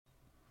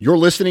You're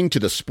listening to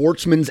the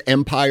Sportsman's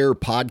Empire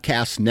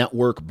Podcast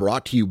Network,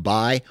 brought to you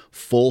by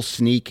Full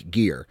Sneak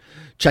Gear.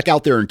 Check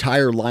out their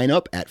entire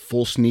lineup at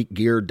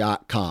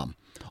fullsneakgear.com.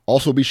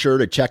 Also be sure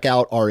to check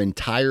out our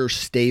entire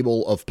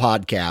stable of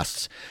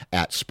podcasts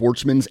at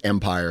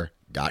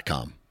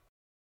sportsmansempire.com.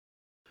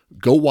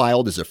 Go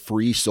Wild is a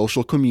free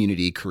social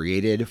community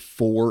created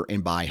for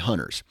and by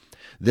hunters.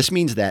 This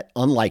means that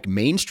unlike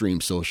mainstream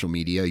social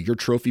media, your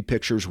trophy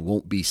pictures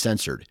won't be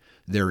censored.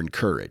 They're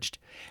encouraged.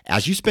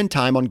 As you spend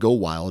time on Go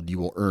Wild, you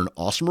will earn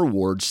awesome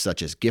rewards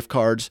such as gift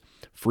cards,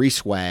 free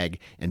swag,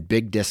 and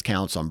big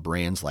discounts on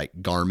brands like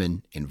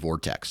Garmin and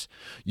Vortex.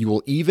 You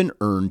will even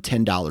earn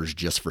 $10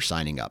 just for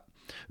signing up.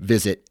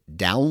 Visit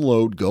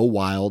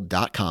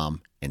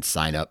downloadgowild.com and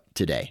sign up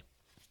today.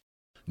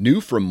 New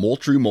from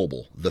Moultrie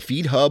Mobile, the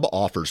Feed Hub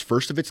offers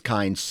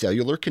first-of-its-kind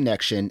cellular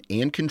connection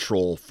and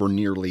control for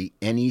nearly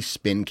any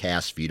spin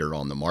cast feeder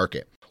on the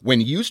market. When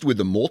used with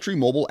the Moultrie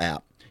Mobile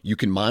app, you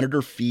can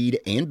monitor feed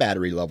and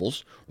battery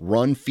levels,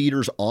 run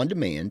feeders on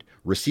demand,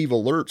 receive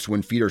alerts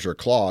when feeders are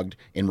clogged,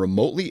 and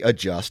remotely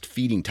adjust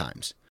feeding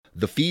times.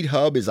 The Feed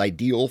Hub is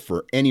ideal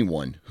for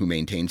anyone who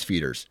maintains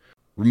feeders.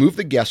 Remove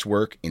the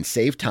guesswork and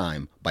save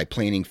time by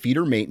planning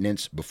feeder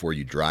maintenance before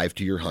you drive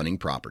to your hunting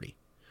property.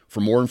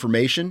 For more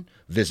information,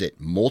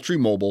 visit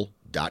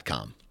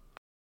moultriemobile.com.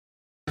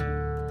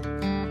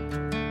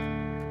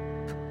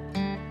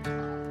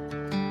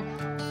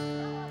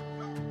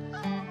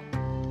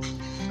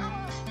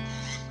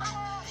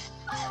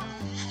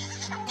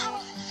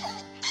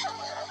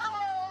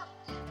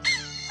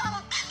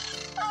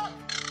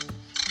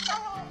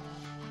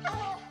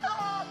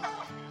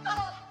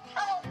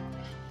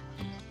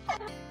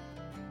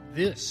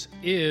 This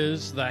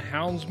is the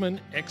Houndsman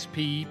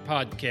XP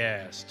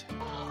Podcast.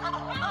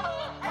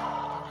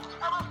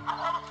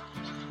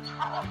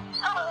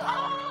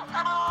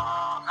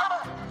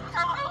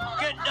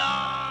 Good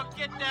dog,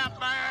 get that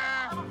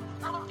bear.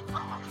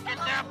 Get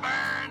that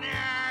bear in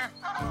here.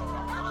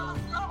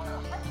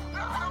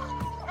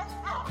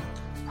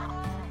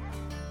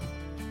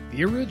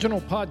 The original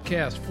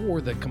podcast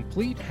for the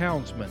complete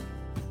Houndsman.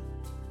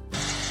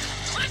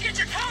 Look at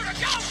your coat of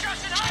go,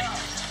 Justin Hyde.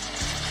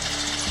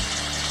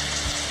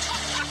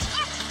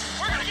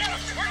 We're gonna get him.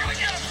 We're gonna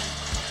get him.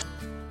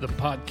 The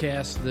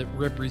podcast that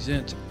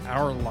represents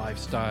our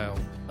lifestyle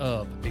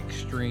of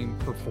extreme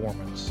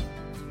performance.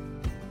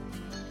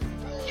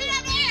 Get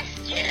up there.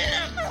 Get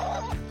him.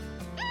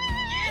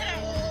 Get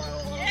him.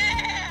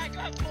 Yeah,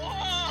 good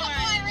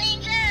boy. Good boy,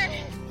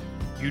 Ranger.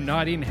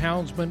 Uniting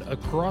houndsmen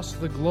across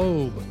the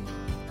globe,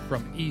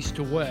 from east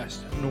to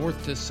west,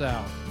 north to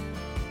south.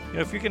 You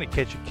know, if you're going to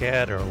catch a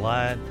cat or a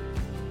lion,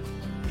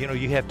 you know,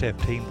 you have to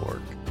have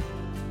teamwork.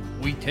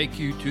 We take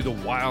you to the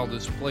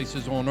wildest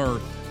places on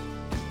earth.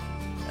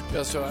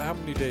 Yeah, so how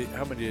many days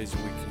a week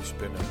do you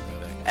spend out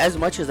there? As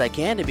much as I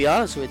can, to be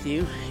honest with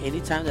you.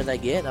 Anytime that I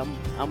get,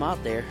 I'm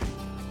out there.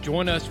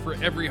 Join us for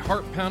every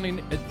heart-pounding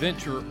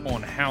adventure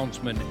on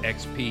Houndsman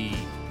XP.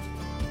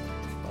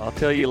 I'll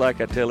tell you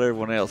like I tell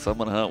everyone else, I'm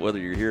going to hunt whether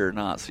you're here or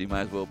not, so you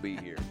might as well be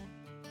here.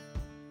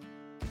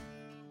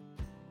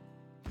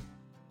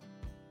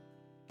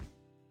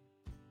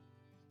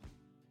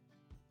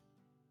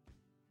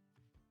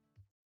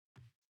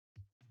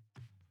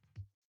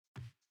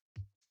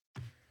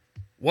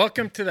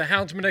 Welcome to the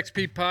Houndsman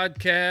XP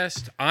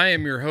Podcast. I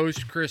am your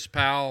host, Chris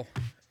Powell,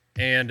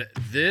 and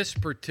this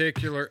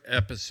particular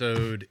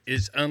episode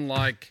is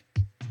unlike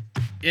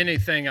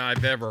anything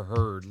I've ever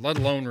heard, let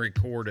alone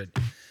recorded.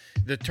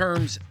 The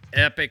terms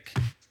epic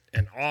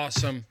and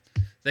awesome,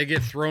 they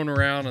get thrown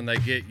around and they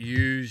get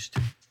used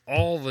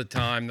all the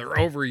time. They're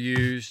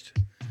overused.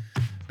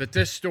 But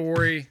this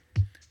story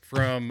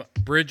from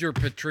Bridger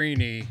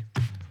Petrini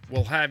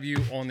will have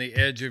you on the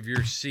edge of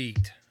your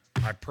seat.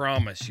 I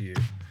promise you.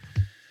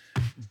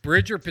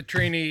 Bridger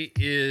Petrini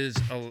is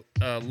a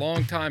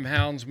longtime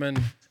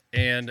houndsman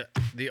and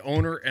the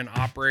owner and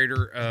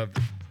operator of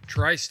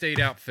Tri-State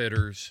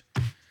Outfitters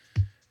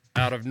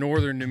out of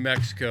northern New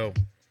Mexico.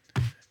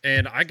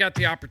 And I got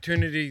the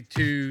opportunity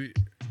to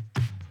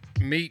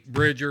meet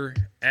Bridger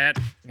at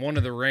one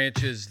of the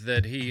ranches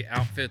that he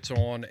outfits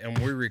on, and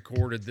we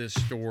recorded this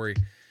story.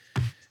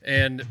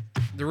 And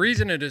the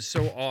reason it is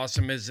so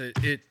awesome is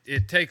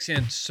it takes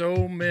in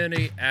so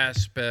many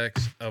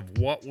aspects of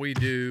what we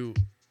do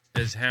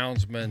as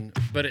houndsmen,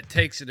 but it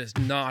takes it a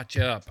notch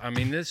up. I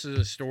mean, this is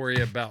a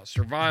story about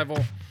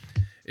survival.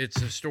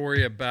 It's a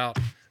story about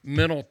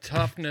mental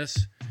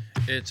toughness.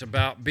 It's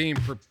about being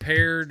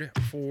prepared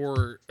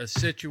for a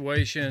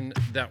situation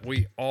that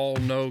we all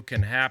know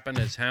can happen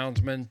as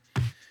houndsmen.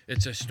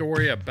 It's a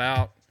story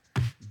about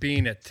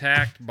being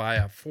attacked by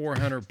a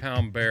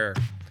 400-pound bear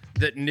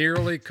that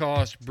nearly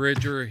cost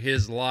Bridger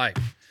his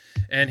life.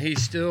 And he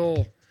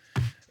still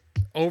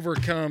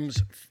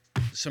overcomes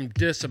some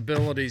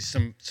disabilities,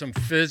 some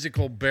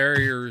physical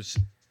barriers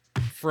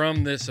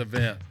from this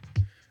event.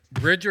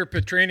 Bridger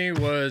Petrini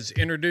was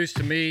introduced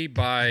to me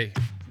by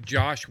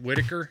Josh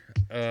Whitaker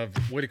of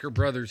Whitaker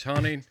Brothers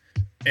Hunting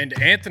and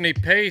Anthony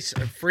Pace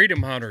of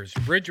Freedom Hunters.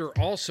 Bridger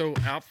also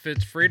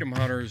outfits Freedom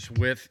Hunters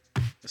with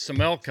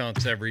some elk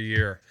hunts every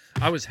year.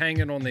 I was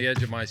hanging on the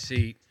edge of my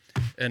seat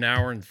an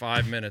hour and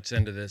 5 minutes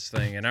into this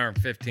thing, an hour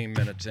and 15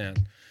 minutes in.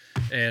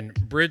 And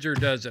Bridger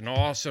does an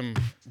awesome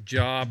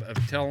job of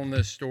telling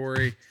this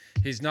story.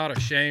 He's not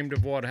ashamed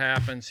of what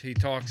happens. He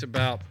talks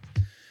about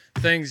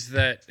things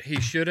that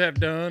he should have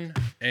done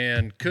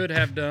and could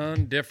have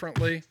done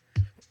differently.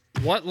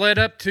 What led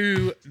up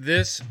to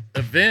this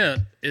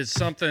event is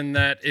something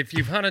that if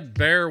you've hunted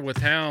bear with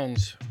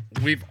hounds,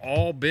 we've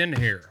all been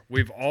here.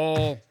 We've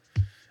all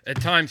at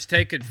times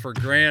taken for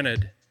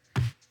granted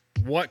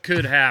what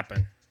could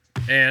happen.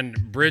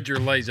 And Bridger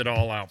lays it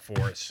all out for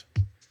us.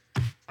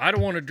 I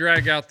don't want to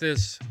drag out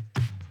this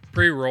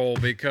pre-roll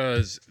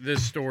because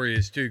this story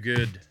is too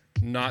good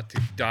not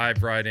to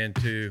dive right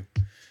into.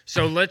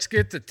 So let's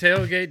get the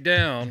tailgate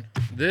down.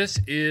 This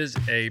is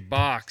a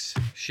box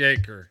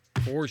shaker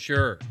for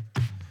sure.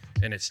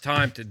 And it's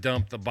time to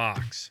dump the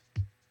box.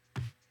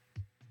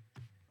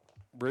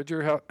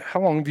 Bridger, how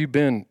long have you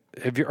been?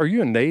 Are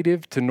you a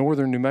native to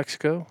northern New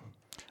Mexico?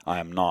 I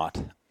am not.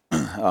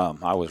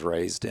 I was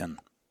raised in,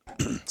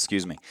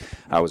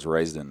 I was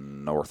raised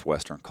in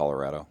northwestern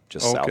Colorado,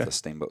 just south of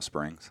Steamboat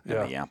Springs in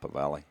the Yampa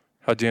Valley.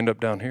 How'd you end up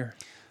down here?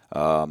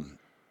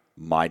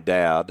 My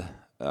dad,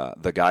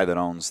 the guy that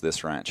owns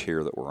this ranch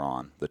here that we're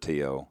on, the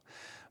TO,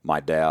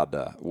 my dad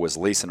was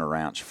leasing a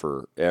ranch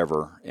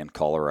forever in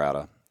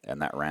Colorado,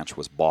 and that ranch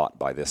was bought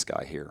by this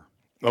guy here.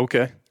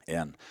 Okay.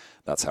 And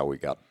that's how we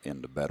got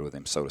into bed with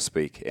him, so to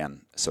speak.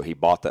 And so he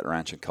bought that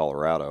ranch in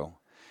Colorado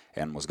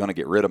and was going to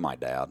get rid of my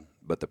dad,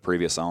 but the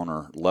previous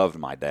owner loved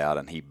my dad,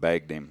 and he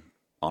begged him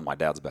on my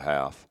dad's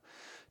behalf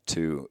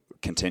to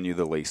continue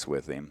the lease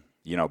with him,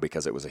 you know,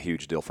 because it was a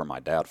huge deal for my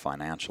dad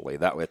financially.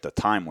 That at the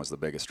time was the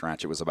biggest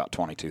ranch. It was about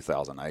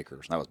 22,000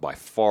 acres. That was by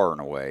far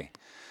and away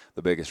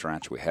the biggest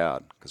ranch we had,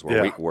 because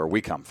where we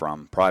come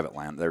from, private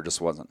land, there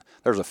just wasn't.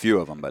 There's a few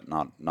of them, but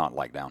not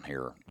like down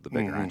here, the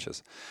big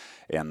ranches.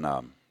 And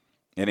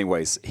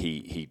anyways,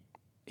 he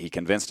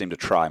convinced him to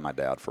try my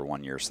dad for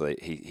 1 year. So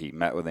he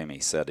met with him. He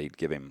said he'd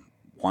give him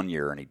 1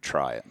 year and he'd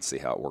try it and see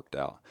how it worked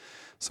out.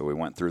 So we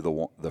went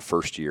through the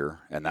first year,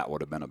 and that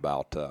would have been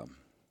about, I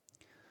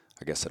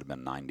guess it had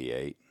been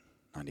 98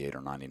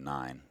 or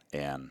 99.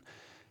 And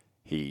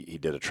he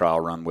did a trial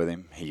run with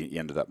him. He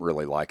ended up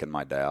really liking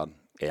my dad.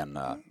 And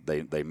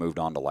they moved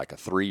on to like a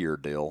 3-year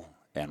deal.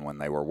 And when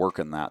they were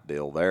working that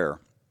deal there,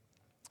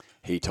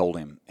 he told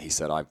him, he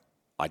said,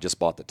 I just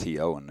bought the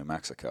TO in New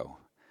Mexico.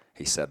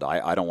 He said,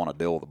 I don't want to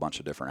deal with a bunch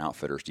of different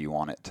outfitters. Do you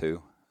want it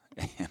too?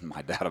 And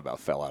my dad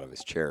about fell out of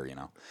his chair, you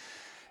know.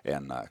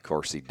 And, of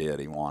course, he did.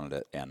 He wanted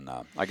it. And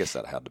I guess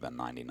that had to have been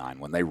 99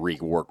 when they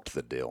reworked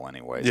the deal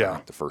anyways. Yeah. I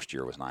think the first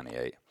year was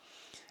 98.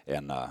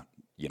 And,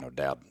 you know,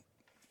 Dad,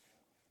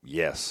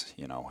 yes,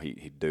 you know,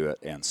 he'd do it.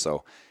 And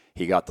so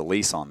he got the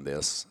lease on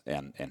this,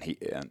 and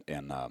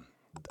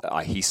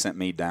he sent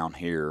me down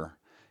here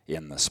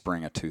in the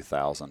spring of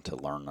 2000 to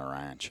learn the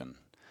ranch. And,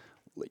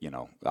 you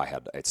know,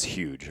 it's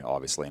huge,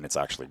 obviously, and it's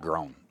actually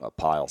grown a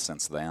pile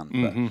since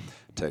then.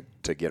 But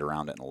to get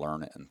around it and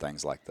learn it and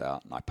things like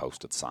that, and I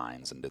posted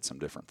signs and did some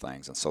different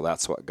things, and so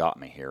that's what got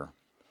me here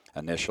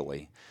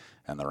initially.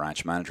 And the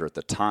ranch manager at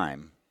the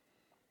time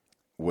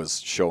was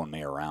showing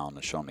me around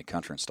and showing me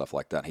country and stuff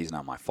like that. He's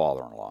now my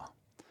father-in-law.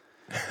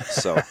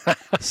 So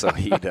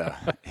he'd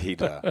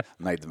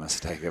made the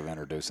mistake of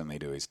introducing me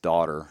to his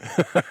daughter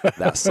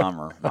that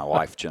summer, my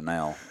wife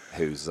Janelle,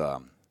 who's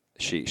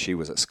she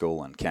was at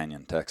school in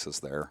Canyon, Texas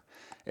there,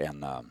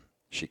 and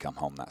she come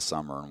home that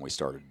summer, and we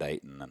started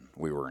dating, and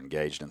we were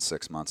engaged in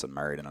 6 months and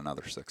married in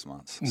another 6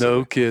 months.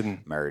 No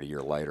kidding. Married a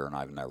year later, and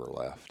I've never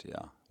left.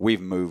 Yeah, we've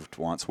moved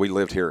once. We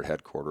lived here at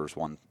headquarters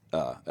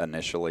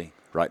initially,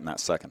 right in that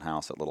second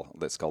house,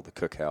 that's called the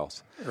Cook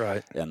House.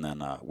 Right. And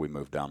then we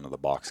moved down to the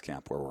box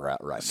camp where we're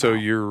at right now. So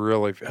you're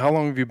really, how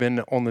long have you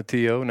been on the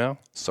TO now?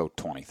 So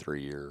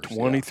 23 years.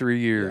 23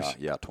 years.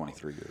 Yeah,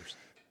 23 years.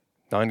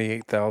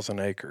 98,000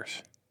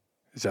 acres.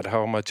 Is that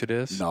how much it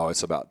is? No,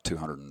 it's about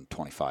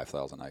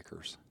 225,000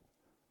 acres.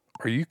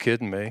 Are you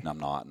kidding me? I'm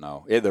not,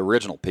 no. The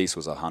original piece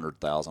was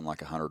 100,000,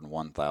 like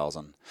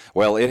 101,000.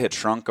 Well, it had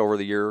shrunk over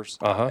the years,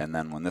 and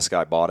then when this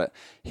guy bought it,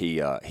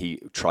 he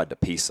tried to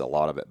piece a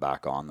lot of it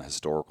back on, the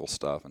historical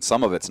stuff. And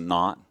some of it's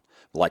not,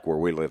 like where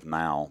we live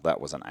now, that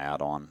was an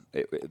add-on.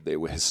 It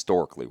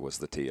historically was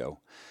the TO.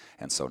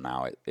 And so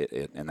now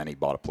and then he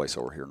bought a place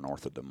over here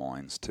north of Des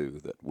Moines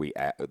too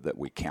that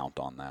we count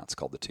on that. It's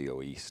called the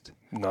TO East.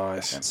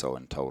 Nice. And so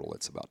in total,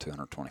 it's about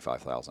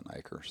 225,000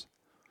 acres.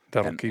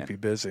 That'll keep you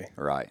busy.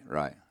 Right.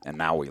 And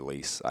now we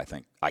lease. I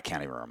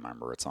can't even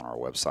remember. It's on our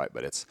website,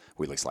 but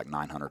we lease like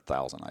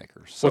 900,000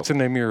 acres. So What's the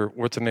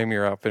name of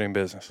your outfitting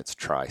business? It's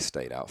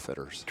Tri-State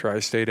Outfitters.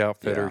 Tri-State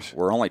Outfitters. Yeah,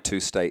 we're only 2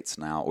 states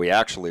now. We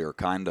actually are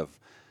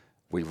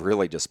we've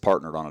really just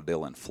partnered on a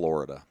deal in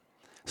Florida,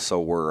 so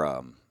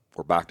we're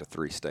back to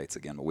 3 states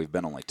again, but we've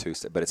been only 2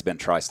 states. But it's been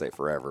Tri-State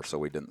forever, so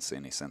we didn't see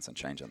any sense in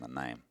changing the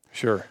name.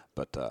 Sure.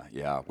 But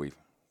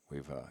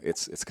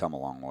it's come a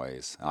long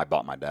ways. I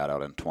bought my dad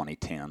out in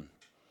 2010,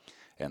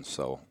 and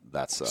so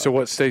that's. So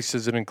what states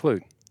does it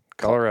include?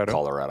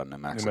 Colorado, New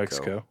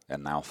Mexico,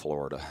 and now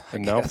Florida.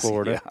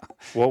 Florida. Yeah.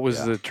 What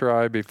was the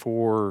try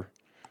before?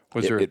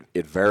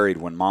 It varied.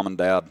 When Mom and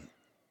Dad,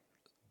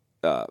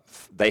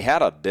 they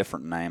had a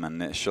different name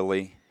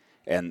initially,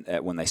 and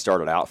when they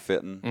started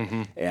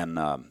outfitting, and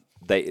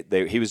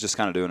he was just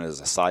kind of doing it as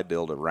a side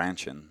deal to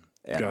ranching,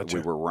 and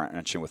we were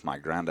ranching with my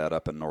granddad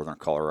up in northern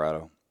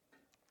Colorado,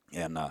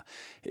 and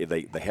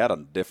they had a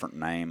different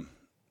name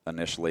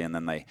initially, and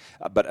then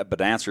but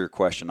to answer your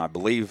question, I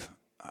believe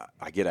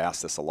I get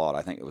asked this a lot.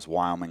 I think it was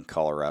Wyoming,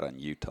 Colorado,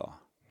 and Utah.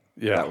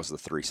 Yeah, that was the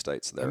 3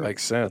 states there. That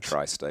makes sense. The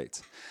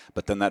tri-states.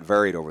 But then that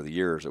varied over the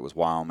years. It was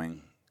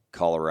Wyoming,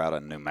 Colorado,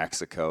 and New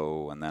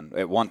Mexico. And then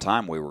at one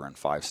time we were in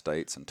 5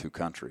 states and 2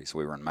 countries.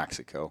 We were in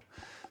Mexico.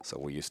 So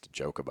we used to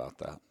joke about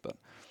that. But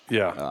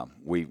yeah,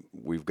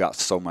 we've got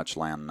so much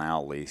land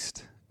now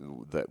leased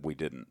that we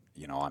didn't,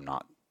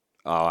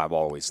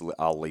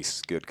 I'll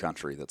lease good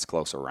country that's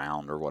close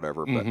around or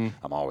whatever, but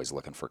I'm always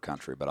looking for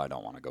country, but I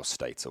don't want to go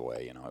states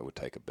away. It would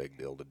take a big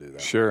deal to do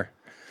that. Sure.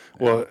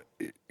 Well,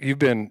 you've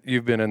been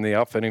in the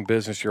outfitting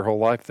business your whole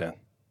life then.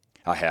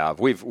 I have.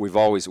 We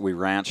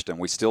ranched, and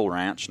we still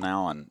ranch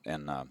now,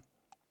 and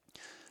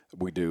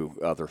we do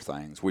other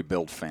things. We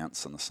build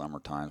fence in the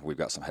summertime. We've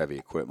got some heavy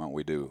equipment.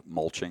 We do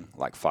mulching,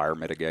 like fire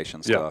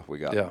mitigation stuff. We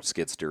got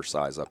skid steer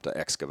size up to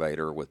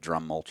excavator with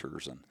drum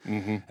mulchers,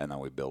 and then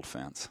we build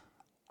fence.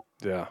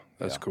 Yeah,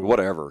 that's cool.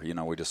 Whatever,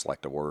 we just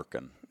like to work,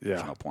 and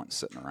there's no point in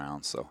sitting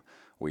around. So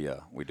we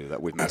do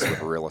that. We mess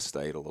with real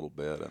estate a little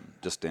bit, and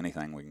just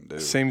anything we can do.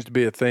 Seems to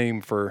be a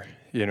theme for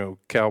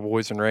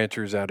cowboys and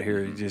ranchers out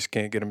here. You just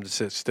can't get them to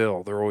sit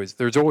still.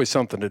 There's always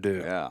something to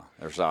do. Yeah,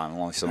 there's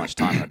only so much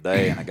time in a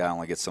day, and a guy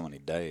only gets so many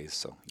days.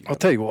 So I'll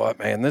tell you what,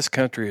 man, this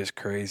country is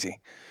crazy.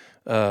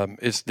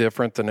 It's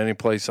different than any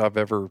place I've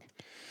ever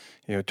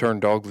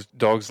turned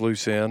dogs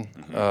loose in.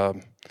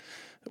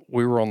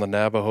 We were on the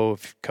Navajo a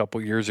couple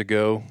years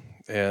ago,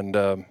 and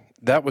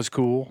that was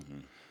cool.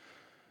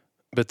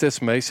 But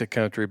this mesa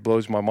country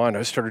blows my mind.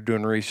 I started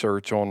doing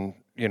research on,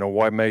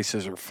 why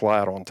mesas are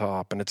flat on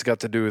top, and it's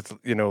got to do with,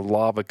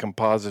 lava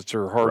composites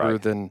are harder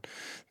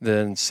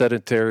than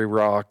sedentary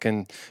rock,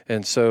 and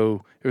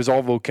so it was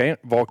all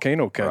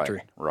volcano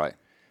country. Right.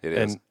 It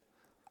is.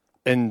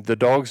 And the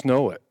dogs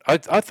know it. I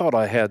thought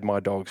I had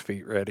my dog's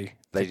feet ready.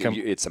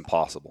 It's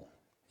impossible.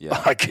 Yeah,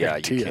 I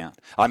guarantee you can't.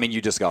 I mean,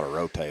 you just got to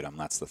rotate them.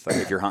 That's the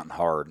thing. If you're hunting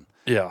hard,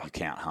 you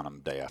can't hunt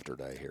them day after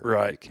day here.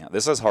 Right. You can't.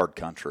 This is hard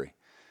country.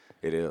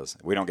 It is.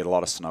 We don't get a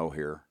lot of snow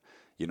here,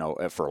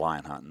 for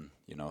lion hunting.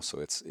 So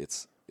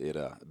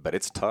but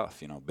it's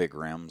tough. Big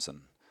rims,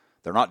 and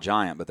they're not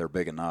giant, but they're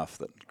big enough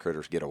that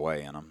critters get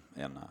away in them.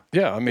 And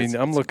yeah, I mean,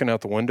 I'm looking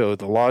out the window at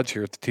the lodge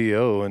here at the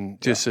TO, and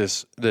just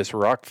this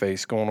rock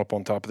face going up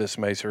on top of this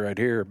mesa right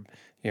here.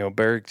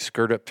 Bear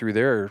skirt up through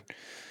there.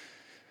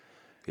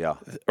 Yeah,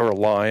 or a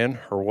lion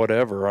or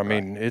whatever. I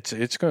mean, it's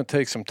going to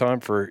take some time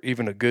for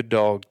even a good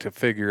dog to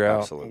figure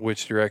out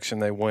which direction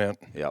they went.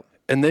 Yep.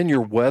 And then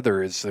your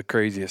weather is the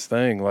craziest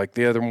thing. Like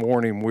the other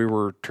morning, we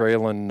were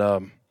trailing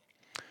a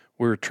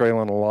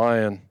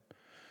lion,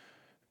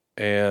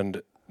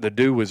 and the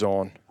dew was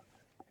on.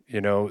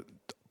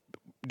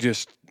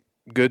 Just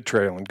good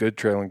trailing.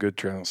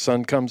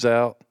 Sun comes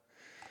out,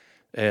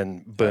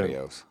 and boom,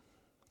 adios.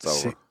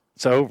 It's over.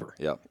 It's over.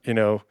 Yep.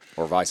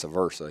 Or vice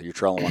versa. You're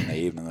trailing one in the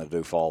evening, the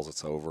dew falls,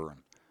 it's over.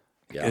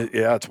 And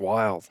it's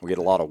wild. We get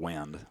a lot of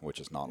wind,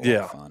 which is not a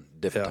lot of fun.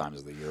 Different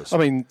times of the year. So. I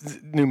mean,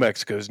 New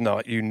Mexico is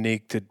not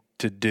unique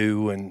to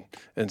dew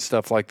and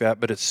stuff like that,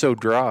 but it's so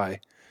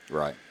dry.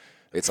 Right.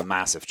 It's a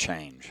massive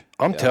change.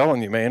 I'm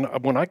telling you, man.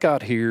 When I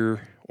got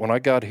here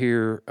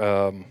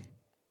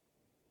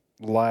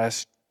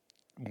last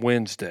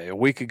Wednesday, a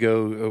week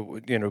ago,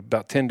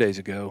 about 10 days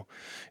ago,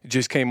 it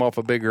just came off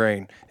a big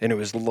rain, and it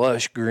was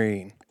lush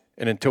green.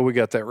 And until we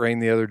got that rain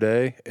the other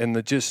day, and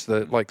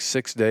the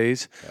 6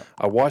 days,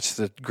 I watched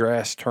the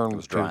grass turn. It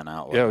was drying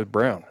out. Yeah, it was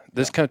brown.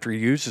 This country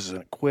uses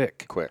it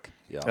quick.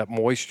 Yeah. That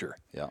moisture.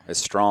 Yeah, it's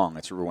strong.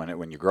 It's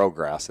when you grow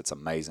grass, it's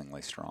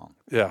amazingly strong.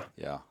 Yeah.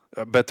 Yeah.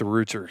 I bet the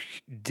roots are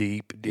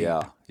deep.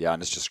 Yeah,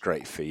 and it's just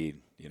great feed.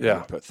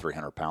 You put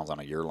 300 pounds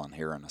on a yearling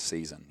here in a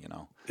season.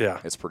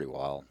 Yeah, it's pretty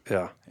wild.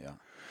 Yeah.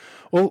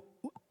 Well,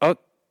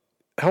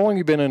 how long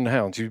you been in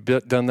hounds? You've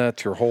done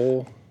that your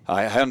whole?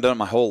 I haven't done it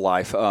my whole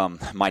life.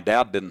 My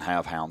dad didn't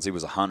have hounds. He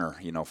was a hunter,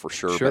 for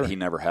sure, but he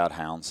never had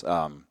hounds.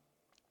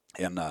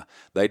 And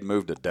they'd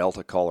moved to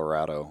Delta,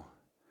 Colorado,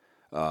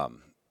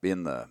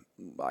 in the,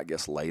 I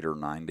guess, later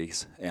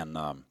 90s. And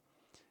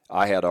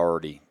I had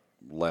already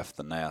left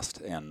the nest,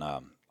 and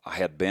I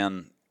had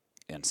been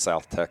in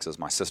South Texas.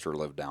 My sister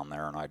lived down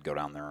there, and I'd go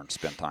down there and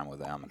spend time with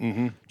them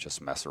and just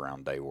mess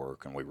around day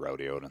work, and we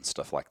rodeoed and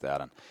stuff like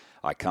that. And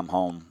I come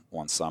home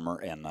one summer,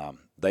 and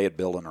they had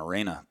built an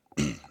arena,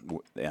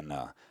 and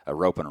a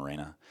roping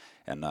arena,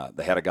 and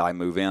they had a guy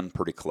move in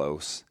pretty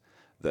close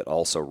that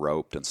also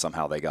roped, and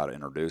somehow they got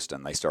introduced,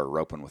 and they started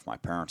roping with my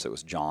parents. It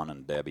was John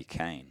and Debbie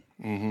Kane.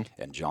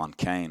 And John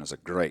Kane was a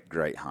great,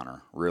 great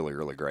hunter, really,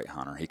 really great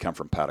hunter. He come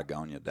from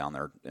Patagonia down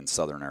there in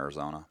southern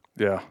Arizona.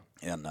 Yeah.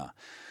 And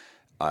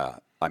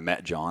I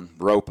met John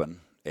roping,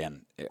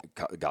 and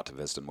got to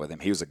visiting with him.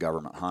 He was a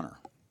government hunter,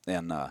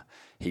 and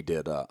he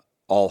did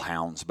all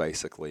hounds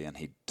basically, and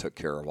he took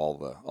care of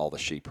all the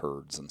sheep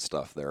herds and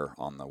stuff there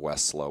on the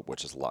west slope,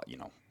 which is a lot.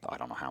 I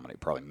don't know how many,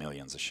 probably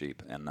millions of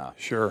sheep, and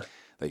Sure.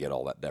 they get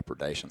all that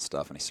depredation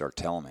stuff. And he started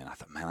telling me, and I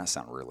thought, man, that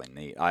sounded really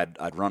neat.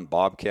 I'd run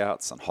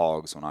bobcats and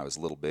hogs when I was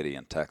little bitty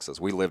in Texas.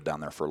 We lived down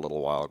there for a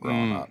little while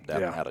growing up.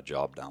 Dad had a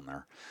job down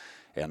there.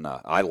 And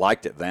I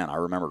liked it then. I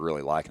remembered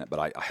really liking it, but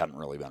I hadn't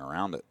really been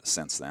around it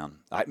since then.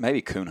 I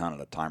maybe coon hunted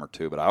a time or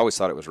two, but I always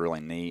thought it was really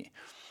neat.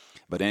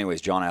 But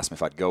anyways, John asked me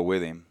if I'd go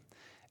with him.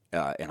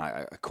 And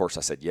of course,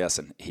 I said yes.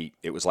 And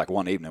it was like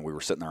one evening we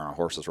were sitting there and our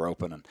horses were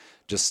open and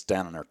just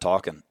standing there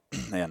talking.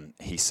 And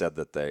he said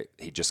that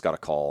he just got a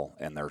call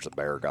and there's a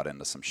bear got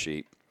into some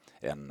sheep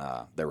and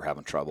they were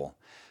having trouble.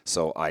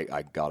 So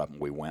I got up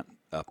and we went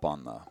up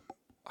on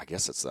I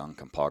guess it's the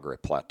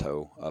Uncompahgre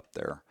Plateau up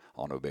there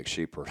on a big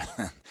sheep herd.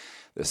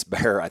 This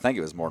bear, I think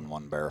it was more than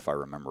one bear if I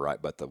remember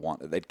right, but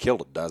they'd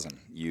killed a dozen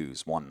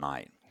ewes one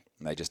night.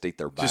 And they just eat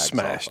their bags. Just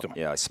smashed them.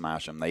 Yeah, I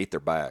smashed them. They eat their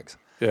bags.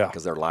 Yeah.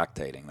 Because they're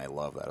lactating. They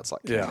love that. It's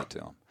like candy to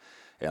them.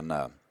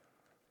 And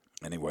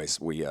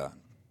anyways, we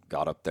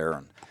got up there,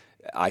 and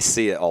I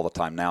see it all the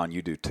time now, and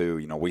you do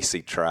too. We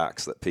see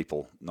tracks that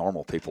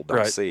normal people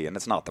don't see. And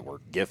it's not that we're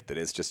gifted.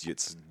 It's just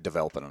it's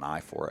developing an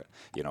eye for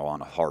it.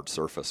 On a hard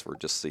surface, we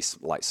just see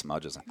light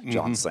smudges. And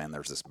John's saying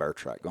there's this bear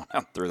track going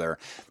out through there,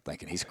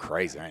 thinking he's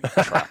crazy. There ain't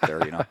no track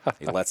there.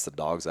 He lets the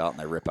dogs out, and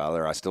they rip out of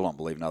there. I still don't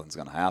believe nothing's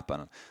going to happen.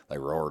 And they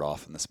roared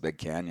off in this big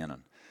canyon,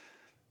 and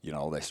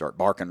they start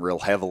barking real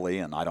heavily,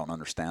 and I don't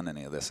understand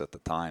any of this at the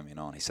time,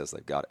 and he says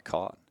they've got it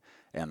caught.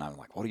 And I'm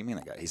like, what do you mean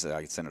they got it? He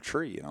said, it's in a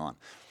tree, and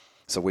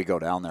so we go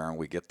down there and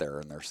we get there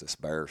and there's this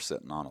bear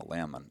sitting on a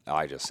limb, and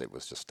it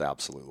was just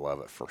absolute love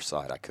at first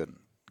sight. I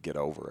couldn't get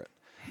over it.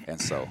 And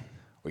so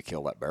we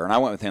killed that bear. And I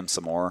went with him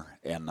some more,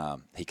 and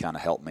he kind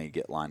of helped me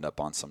get lined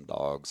up on some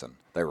dogs, and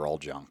they were all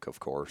junk, of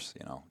course,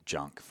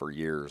 junk for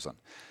years. And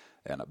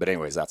but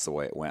anyways, that's the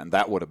way it went. And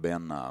that would have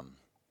been,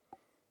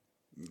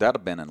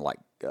 in like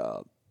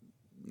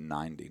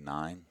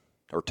 99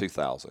 or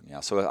 2000, yeah.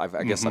 So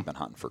I guess I've been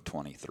hunting for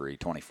 23,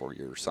 24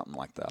 years, something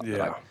like that. Yeah.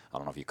 But I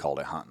don't know if you called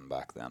it hunting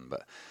back then,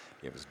 but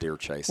it was deer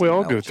chasing. We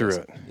all go through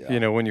chasing. it.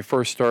 Yeah. When you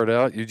first start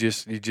out, you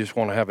just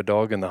want to have a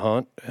dog in the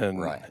hunt,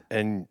 and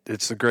and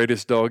it's the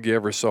greatest dog you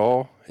ever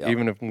saw,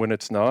 even when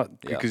it's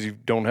not, because you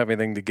don't have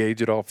anything to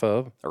gauge it off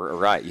of.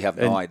 Right, you have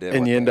no idea.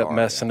 And you end up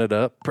messing it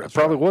up.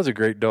 Probably was a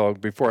great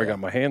dog before I got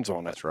my hands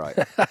on it. That's right.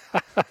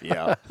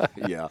 yeah.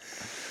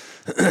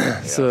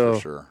 So for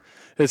sure.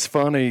 It's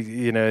funny,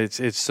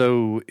 it's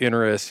so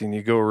interesting.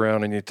 You go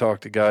around and you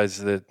talk to guys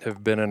that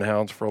have been in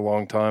hounds for a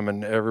long time,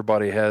 and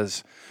everybody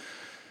has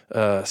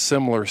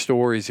similar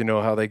stories,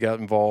 how they got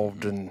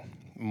involved. And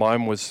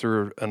mine was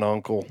through an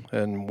uncle,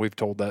 and we've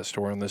told that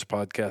story on this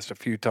podcast a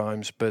few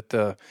times.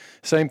 But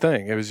same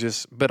thing. It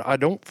was but I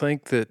don't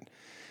think that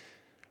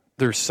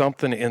there's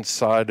something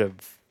inside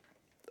of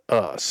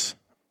us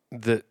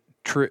that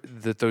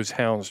those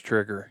hounds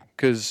trigger,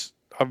 because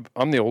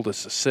I'm the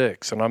oldest of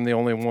 6, and I'm the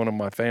only one in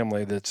my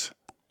family that's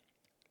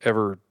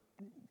ever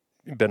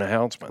been a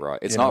houndsman. Right.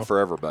 It's not for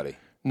everybody.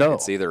 No.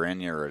 It's either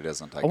in you or it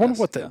isn't, I guess.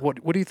 wonder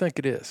what do you think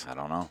it is? I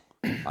don't know.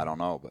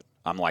 But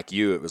I'm like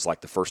you. It was like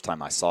the first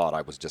time I saw it,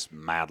 I was just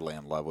madly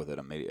in love with it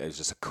immediately. It was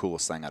just the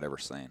coolest thing I'd ever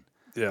seen.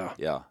 Yeah.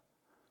 Yeah.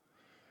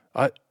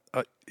 I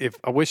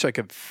wish I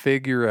could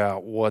figure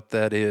out what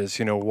that is,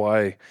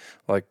 why,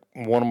 like,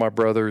 one of my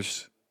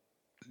brothers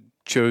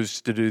chose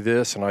to do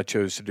this and I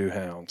chose to do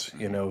hounds,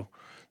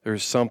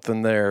 There's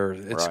something there.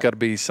 It's got to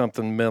be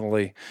something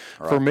mentally.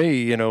 Right. For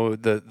me,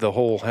 the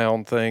whole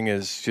hound thing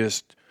is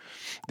just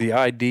the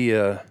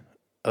idea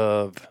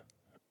of,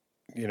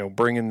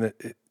 bringing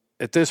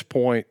at this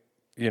point,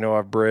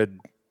 I've bred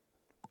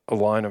a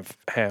line of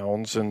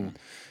hounds and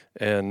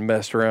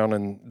messed around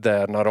in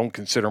that, and I don't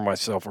consider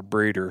myself a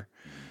breeder.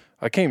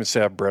 I can't even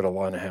say I've bred a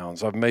line of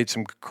hounds. I've made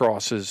some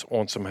crosses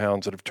on some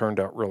hounds that have turned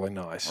out really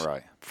nice.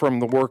 Right.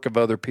 From the work of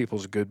other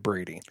people's good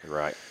breeding.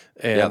 Right.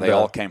 And, they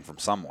all came from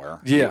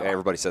somewhere. Yeah.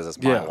 Everybody says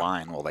it's my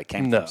line. Well, they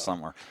came from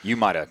somewhere. You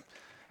might have,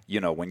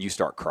 when you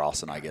start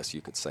crossing, I guess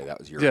you could say that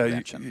was your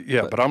invention.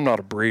 But I'm not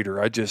a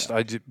breeder.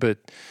 But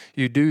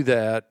you do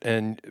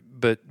that,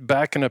 but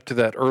backing up to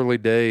that early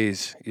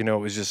days, it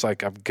was just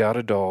like, I've got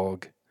a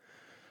dog.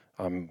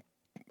 I'm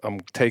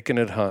taking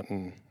it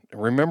hunting.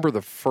 Remember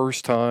the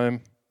first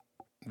time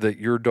that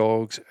your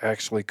dogs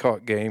actually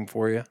caught game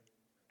for you?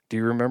 Do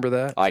you remember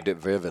that? I did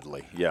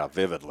vividly. Yeah,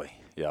 vividly.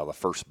 Yeah, the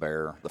first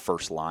bear, the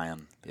first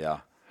lion. Yeah.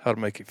 How'd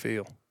it make you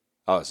feel?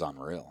 Oh, it's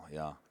unreal.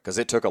 Yeah, because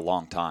it took a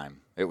long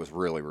time. It was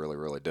really, really,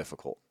 really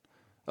difficult.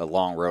 A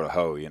long road to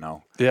hoe,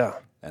 Yeah.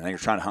 And then you're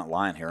trying to hunt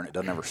lion here, and it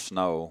doesn't ever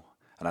snow.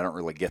 And I don't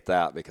really get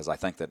that, because I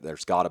think that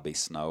there's got to be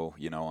snow,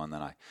 and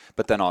then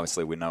but then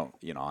obviously we know,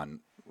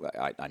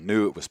 I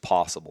knew it was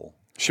possible.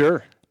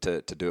 Sure.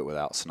 To do it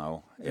without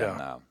snow.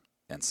 Yeah.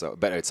 And so,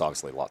 but it's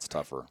obviously lots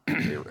tougher. I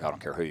don't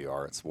care who you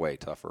are; it's way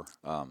tougher.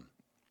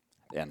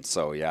 And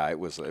so, yeah, it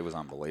was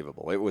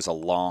unbelievable. It was a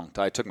long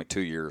time. It took me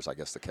 2 years, I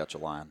guess, to catch a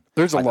lion.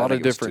 There's a I lot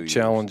think of it was different 2 years.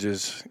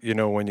 challenges,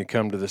 when you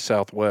come to the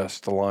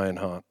Southwest, the lion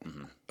hunt.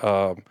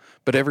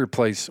 But every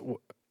place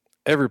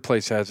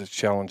has its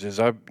challenges.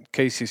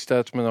 Casey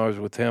Stutzman, I was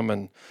with him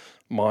in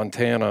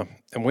Montana,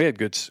 and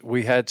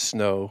we had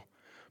snow,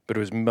 but it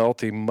was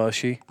melty,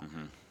 mushy.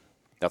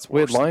 That's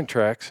worse. We had line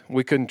tracks.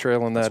 We couldn't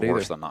trail in that That's either.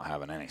 worse than not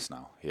having any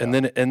snow. Yeah.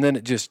 And then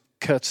it just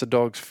cuts the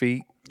dog's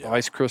feet. Yeah.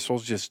 Ice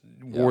crystals just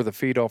wore the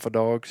feet off of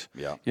dogs.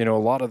 Yeah. A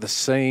lot of the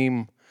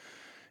same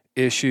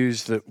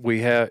issues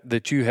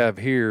that you have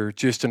here,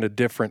 just in a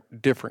different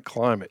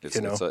climate.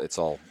 It's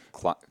all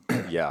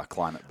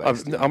climate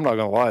based. I'm not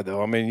gonna lie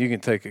though. I mean, you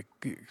can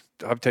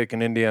I've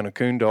taken Indiana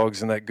coon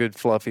dogs in that good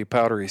fluffy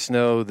powdery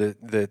snow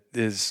that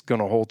is going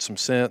to hold some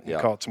scent and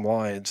caught some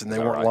lions, and they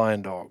weren't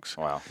lion dogs.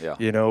 Wow, yeah.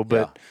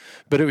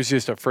 But it was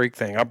just a freak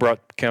thing. I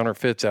brought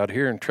counterfeits out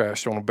here and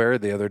trashed on a bear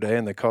the other day,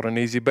 and they caught an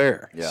easy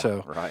bear. Yeah,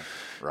 so, right.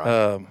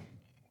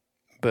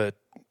 But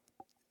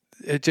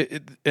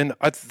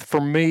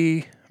for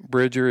me,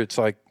 Bridger, it's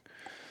like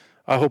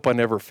I hope I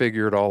never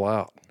figure it all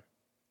out.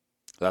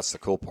 That's the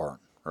cool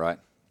part, right?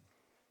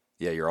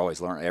 Yeah, you're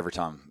always learning every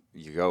time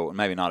you go.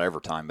 Maybe not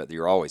every time, but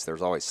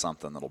there's always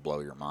something that'll blow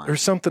your mind.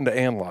 There's something to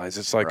analyze.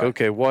 It's like,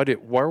 okay, why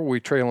were we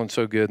trailing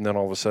so good, and then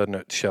all of a sudden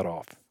it shut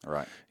off?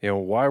 Right.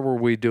 Why were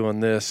we doing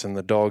this and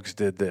the dogs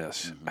did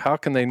this? How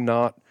can they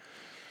not?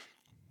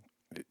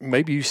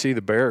 Maybe you see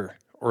the bear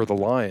or the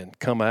lion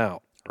come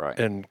out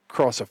and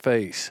cross a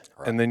face,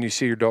 and then you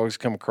see your dogs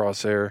come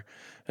across there,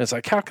 and it's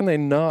like, how can they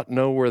not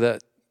know where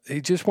that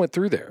he just went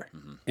through there?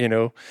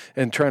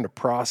 And trying to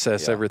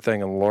process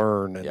everything and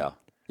learn. And,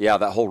 yeah,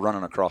 that whole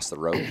running across the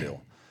road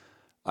deal.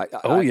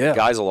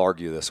 Guys will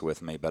argue this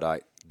with me,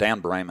 but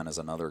Dan Brayman is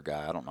another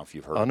guy. I don't know if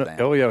you've heard of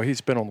Dan. Oh, yeah,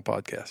 he's been on the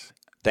podcast.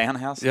 Dan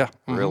has? Yeah.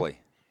 Really?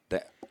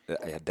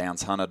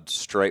 Dan's hunted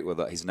straight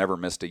he's never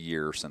missed a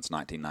year since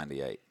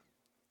 1998.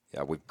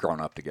 Yeah, we've grown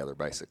up together,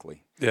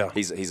 basically. Yeah.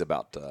 He's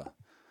about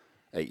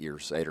 8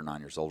 or 9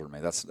 years older than me.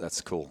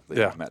 That's cool that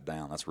you've met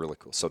Dan. That's really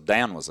cool. So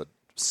Dan was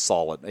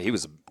he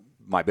was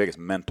my biggest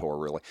mentor,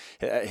 really.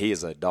 He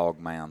is a dog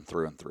man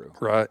through and through.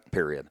 Right.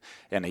 Period.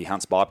 And he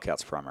hunts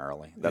bobcats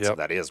primarily.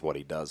 That is what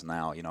he does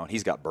now. And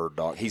he's got bird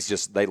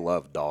dogs. They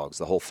love dogs,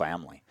 the whole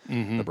family.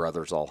 The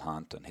brothers all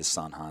hunt, and his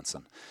son hunts.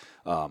 And,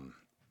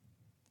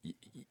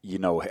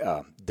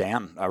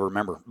 Dan, I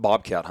remember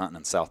bobcat hunting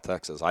in South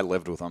Texas. I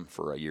lived with him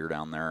for a year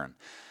down there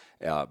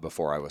and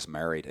before I was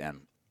married,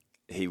 and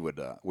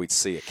we'd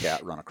see a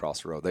cat run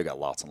across the road. They got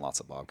lots and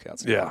lots of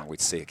bobcats. Yeah. We'd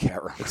see a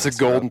cat run It's a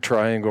golden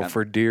triangle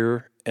for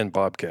deer and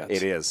bobcats.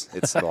 It is.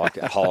 It's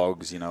bobcat,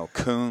 hogs,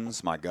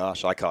 coons. My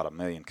gosh, I caught 1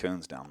 million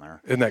coons down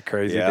there. Isn't that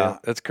crazy? Yeah.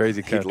 That's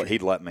crazy country.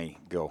 He'd let me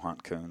go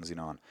hunt coons,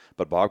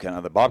 but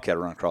the bobcat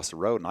would run across the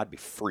road, and I'd be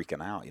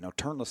freaking out.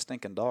 Turn those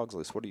stinking dogs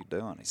loose. What are you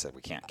doing? He said,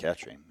 we can't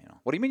catch him.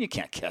 What do you mean you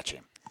can't catch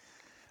him?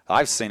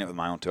 I've seen it with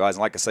my own 2 eyes.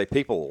 And like I say,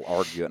 people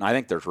argue, and I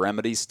think there's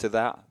remedies to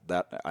that.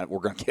 We're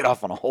going to get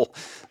off on a whole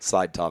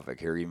side topic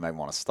here. You may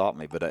want to stop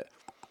me, but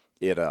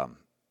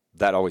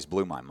that always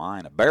blew my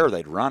mind. A bear,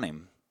 they'd run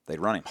him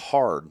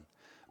hard,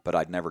 but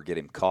I'd never get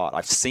him caught.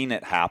 I've seen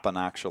it happen,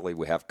 actually.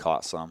 We have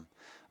caught some.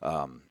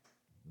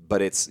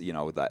 But it's,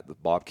 that the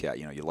bobcat,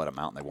 you let them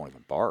out and they won't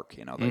even bark.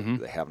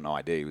 They have no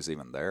idea he was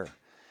even there.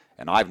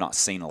 And I've not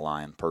seen a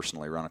lion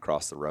personally run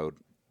across the road,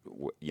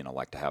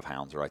 like to have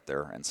hounds right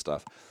there and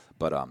stuff.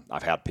 But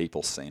I've had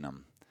people seen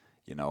them,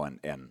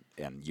 and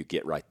you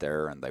get right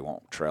there and they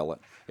won't trail it.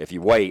 If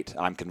you wait,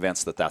 I'm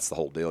convinced that that's the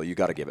whole deal. You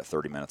got to give it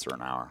 30 minutes or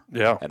an hour.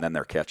 Yeah. And then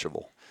they're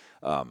catchable.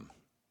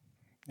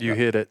 You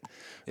hit it.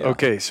 Yeah.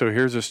 Okay, so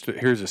here's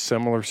a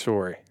similar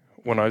story.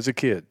 When I was a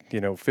kid,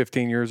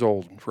 15 years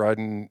old,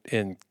 riding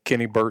in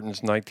Kenny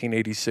Burton's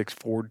 1986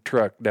 Ford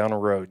truck down a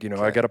road.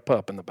 I got a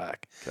pup in the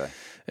back. Okay.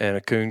 And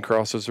a coon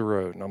crosses the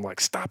road, and I'm like,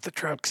 "Stop the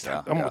truck!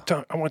 Stop! I'm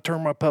gonna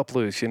turn my pup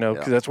loose,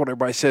 because that's what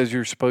everybody says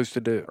you're supposed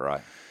to do."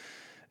 Right.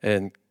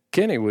 And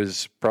Kenny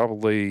was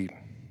probably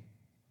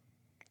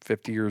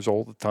 50 years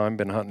old at the time,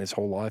 been hunting his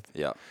whole life.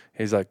 Yeah.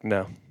 He's like,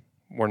 "No,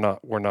 we're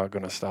not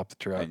going to stop the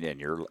truck."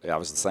 And I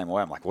was the same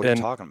way. I'm like, "What are you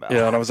talking about?"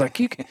 Yeah, and I was like,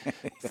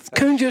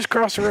 "Coon just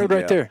crossed the road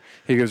right there."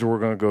 He goes, "We're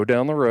going to go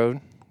down the road,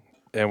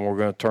 and we're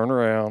going to turn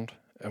around,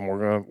 and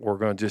we're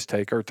going to just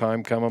take our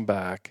time coming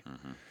back."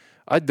 Mm-hmm.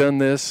 I'd done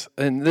this,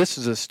 and this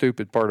is a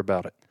stupid part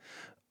about it.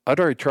 I'd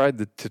already tried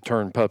to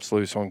turn pups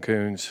loose on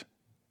coons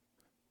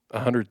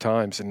 100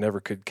 times and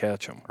never could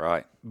catch them.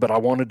 Right. But I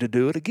wanted to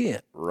do it again.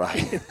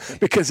 Right.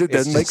 Because it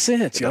doesn't make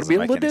sense. You got to be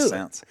able to do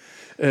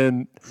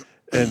it.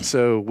 And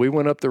so we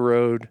went up the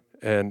road,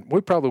 and we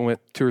probably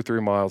went 2 or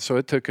 3 miles. So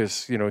it took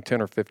us,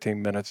 10 or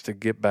 15 minutes to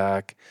get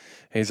back.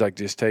 And he's like,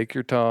 "Just take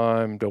your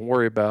time. Don't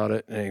worry about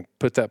it." And he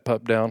put that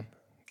pup down,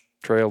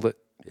 trailed it,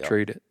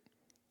 treated it.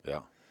 Yeah.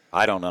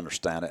 I don't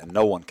understand it, and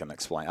no one can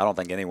explain. I don't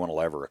think anyone will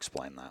ever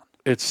explain that.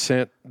 It's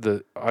scent.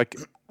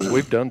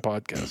 We've done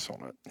podcasts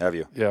on it. Have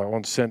you? Yeah,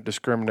 on scent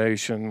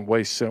discrimination,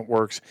 way scent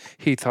works.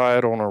 Heath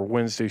Hyatt on our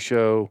Wednesday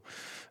show.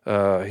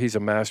 He's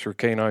a master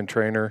canine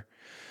trainer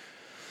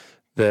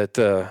that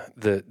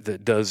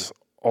does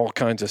all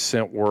kinds of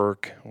scent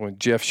work. When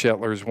Jeff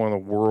Shetler is one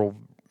of the world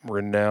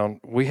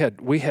renowned, we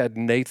had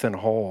Nathan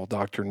Hall,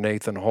 Dr.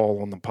 Nathan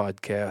Hall, on the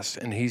podcast,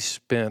 and he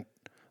spent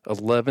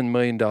 $11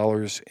 million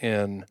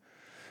in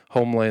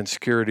Homeland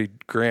Security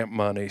grant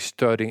money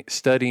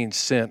studying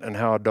scent and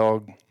how a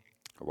dog.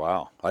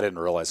 Wow, I didn't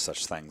realize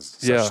such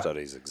Yeah.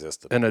 studies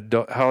existed. And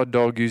how a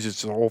dog uses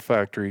its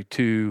olfactory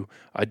to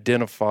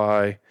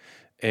identify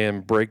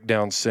and break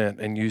down scent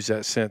and use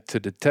that scent to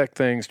detect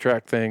things,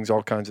 track things,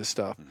 all kinds of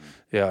stuff.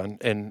 Yeah,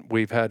 and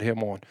we've had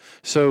him on.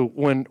 So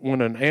when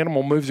an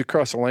animal moves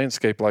across a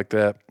landscape like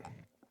that,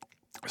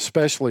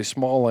 especially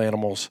small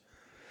animals,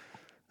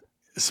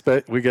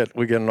 we get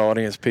an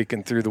audience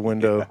peeking through the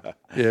window.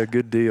 Yeah,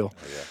 good deal.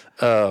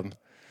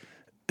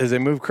 As they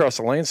move across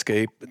the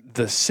landscape,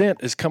 the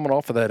scent is coming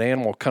off of that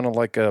animal, kind of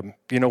like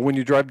when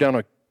you drive down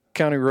a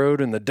county road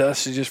and the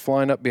dust is just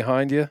flying up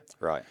behind you.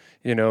 Right.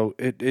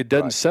 It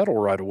doesn't settle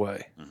right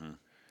away.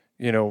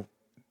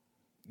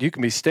 You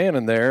can be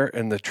standing there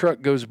and the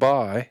truck goes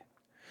by,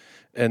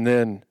 and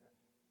then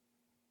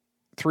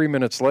 3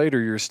 minutes later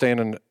you're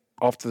standing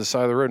off to the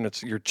side of the road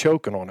and you're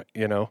choking on it.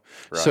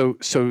 Right.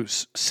 So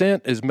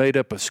scent is made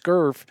up of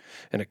scurf,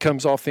 and it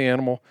comes off the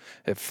animal,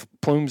 it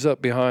plumes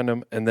up behind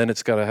them, and then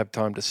it's got to have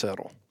time to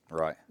settle.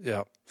 Right.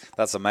 Yeah.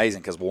 That's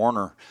amazing, because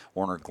Warner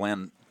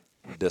Glenn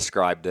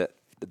described it,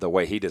 the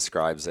way he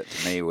describes it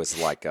to me was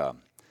like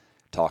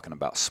talking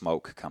about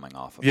smoke coming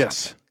off of Yes.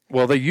 something.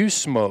 Well, they use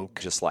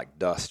smoke. Just like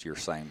dust, you're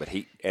saying, but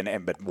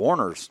but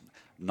Warner's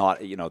not,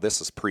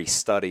 this is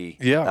pre-study.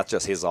 Yeah. That's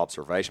just his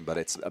observation, but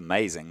it's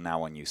amazing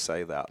now when you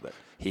say that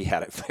he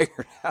had it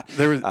figured out.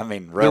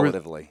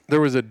 Relatively. There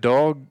was a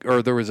dog,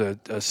 or there was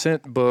a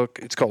scent book.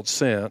 It's called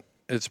Scent.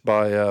 It's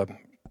by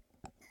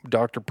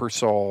Dr.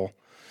 Persall,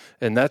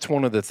 and that's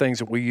one of the things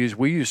that we use.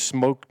 We use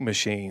smoke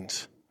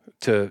machines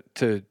to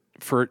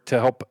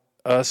help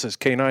us as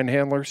canine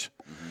handlers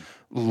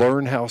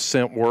learn how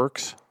scent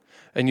works.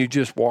 And you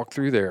just walk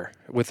through there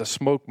with a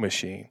smoke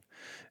machine.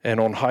 And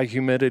on high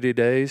humidity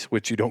days,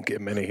 which you don't get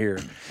many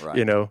here, Right.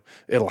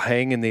 It'll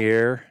hang in the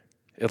air.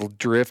 It'll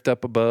drift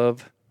up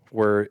above,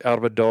 where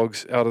out of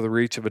the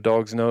reach of a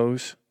dog's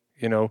nose.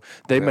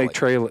 They may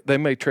trail it. They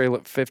may trail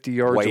it 50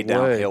 yards away. Way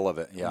downhill of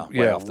it, yeah.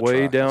 Yeah, off the way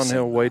track.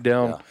 downhill, way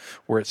down Yeah.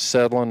 where it's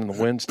settling and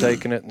the wind's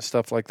taking it and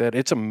stuff like that.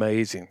 It's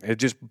amazing.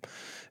 It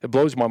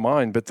blows my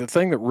mind. But the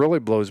thing that really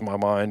blows my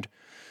mind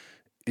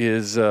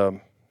is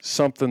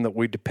something that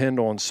we depend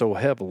on so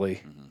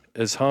heavily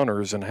as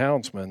hunters and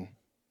houndsmen,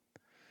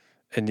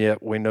 and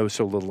yet we know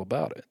so little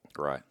about it.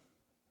 Right.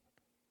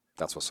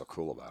 That's what's so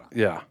cool about it.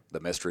 Yeah. The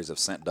Mysteries of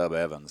Scent. Dub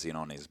Evans,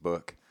 in his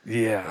book.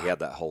 Yeah. He had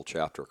that whole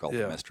chapter called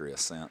The Mystery of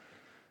Scent.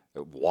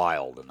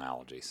 Wild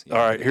analogies. All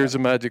right, here's a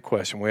magic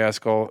question. We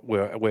ask all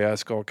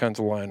kinds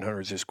of lion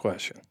hunters this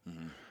question.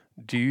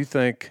 Do you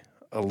think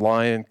a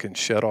lion can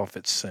shut off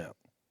its scent?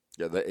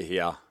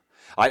 Yeah.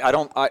 I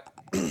don't.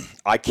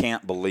 I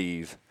can't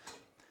believe,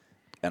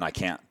 and I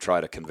can't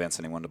try to convince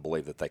anyone to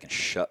believe that they can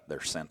shut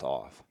their scent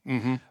off.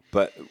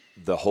 But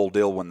the whole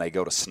deal when they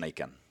go to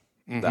sneaking,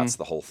 that's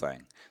the whole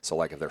thing. So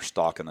like if they're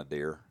stalking a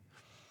deer,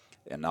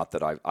 and not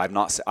that I've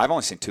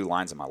only seen 2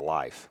 lions in my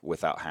life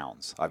without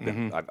hounds.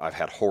 I've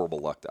had horrible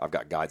luck. I've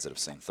got guides that have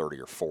seen 30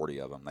 or 40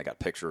 of them. They got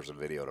pictures and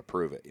video to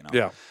prove it.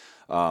 Yeah.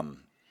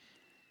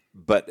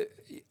 But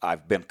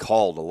I've been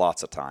called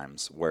lots of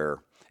times where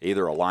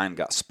either a lion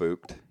got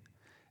spooked,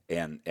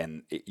 and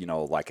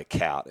like a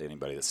cat.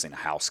 Anybody that's seen a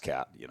house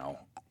cat,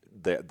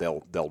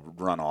 they'll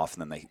run off,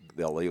 and then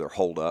they'll either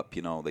hold up.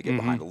 They get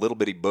behind a little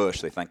bitty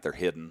bush. They think they're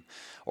hidden,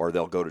 or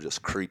they'll go to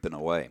just creeping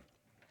away.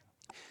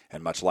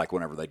 And much like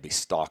whenever they'd be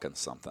stalking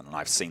something, and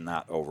I've seen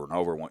that over and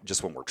over.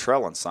 Just when we're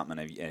trailing something,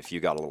 and if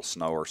you got a little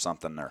snow or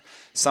something, or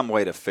some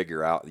way to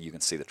figure out, you can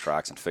see the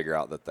tracks and figure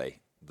out that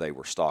they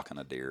were stalking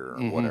a deer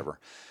or whatever.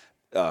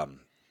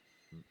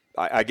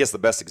 I guess the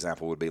best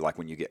example would be like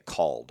when you get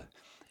called,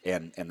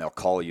 and they'll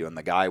call you, and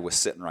the guy was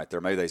sitting right there.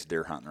 Maybe they was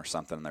deer hunting or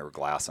something, and they were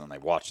glassing, and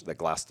they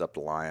glassed up the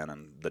lion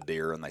and the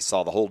deer, and they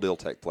saw the whole deal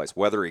take place.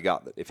 Whether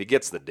if he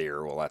gets the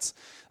deer, well, that's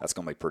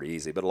going to be pretty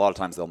easy. But a lot of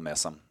times they'll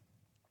miss him.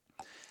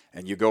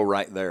 And you go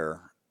right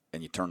there,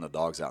 and you turn the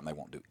dogs out, and they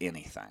won't do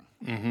anything.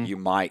 You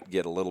might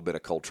get a little bit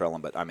of cold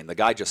trailing, but, the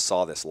guy just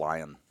saw this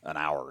lion an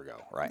hour ago,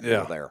 right?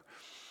 Yeah. There.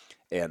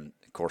 And,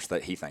 of course,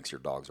 he thinks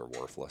your dogs are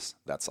worthless.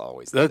 That's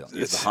always the deal.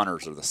 The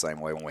hunters are the same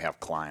way. When we have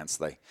clients,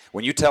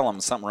 when you tell them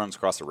something runs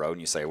across the road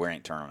and you say, we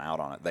ain't turning out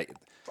on it,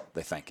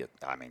 they think it.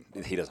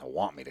 He doesn't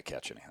want me to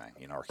catch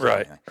anything, or kill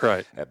anything.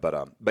 Right.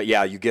 But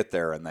yeah, you get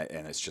there, and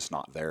it's just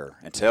not there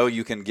until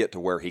you can get to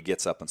where he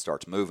gets up and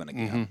starts moving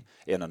again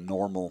in a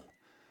normal,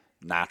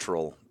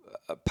 natural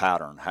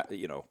pattern,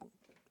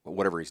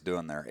 whatever he's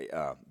doing there,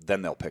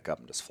 then they'll pick up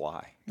and just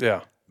fly.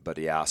 Yeah. But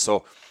yeah,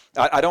 so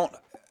I don't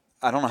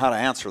know how to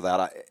answer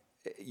that.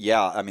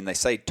 They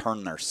say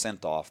turn their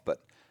scent off,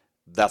 but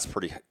that's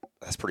pretty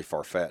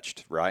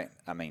far-fetched, right?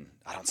 I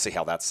don't see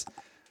how that's.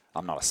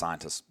 I'm not a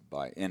scientist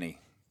by any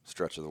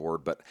stretch of the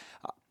word, but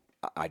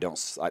I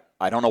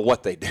don't know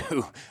what they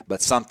do,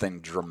 but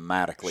something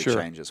dramatically Sure.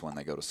 changes when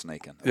they go to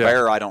sneaking. Yeah.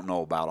 Bear, I don't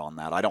know about on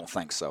that. I don't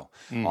think so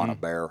on a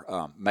bear.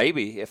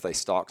 Maybe if they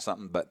stalk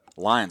something, but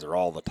lions are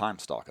all the time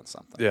stalking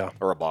something. Yeah.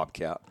 Or a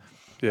bobcat.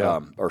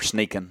 Yeah. Or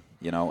sneaking,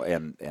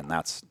 and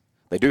that's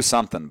they do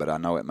something, but I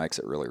know it makes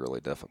it really,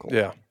 really difficult.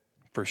 Yeah,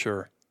 for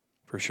sure.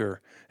 For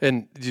sure.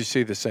 And did you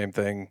see the same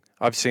thing?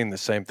 I've seen the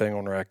same thing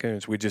on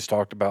raccoons. We just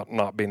talked about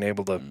not being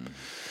able to,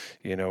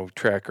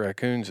 track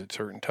raccoons at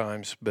certain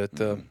times. But,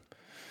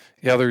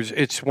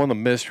 it's one of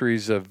the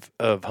mysteries of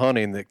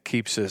hunting that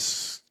keeps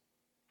us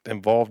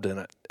involved in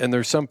it. And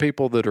there's some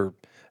people that are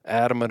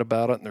adamant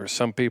about it, and there's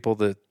some people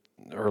that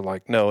are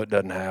like, no, it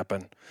doesn't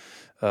happen.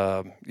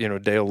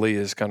 Dale Lee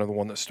is kind of the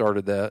one that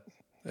started that.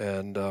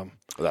 And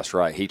That's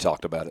right. He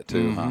talked about it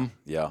too, huh?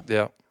 Yeah.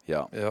 Yeah.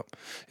 Yeah. Yeah.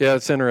 Yeah,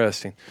 it's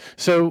interesting.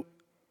 So,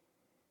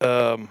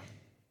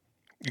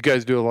 you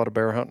guys do a lot of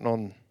bear hunting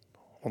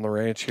on the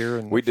ranch here?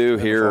 And We do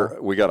here.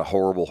 We got a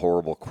horrible,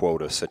 horrible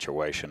quota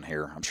situation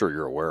here. I'm sure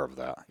you're aware of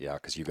that. Yeah,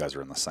 because you guys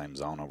are in the same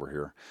zone over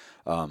here.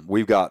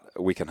 We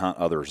can hunt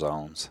other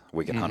zones.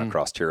 We can hunt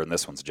across here, and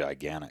this one's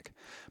gigantic.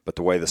 But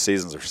the way the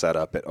seasons are set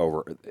up, the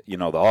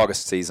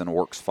August season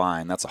works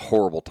fine. That's a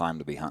horrible time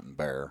to be hunting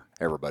bear.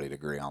 Everybody'd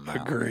agree on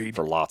that. Agreed.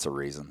 For lots of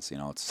reasons.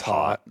 It's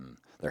hot and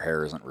their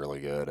hair isn't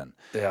really good, and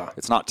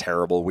it's not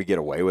terrible. We get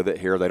away with it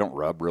here. They don't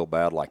rub real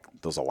bad like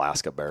those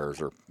Alaska bears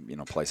or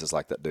places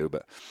like that do,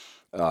 but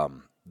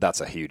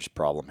that's a huge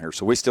problem here.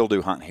 So we still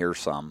do hunt here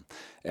some,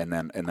 and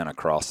then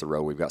across the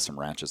road we've got some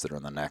ranches that are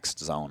in the next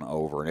zone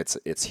over, and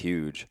it's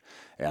huge,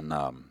 and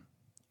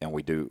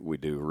we do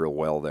real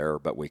well there.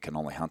 But we can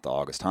only hunt the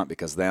August hunt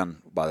because then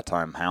by the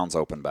time hounds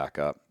open back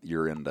up,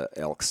 you're into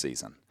elk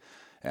season.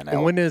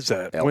 And when is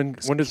that? When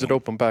does it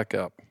open back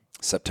up?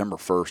 September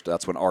 1st,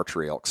 that's when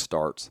archery elk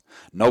starts.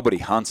 Nobody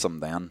hunts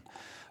them then,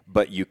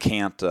 but you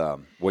can't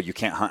you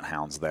can't hunt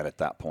hounds then at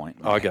that point.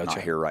 Oh, I got Not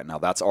you. here right now.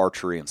 That's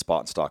archery and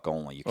spot and stock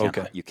only.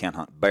 You can't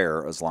hunt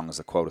bear as long as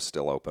the quota's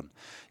still open.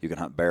 You can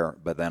hunt bear,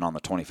 but then on the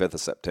 25th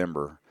of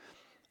September,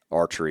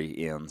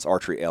 archery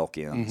elk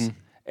ends,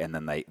 and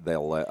then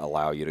they'll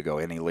allow you to go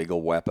any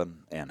legal weapon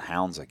and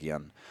hounds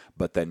again,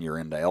 but then you're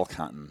into elk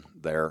hunting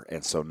there,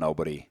 and so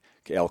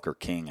elk are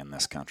king in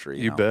this country.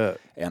 You bet.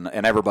 And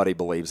everybody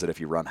believes that if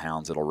you run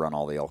hounds, it'll run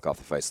all the elk off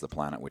the face of the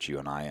planet, which you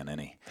and I and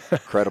any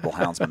credible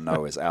houndsman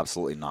know is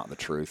absolutely not the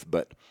truth.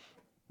 But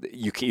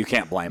you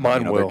can't blame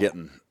them. Mine will. They're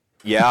getting.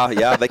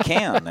 Yeah, they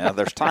can. Yeah,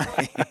 there's time.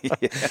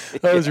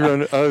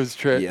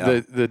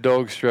 The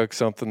dog struck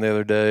something the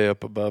other day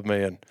up above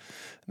me, and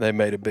they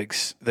made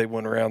they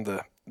went around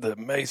the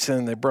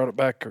mesa, they brought it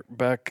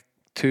back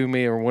to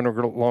me, or went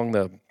along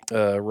the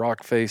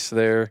rock face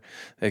there.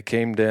 They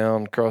came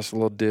down, crossed a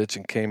little ditch,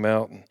 and came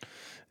out,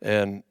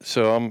 and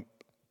so I'm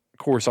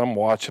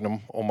watching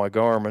them on my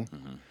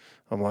Garmin.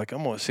 I'm like,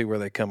 I'm going to see where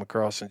they come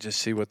across and just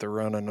see what they're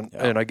running.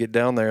 And I get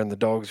down there, and the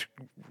dogs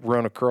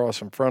run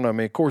across in front of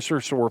me. Of course,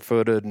 they're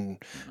sore-footed and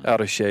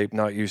out of shape,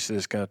 not used to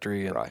this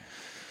country. And, Right.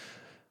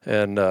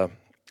 And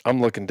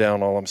I'm looking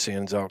down, all I'm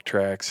seeing is elk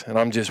tracks, and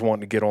I'm just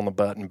wanting to get on the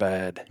button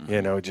bad,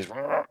 and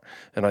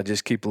I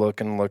just keep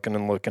looking,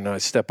 and I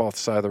step off the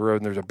side of the road,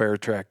 and there's a bear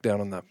track down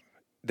in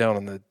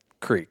the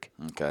creek.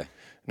 Okay.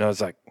 And I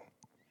was like,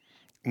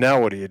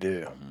 now what do you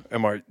do?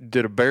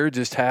 Did a bear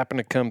just happen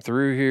to come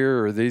through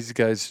here, or these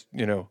guys,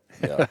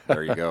 Yeah.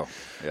 There you go.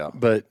 Yeah.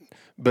 But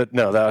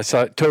no, I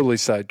totally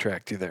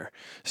sidetracked you there.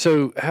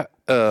 So,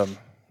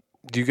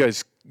 do you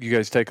guys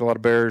take a lot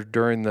of bear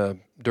during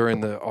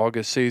the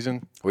August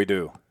season? We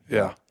do.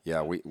 Yeah.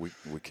 Yeah, we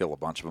kill a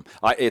bunch of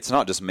them. It's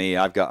not just me.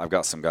 I've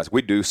got some guys.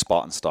 We do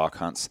spot and stock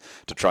hunts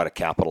to try to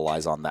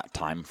capitalize on that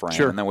time frame.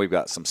 Sure. And then we've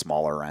got some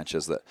smaller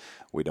ranches that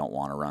we don't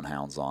want to run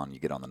hounds on. You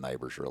get on the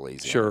neighbors real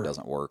easy. Sure. And it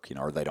doesn't work,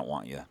 or they don't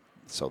want you.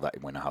 So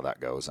that we know how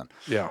that goes. And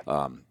Yeah.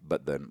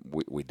 but then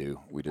we do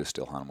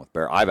still hunt them with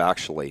bear. I've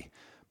actually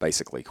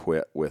basically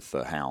quit with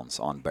the hounds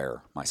on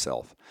bear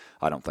myself.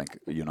 I don't think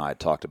you and I had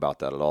talked about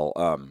that at all.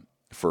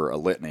 For a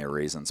litany of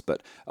reasons,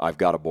 but I've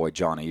got a boy,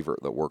 John Evert,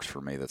 that works for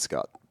me that's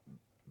got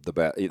the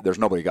best. There's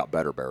nobody got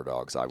better bear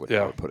dogs. I would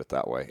put it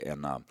that way.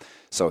 And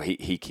so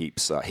he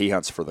keeps he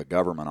hunts for the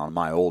government on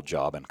my old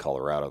job in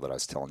Colorado that I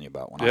was telling you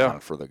about when I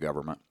hunted for the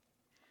government.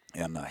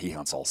 And he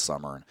hunts all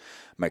summer, and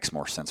makes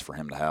more sense for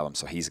him to have them.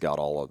 So he's got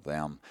all of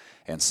them,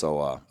 and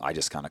so I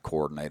just kind of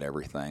coordinate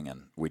everything.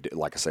 And we do,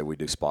 like I say, we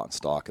do spot and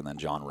stock, and then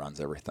John runs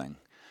everything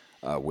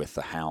with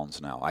the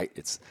hounds now.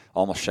 It's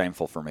almost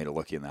shameful for me to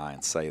look you in the eye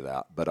and say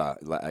that, but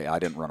I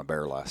didn't run a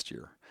bear last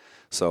year.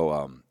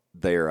 So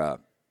they're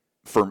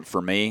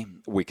for me,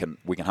 we can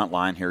hunt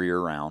lion here year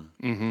round,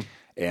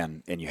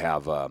 and you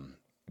have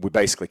we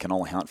basically can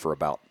only hunt for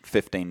about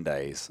 15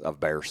 days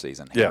of bear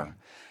season here,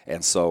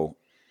 and so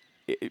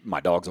my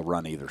dogs will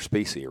run either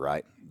species,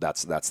 right?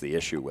 That's the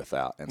issue with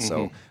that. And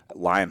so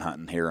lion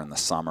hunting here in the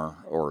summer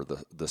or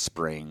the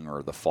spring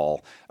or the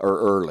fall or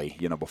early,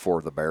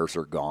 before the bears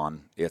are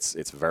gone,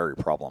 it's very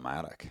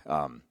problematic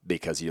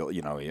because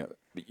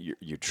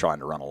you're trying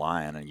to run a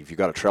lion, and if you've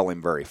got to trail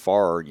him very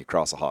far and you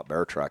cross a hot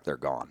bear track, they're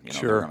gone.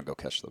 They're going to go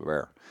catch the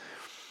bear.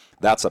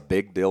 that's a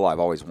big deal. I've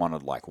always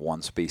wanted like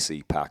one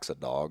species packs of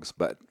dogs,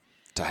 but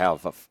to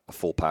have a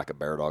full pack of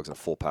bear dogs and a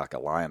full pack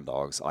of lion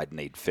dogs, I'd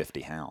need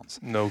 50 hounds.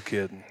 No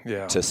kidding.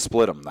 Yeah. To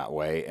split them that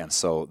way, and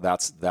so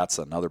that's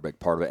another big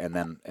part of it. And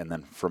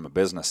then from a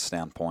business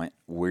standpoint,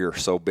 we're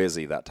so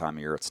busy that time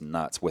of year, it's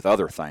nuts with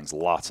other things,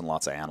 lots and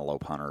lots of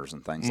antelope hunters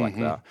and things like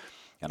that.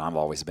 And I've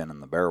always been in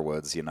the bear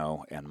woods, you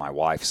know, and my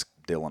wife's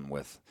dealing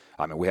with.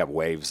 I mean, we have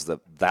waves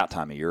that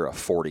time of year of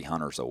 40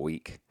 hunters a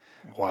week.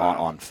 Wow.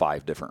 On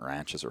 5 different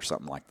ranches or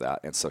something like that,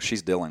 and so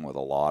she's dealing with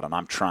a lot, and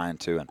I'm trying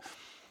to, and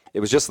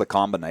it was just the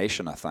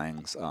combination of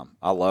things.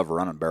 I love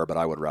running bear, but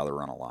I would rather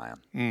run a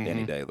lion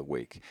any day of the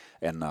week.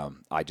 And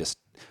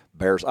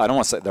bears, I don't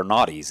want to say they're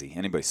not easy.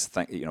 Anybody's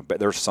think, you know, but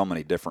there's so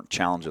many different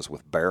challenges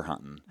with bear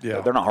hunting.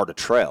 Yeah. They're not hard to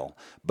trail,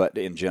 but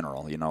in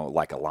general, you know,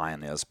 like a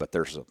lion is, but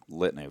there's a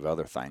litany of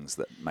other things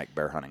that make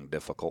bear hunting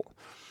difficult.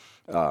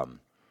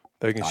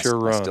 They can sure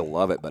run. I still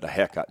love it, but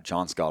heck,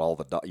 John's got all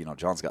the, you know,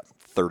 John's got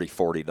 30,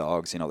 40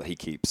 dogs, you know, that he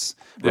keeps,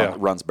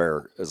 runs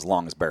bear as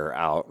long as bear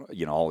out,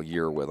 you know, all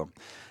year with them.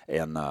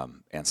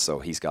 And so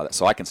he's got it.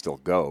 So I can still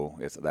go,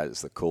 if that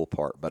is the cool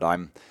part, but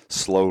I'm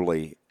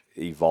slowly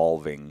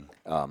evolving.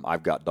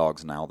 I've got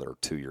dogs now that are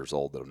 2 years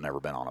old that have never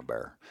been on a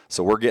bear.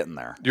 So we're getting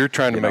there. You're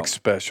trying to make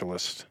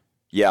specialists.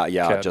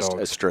 Yeah, just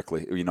dogs.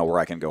 Strictly, you know, where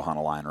I can go hunt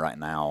a lion right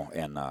now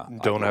and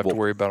don't have to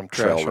worry about them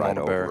trashing on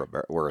a bear.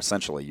 Where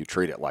essentially you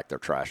treat it like they're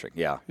trashing.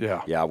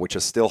 Yeah. Which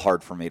is still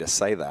hard for me to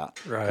say that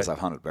because I've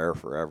hunted bear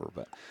forever.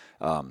 But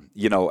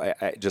you know,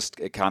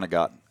 it kind of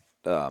got,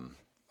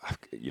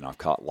 you know, I've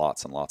caught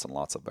lots and lots and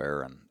lots of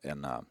bear,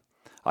 and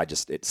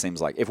it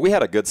seems like if we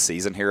had a good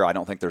season here, I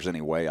don't think there's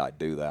any way I'd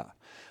do that.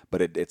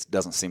 But it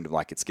doesn't seem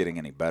like it's getting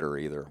any better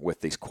either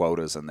with these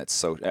quotas. And it's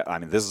so, I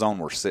mean, this zone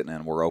we're sitting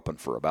in, we're open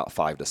for about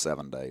 5 to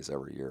 7 days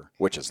every year,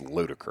 which is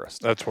ludicrous.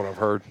 That's what I've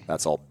heard.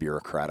 That's all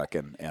bureaucratic.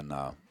 And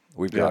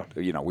we've got,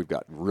 you know, we've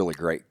got really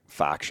great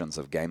factions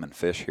of game and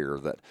fish here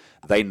that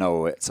they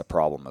know it's a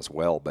problem as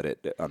well. But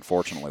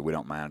unfortunately, we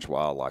don't manage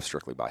wildlife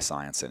strictly by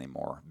science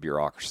anymore.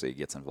 Bureaucracy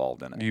gets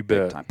involved in it. You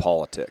big bet. time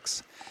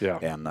politics. Yeah.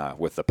 And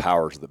with the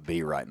powers that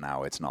be right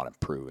now, it's not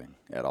improving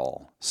at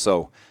all.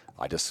 So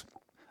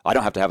I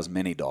don't have to have as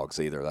many dogs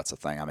either. That's the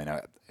thing. I mean,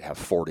 I have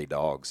 40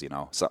 dogs, you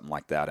know, something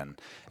like that. And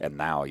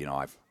now, you know,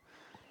 I've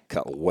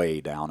cut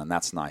way down, and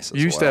that's nice as well.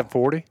 You used to have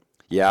 40?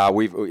 Yeah,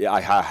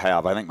 I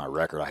have. I think my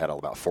record, I had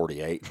about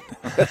 48.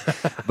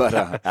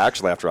 But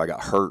actually, after I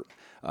got hurt,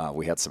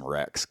 we had some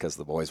wrecks because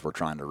the boys were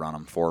trying to run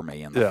them for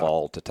me in the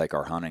fall to take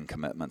our hunting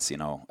commitments, you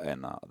know,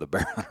 and the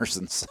bear hunters.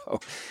 And so,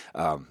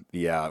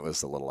 it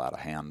was a little out of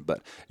hand.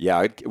 But, yeah,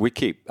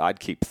 I'd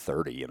keep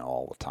 30, you know,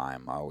 all the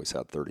time. I always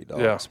had 30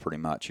 dogs pretty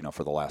much, you know,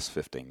 for the last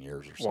 15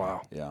 years or so.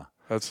 Wow. Yeah.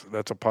 That's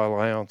a pile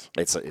of hounds.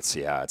 It's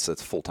a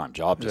full-time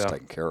job just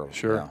taking care of them.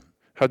 Sure. Yeah.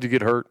 How'd you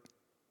get hurt?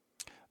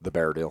 The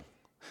bear deal.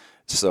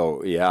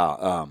 So,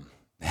 yeah,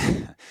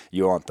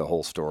 you want the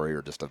whole story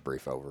or just a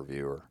brief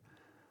overview?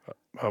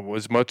 Or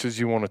As much as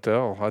you want to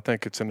tell. I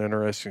think it's an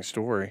interesting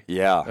story.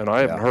 Yeah. And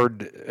I haven't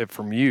heard it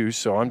from you,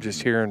 so I'm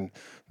just hearing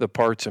the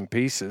parts and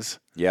pieces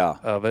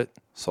of it.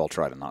 So I'll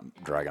try to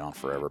not drag it on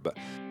forever. But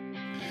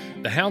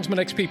The Houndsman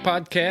XP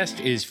podcast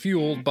is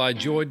fueled by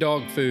Joy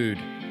Dog Food.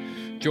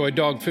 Joy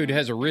Dog Food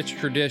has a rich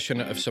tradition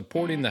of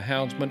supporting the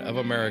Houndsman of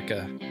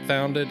America.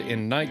 Founded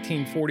in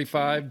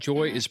 1945,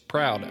 Joy is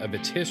proud of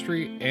its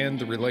history and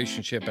the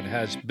relationship it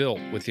has built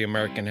with the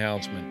American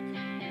Houndsman.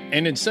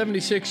 And in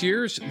 76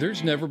 years,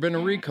 there's never been a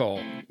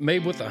recall.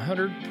 Made with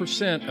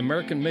 100%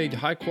 American-made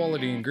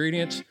high-quality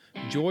ingredients,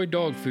 Joy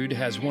Dog Food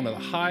has one of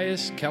the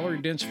highest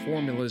calorie-dense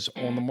formulas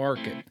on the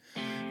market.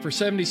 For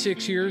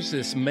 76 years,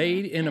 this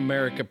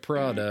made-in-America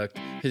product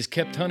has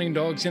kept hunting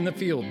dogs in the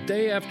field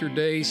day after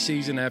day,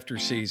 season after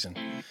season.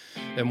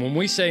 And when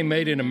we say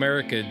made in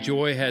America,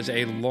 Joy has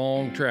a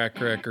long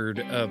track record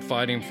of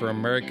fighting for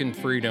American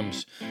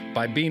freedoms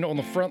by being on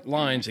the front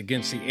lines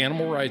against the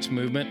animal rights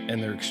movement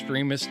and their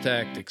extremist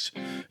tactics.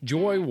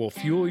 Joy will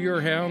fuel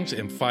your hounds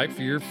and fight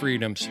for your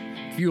freedoms.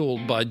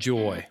 Fueled by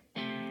Joy.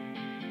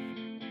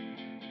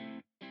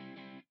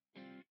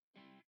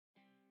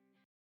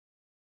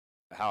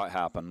 how it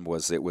happened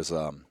was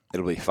it'll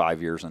be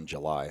 5 years in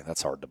July.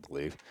 That's hard to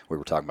believe. We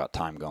were talking about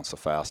time going so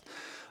fast.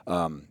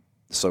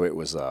 So it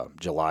was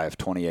July of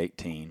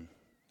 2018,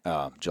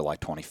 July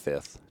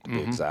 25th to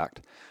be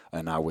exact.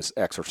 And I was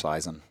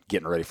exercising,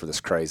 getting ready for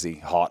this crazy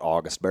hot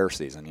August bear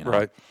season. You know,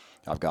 Right.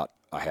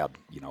 I had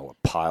a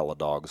pile of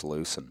dogs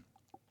loose, and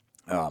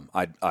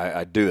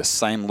I do the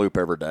same loop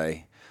every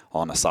day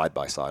on a side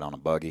by side on a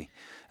buggy,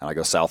 and I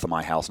go south of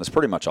my house, and it's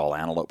pretty much all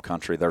antelope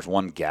country. There's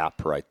one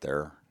gap right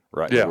there,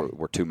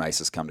 where two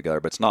mesas come together,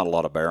 but it's not a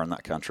lot of bear in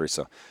that country.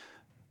 So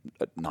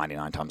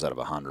 99 times out of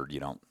 100,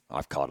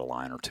 I've caught a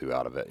lion or two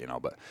out of it,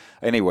 But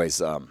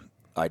anyways,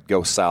 I'd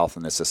go south,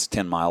 and it's this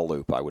 10-mile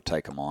loop I would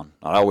take them on.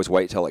 I'd always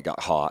wait till it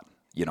got hot.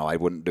 I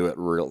wouldn't do it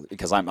real,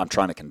 because I'm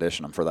trying to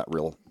condition them for that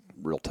real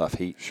tough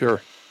heat.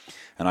 Sure.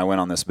 And I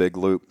went on this big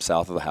loop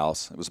south of the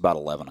house. It was about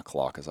 11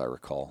 o'clock, as I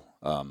recall,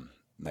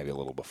 maybe a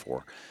little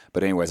before.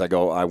 But anyways,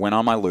 I went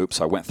on my loop,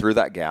 so I went through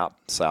that gap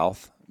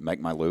south, make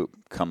my loop,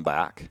 come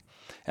back.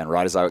 And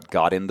right as I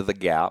got into the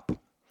gap,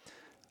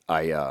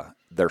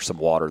 there's some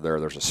water there.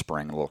 There's a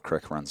spring, a little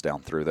creek runs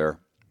down through there.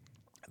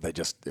 They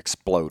just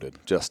exploded,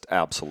 just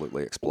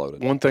absolutely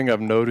exploded. One thing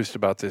I've noticed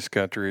about this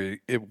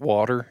country,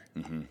 water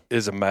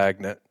is a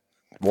magnet.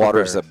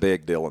 Water is a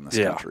big deal in this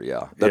country,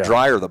 yeah. The Yeah.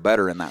 drier, the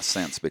better in that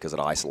sense because it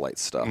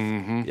isolates stuff.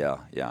 Yeah,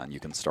 and you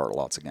can start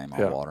lots of game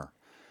on water.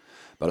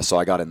 But so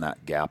I got in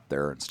that gap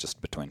there. It's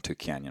just between two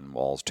canyon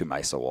walls, two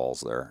mesa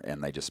walls there,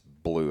 and they just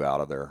blew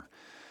out of there.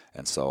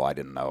 And so I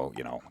didn't know,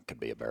 it could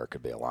be a bear,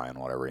 could be a lion,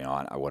 whatever,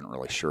 I wasn't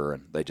really sure.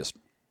 And they just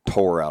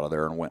tore out of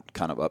there and went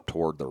kind of up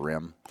toward the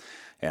rim.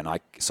 And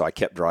so I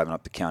kept driving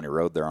up the county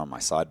road there on my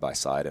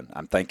side-by-side, and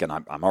I'm thinking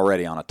I'm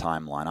already on a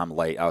timeline. I'm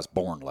late. I was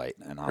born late,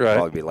 and I'll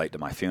probably be late to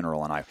my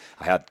funeral. And I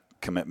had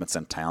commitments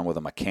in town with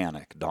a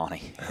mechanic,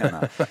 Donnie,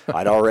 and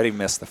I'd already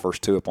missed the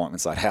first 2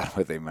 appointments I'd had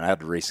with him, and I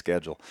had to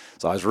reschedule.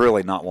 So I was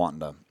really not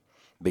wanting to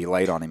be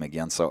late on him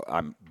again. So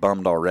I'm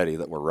bummed already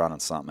that we're running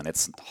something, and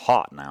it's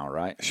hot now,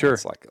 right? Sure.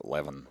 It's like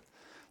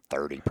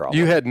 11:30 probably.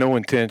 You had no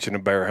intention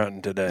of bear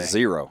hunting today.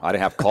 Zero. I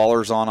didn't have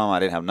collars on them. I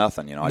didn't have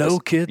nothing. No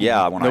kidding?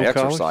 Yeah, when No I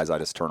collars? exercise, I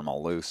just turn them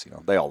all loose.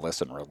 They all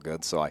listen real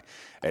good. So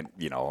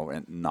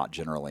and not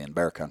generally in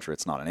bear country,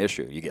 it's not an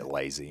issue. You get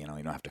lazy. You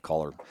don't have to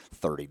collar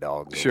 30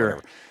 dogs. Sure. Or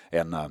whatever.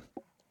 And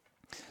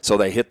so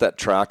they hit that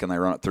track and they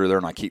run it through there,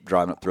 and I keep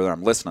driving up through there.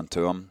 I'm listening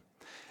to them.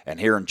 And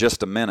here in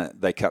just a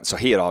minute, they cut. So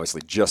he had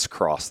obviously just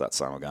crossed that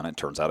son of a gun. It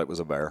turns out it was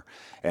a bear.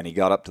 And he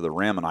got up to the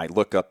rim, and I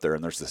look up there,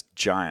 and there's this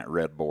giant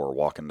red boar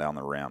walking down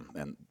the rim.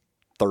 And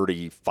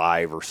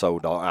 35 or so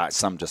dogs,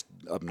 some just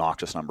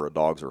obnoxious number of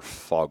dogs are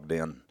fogged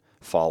in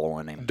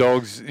following him.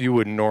 Dogs, you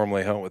wouldn't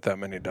normally hunt with that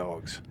many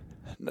dogs.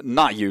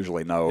 Not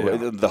usually, no.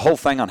 Yeah. The whole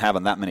thing on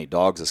having that many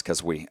dogs is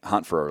because we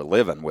hunt for a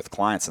living with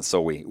clients, and so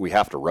we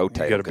have to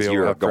rotate gotta because be able to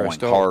you're have fresh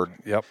going dog.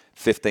 hard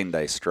 15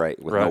 days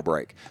straight with no Right.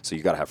 break. So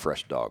you got to have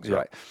fresh dogs, Yep.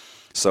 right?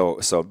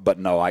 But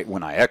no,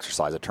 when I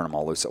exercise, I turn them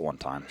all loose at one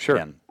time. Sure.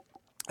 And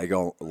I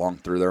go along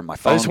through there. My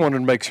phone. I just wanted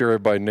to make sure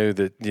everybody knew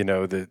that,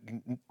 that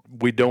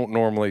we don't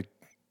normally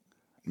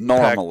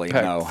pack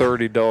no.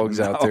 30 dogs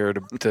out there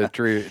to catch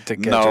a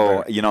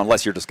No, bear.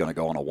 unless you're just going to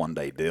go on a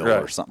one-day deal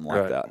Right, or something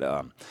like right.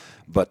 that.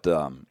 But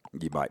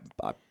you might,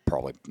 I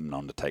probably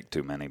known to take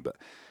too many. But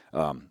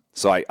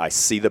so I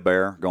see the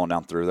bear going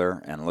down through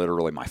there, and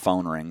literally my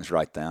phone rings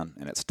right then,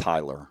 and it's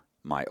Tyler,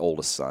 my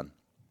oldest son,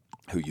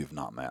 who you've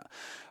not met.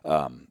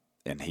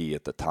 And he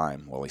at the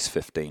time, well, he's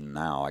 15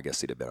 now. I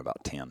guess he'd have been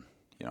about 10.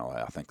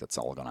 I think that's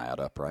all going to add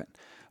up, right?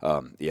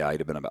 He'd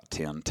have been about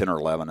 10 or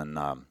 11,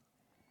 and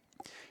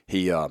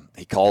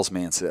he calls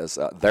me and says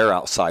they're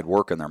outside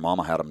working. Their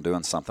mama had them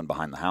doing something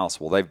behind the house.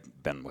 Well, they've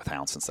been with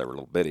hounds since they were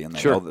little bitty, and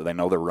they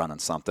know they're running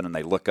something, and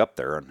they look up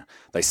there and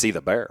they see the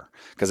bear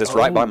because it's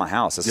right by my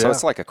house. So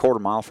it's like a quarter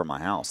mile from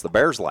my house. The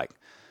bear's like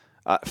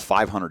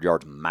 500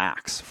 yards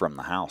max from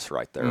the house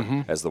right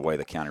there as the way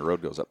the county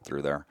road goes up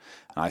through there.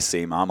 And I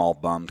see him. I'm all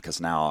bummed because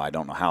now I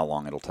don't know how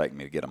long it'll take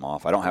me to get him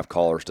off. I don't have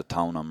collars to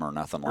tone him or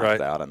nothing like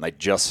that, and they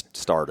just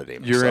started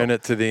him. You're in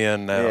it to the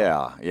end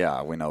now.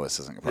 Yeah. We know this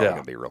isn't probably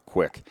going to be real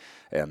quick.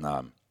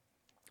 And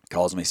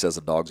calls me, says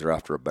the dogs are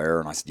after a bear.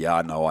 And I said, yeah,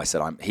 I know. I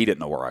said, he didn't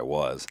know where I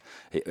was.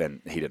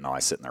 And he didn't know I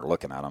was sitting there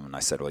looking at him. And I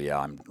said, well, yeah,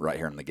 I'm right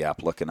here in the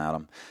gap looking at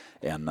him.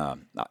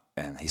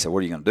 And he said, what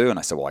are you going to do? And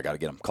I said, well, I got to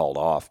get them called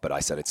off. But I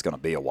said, it's going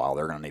to be a while.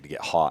 They're going to need to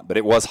get hot. But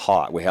it was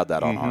hot. We had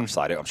that on our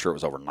side. I'm sure it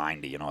was over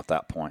 90, at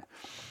that point.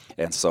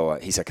 And so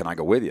he said, can I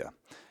go with you?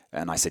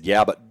 And I said,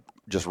 yeah, but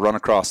just run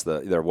across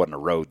there wasn't a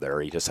road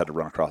there. He just had to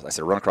run across. I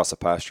said, run across the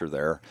pasture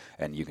there,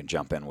 and you can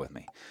jump in with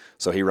me.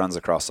 So he runs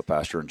across the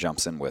pasture and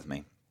jumps in with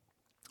me.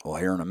 Well,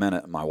 here in a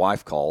minute, my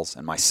wife calls,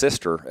 and my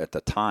sister at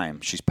the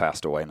time, she's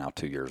passed away now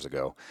 2 years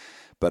ago,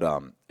 but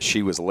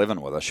she was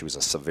living with us. She was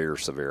a severe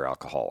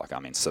alcoholic.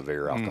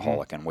 Severe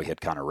alcoholic, and we had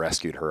kind of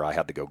rescued her. I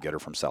had to go get her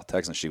from South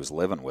Texas. She was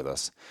living with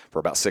us for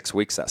about 6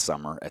 weeks that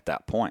summer at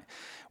that point.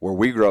 Where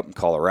we grew up in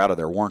Colorado,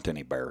 there weren't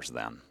any bears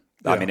then.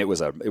 Yeah. It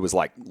was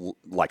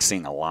like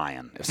seeing a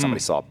lion if somebody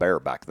saw a bear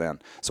back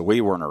then. So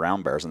we weren't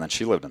around bears, and then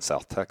she lived in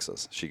South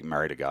Texas. She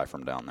married a guy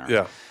from down there.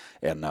 Yeah.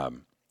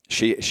 And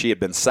she had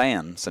been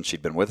saying since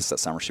she'd been with us that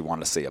summer she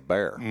wanted to see a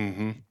bear.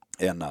 Mm-hmm.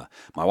 And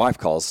my wife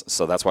calls,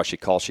 so that's why she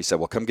called. She said,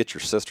 well, come get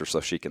your sister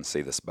so she can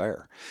see this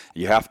bear.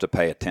 You have to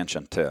pay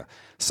attention to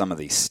some of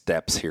these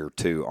steps here,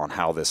 too, on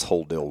how this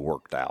whole deal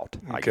worked out.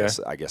 Okay.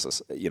 I guess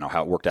it's,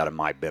 how it worked out in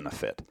my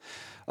benefit.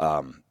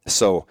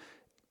 So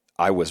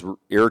I was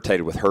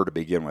irritated with her to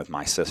begin with,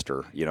 my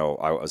sister.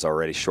 I was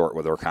already short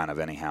with her kind of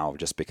anyhow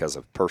just because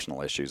of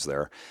personal issues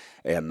there.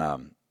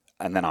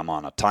 And then I'm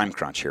on a time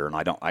crunch here, and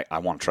I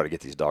want to try to get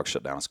these dogs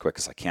shut down as quick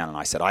as I can. And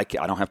I said, I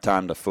don't have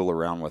time to fool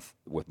around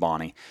with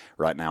Bonnie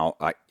right now.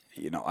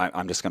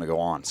 I'm just going to go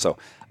on. So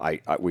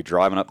we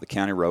driving up the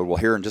county road. Well,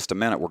 here in just a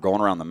minute, we're going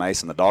around the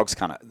mesa, and the dogs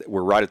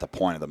we're right at the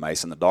point of the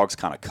mesa, and the dogs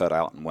kind of cut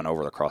out and went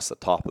over across the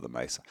top of the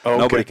mesa. Okay.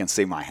 Nobody can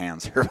see my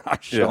hands here, but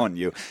I'm showing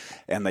you.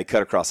 And they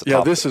cut across the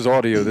top. Yeah, this is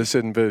audio. This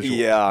isn't visual.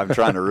 Yeah, I'm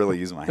trying to really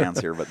use my hands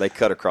here, but they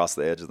cut across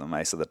the edge of the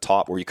mesa, the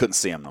top where you couldn't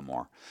see them no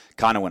more.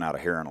 Kind of went out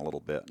of hearing a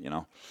little bit,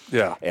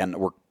 Yeah. And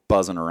we're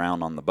buzzing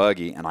around on the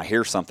buggy, and I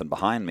hear something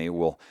behind me.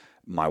 Well,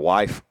 my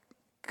wife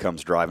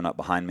comes driving up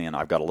behind me, and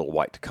I've got a little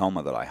white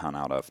Tacoma that I hunt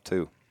out of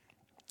too.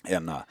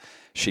 And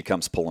she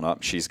comes pulling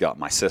up. She's got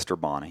my sister,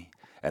 Bonnie,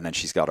 and then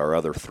she's got our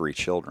other 3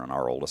 children,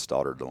 our oldest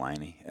daughter,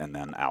 Delaney, and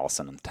then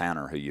Allison and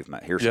Tanner, who you've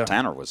met here. So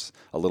Tanner was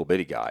a little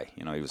bitty guy.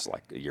 You know, he was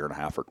like a year and a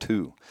half or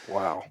 2.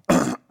 Wow.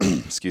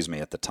 Excuse me,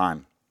 at the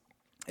time.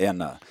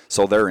 And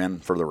so they're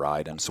in for the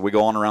ride. And so we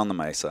go on around the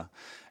mesa,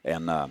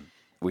 and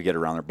we get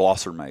around there.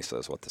 Blosser Mesa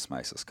is what this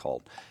mesa is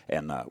called.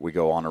 And we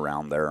go on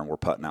around there, and we're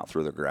putting out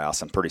through the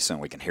grass, and pretty soon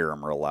we can hear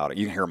them real loud.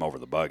 You can hear them over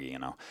the buggy, you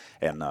know.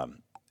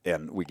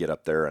 And we get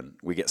up there, and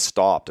we get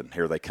stopped, and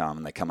here they come,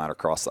 and they come out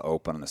across the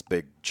open, and this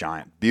big,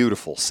 giant,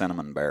 beautiful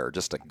cinnamon bear,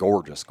 just a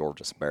gorgeous,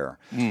 gorgeous bear.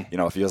 You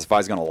know, if I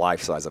was going to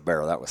life-size a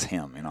bear, that was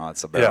him. You know,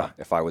 it's a bear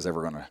if I was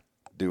ever going to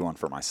do one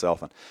for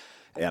myself.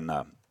 And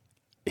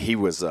he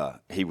was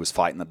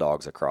fighting the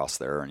dogs across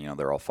there, and, you know,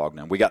 they're all fogged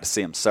in. We got to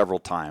see him several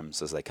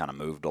times as they kind of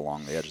moved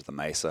along the edge of the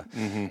mesa.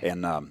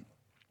 And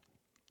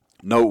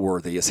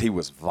noteworthy is he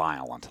was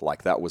violent.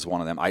 Like, that was one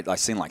of them. I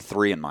seen like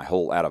 3 in my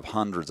whole, out of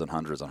hundreds and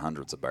hundreds and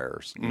hundreds of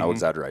bears. No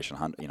exaggeration.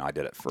 You know, I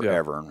did it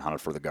forever and hunted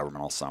for the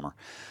government all summer.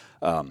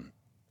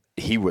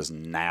 He was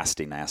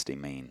nasty, nasty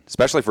mean,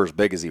 especially for as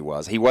big as he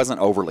was. He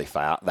wasn't overly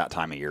fat that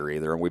time of year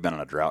either, and we've been in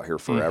a drought here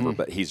forever,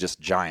 but he's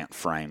just giant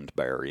framed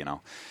bear, you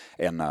know.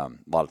 And a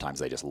lot of times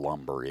they just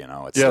lumber, you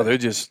know. They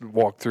just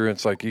walk through, and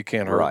it's like, you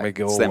can't hurt me,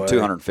 go it's away.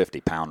 Them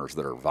 250-pounders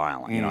that are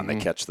violent, you know, and they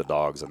catch the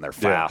dogs, and they're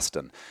fast.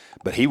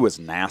 But he was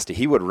nasty.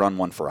 He would run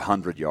one for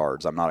 100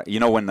 yards.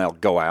 You know, when they'll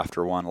go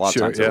after one, a lot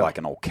of times they're like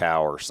an old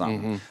cow or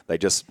something.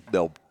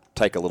 They'll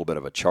take a little bit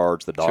of a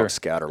charge. The dogs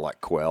scatter like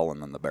quail,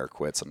 and then the bear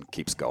quits and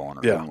keeps going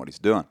or doing what he's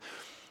doing.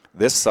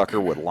 This sucker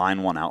would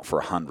line one out for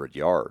 100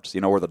 yards, you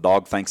know, where the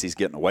dog thinks he's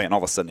getting away, and all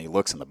of a sudden he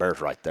looks and the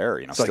bear's right there.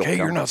 You know, it's like, hey,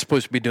 you're not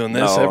supposed to be doing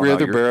this. Every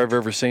other bear I've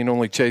ever seen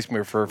only chased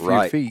me for a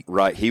few feet.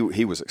 Right. He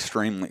was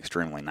extremely,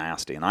 extremely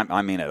nasty. And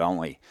I mean it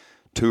only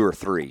 2 or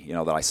 3, you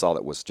know, that I saw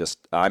that was just,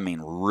 I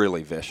mean,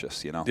 really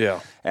vicious, you know. Yeah.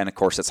 And, of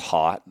course, it's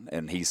hot,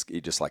 and he's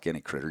just like any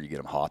critter. You get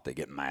him hot, they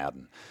get mad.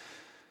 And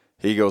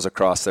he goes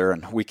across there,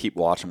 and we keep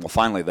watching. Well,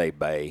 finally they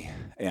bay,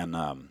 and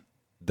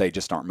they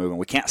just aren't moving.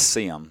 We can't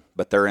see them,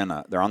 but they're on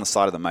the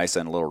side of the mesa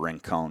in a little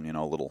rincon, you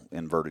know, a little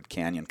inverted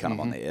canyon kind of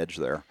on the edge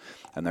there.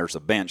 And there's a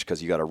bench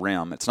because you got a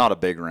rim. It's not a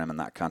big rim in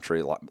that country.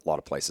 A lot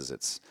of places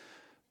it's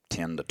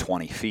 10 to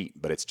 20 feet,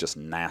 but it's just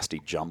nasty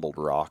jumbled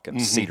rock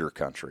and cedar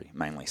country,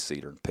 mainly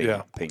cedar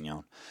and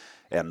pinon.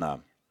 And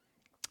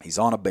he's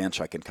on a bench,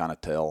 I can kind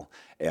of tell,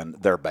 and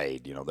they're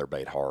bayed, you know, they're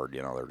bayed hard,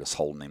 you know, they're just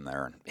holding him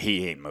there, and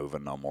he ain't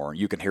moving no more.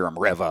 You can hear him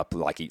rev up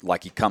like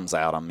he comes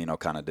at them, you know,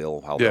 kind of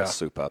deal, how they'll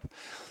soup up.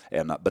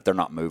 And but they're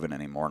not moving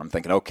anymore. And I'm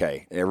thinking,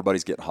 okay,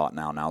 everybody's getting hot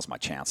now. Now's my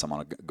chance. I'm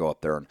going to go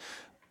up there, and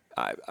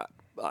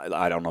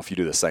I don't know if you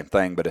do the same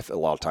thing, but if a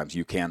lot of times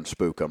you can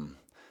spook them,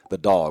 the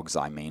dogs,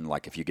 I mean,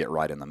 like if you get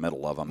right in the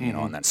middle of them, you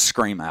know, and then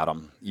scream at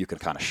them, you can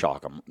kind of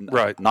shock them.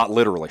 Right. Not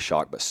literally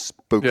shock, but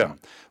spook them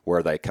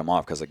where they come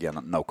off. Because, again,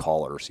 no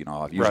collars, you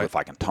know. Usually if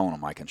I can tone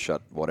them, I can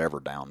shut whatever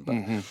down.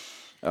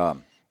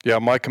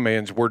 But, my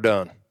commands, we're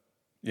done.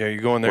 Yeah,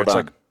 you go in there, it's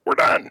like, we're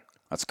done.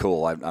 That's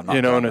cool. I'm not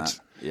you know, doing and that.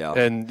 Yeah.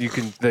 And you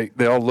can,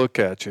 they all look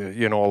at you,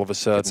 you know, all of a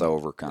sudden. It's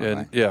over kind of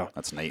thing. Yeah.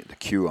 That's neat to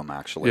cue them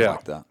actually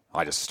like that.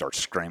 I just start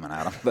screaming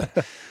at them.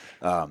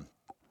 But,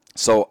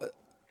 so,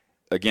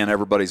 again,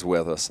 everybody's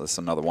with us. That's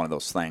another one of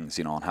those things,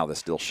 you know, on how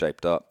this deal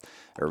shaped up.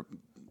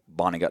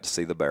 Bonnie got to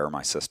see the bear,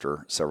 my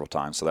sister, several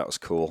times, so that was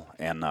cool.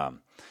 And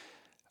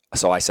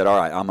so I said, all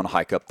right, I'm going to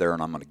hike up there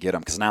and I'm going to get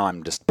him, because now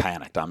I'm just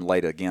panicked. I'm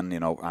late again, you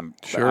know.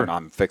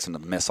 I'm fixing to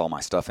miss all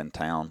my stuff in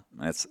town.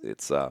 And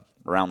it's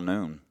around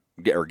noon.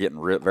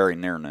 Getting very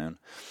near noon.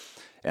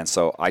 And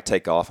so I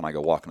take off and I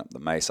go walking up the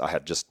mesa. I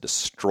had just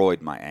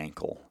destroyed my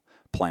ankle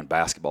playing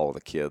basketball with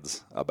the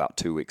kids about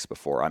 2 weeks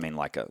before. I mean,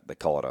 like they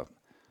call it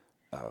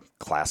a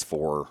class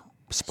 4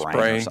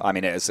 sprain. I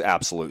mean, it's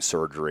absolute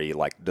surgery,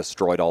 like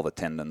destroyed all the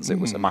tendons. It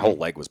was, my whole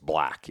leg was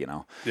black, you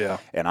know. Yeah.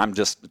 And I'm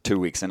just 2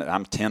 weeks in it.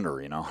 I'm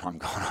tender, you know. I'm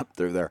going up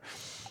through there.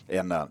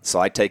 And so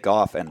I take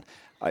off, and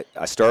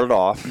I started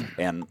off,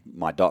 and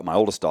my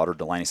oldest daughter,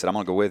 Delaney, said, I'm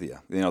going to go with you.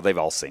 You know, they've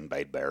all seen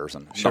bayed bears,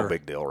 and no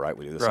big deal, right?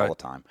 We do this all the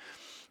time.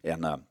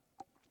 And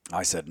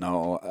I said,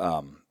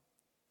 no.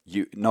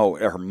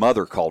 Her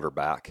mother called her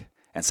back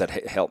and said,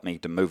 hey, help me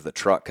to move the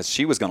truck, because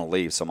she was going to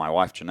leave, so my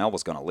wife, Janelle,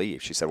 was going to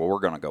leave. She said, well, we're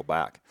going to go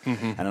back.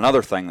 And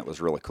another thing that was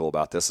really cool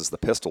about this is the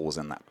pistol was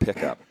in that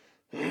pickup,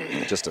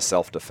 just a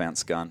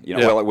self-defense gun. You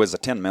know, well, it was a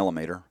 10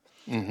 millimeter.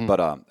 But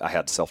I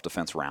had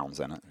self-defense rounds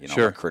in it, you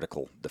know, like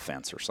critical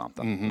defense or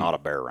something, not a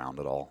bear round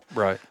at all.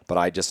 Right. But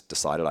I just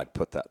decided I'd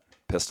put that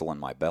pistol in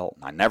my belt.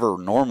 And I never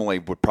normally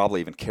would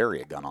probably even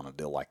carry a gun on a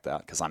deal like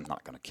that, because I'm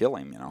not going to kill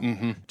him, you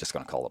know, just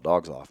going to call the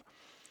dogs off.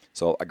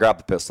 So I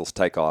grabbed the pistols,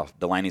 take off.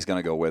 Delaney's going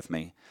to go with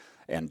me,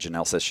 and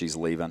Janelle says she's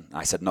leaving.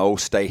 I said, no,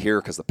 stay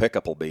here, because the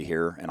pickup will be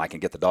here, and I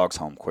can get the dogs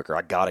home quicker.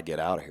 I got to get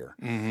out of here.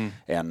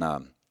 And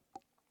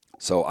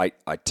so I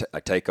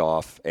take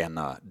off, and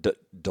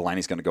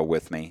Delaney's going to go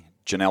with me.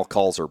 Janelle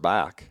calls her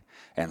back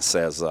and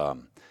says,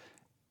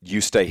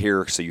 you stay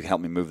here so you can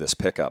help me move this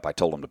pickup. I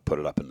told them to put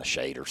it up in the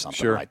shade or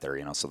something right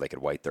there, so they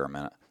could wait there a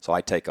minute. So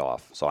I take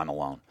off. So I'm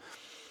alone.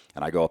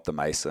 And I go up the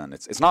mesa, and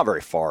it's not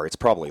very far. It's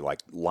probably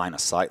like line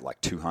of sight,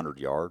 like 200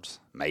 yards,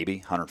 maybe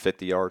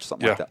 150 yards,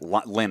 something like that.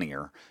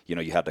 Linear.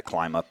 You had to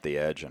climb up the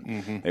edge,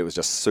 and it was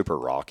just super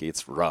rocky.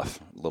 It's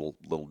rough,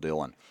 little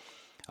deal. And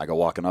I go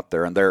walking up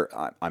there, and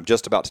I'm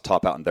just about to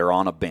top out, and they're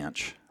on a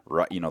bench.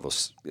 Right, a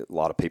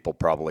lot of people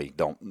probably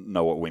don't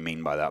know what we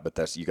mean by that,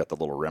 but you got the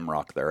little rim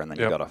rock there, and then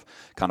you got a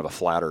kind of a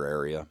flatter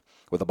area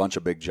with a bunch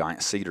of big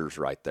giant cedars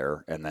right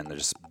there, and then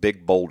there's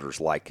big boulders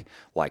like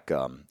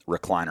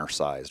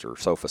recliner-sized or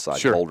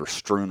sofa-sized boulders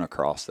strewn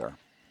across there.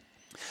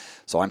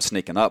 So I'm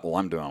sneaking up. Well,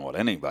 I'm doing what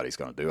anybody's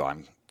going to do.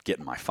 I'm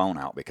getting my phone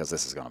out because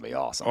this is going to be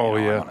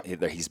awesome.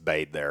 He's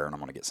bayed there, and I'm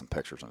going to get some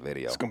pictures and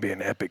video. It's going to be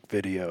an epic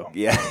video.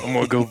 Yeah. I'm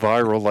going to go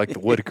viral like the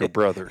Whitaker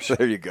brothers.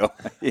 There you go.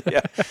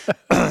 Yeah.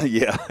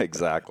 Yeah,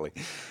 exactly.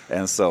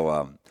 And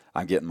so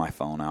I'm getting my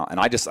phone out, and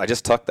I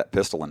just tucked that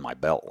pistol in my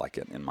belt, like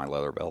in my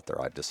leather belt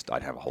there.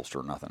 I'd have a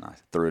holster or nothing. I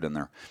threw it in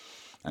there,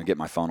 and I get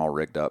my phone all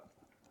rigged up,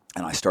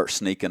 and I start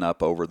sneaking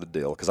up over the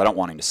deal because I don't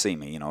want him to see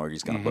me, or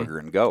he's going to booger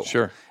and go.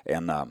 Sure.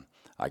 And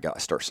I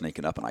start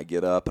sneaking up, and I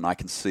get up, and I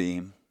can see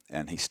him,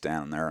 and he's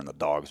standing there, and the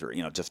dogs are,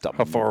 just up.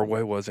 How far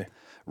away was he?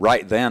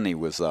 Right then, he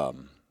was, I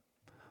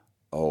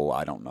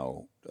don't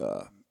know,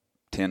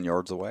 10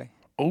 yards away.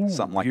 Oh,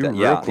 something like you that.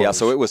 were real close. Yeah.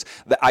 So it was.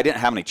 I didn't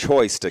have any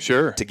choice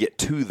to get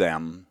to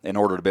them in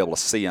order to be able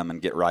to see them and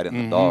get right in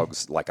the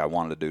dogs like I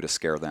wanted to do to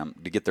scare them,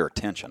 to get their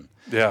attention.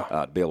 Yeah.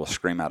 To be able to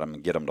scream at them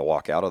and get them to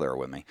walk out of there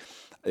with me.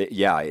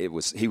 It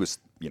was. He was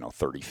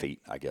 30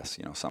 feet, I guess,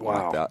 something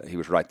like that. He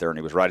was right there, and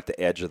he was right at the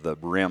edge of the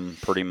rim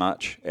pretty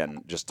much,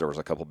 and just there was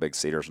a couple big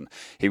cedars, and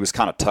he was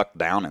kind of tucked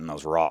down in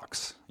those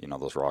rocks.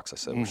 Those rocks I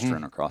said were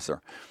strewn across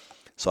there.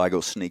 So I go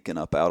sneaking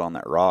up out on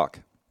that rock,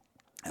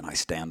 and I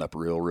stand up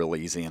real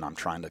easy, and I'm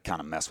trying to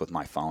kind of mess with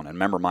my phone. And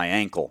remember, my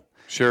ankle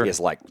is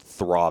like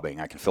throbbing.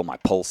 I can feel my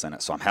pulse in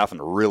it, so I'm having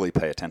to really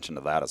pay attention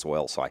to that as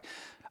well. So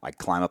I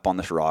climb up on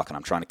this rock, and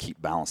I'm trying to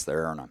keep balance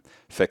there, and I'm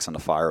fixing to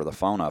fire the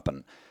phone up,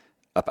 and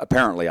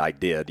apparently I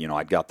did.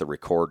 I'd got the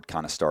record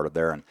kind of started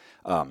there, and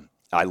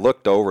I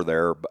looked over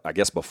there, I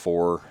guess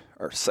before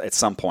or at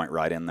some point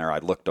right in there, I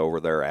looked over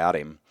there at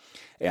him,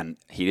 and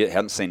he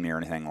hadn't seen me or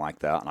anything like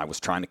that, and I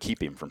was trying to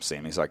keep him from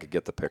seeing me so I could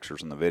get the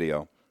pictures and the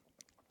video.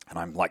 And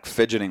I'm like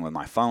fidgeting with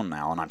my phone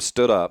now, and I'm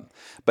stood up,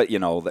 but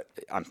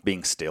I'm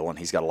being still, and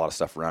he's got a lot of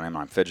stuff around him,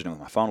 and I'm fidgeting with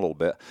my phone a little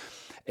bit.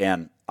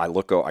 And I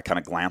kind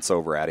of glance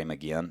over at him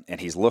again, and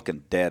he's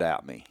looking dead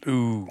at me.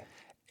 Ooh.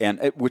 And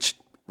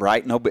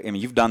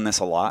you've done this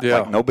a lot. Yeah.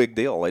 Like, no big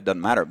deal. It doesn't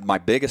matter. My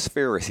biggest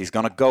fear is he's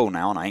going to go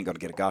now, and I ain't going to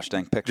get a gosh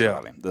dang picture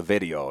of him, the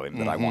video of him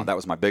that I want. That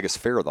was my biggest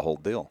fear of the whole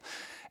deal.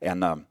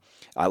 And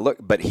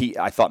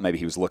I thought maybe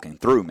he was looking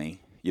through me.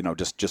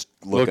 Just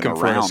looking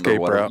for an around escape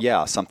or whatever. route.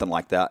 Yeah, something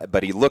like that.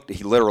 But he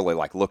literally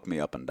looked me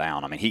up and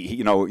down. I mean,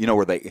 he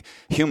where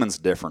humans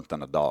different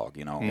than a dog,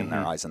 in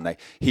their eyes. And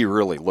he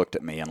really looked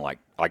at me and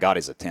I got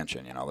his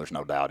attention, there's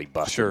no doubt he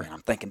busted me. And I'm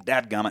thinking,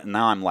 dadgummit. And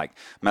now I'm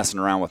messing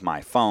around with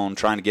my phone,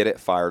 trying to get it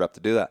fired up to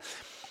do that.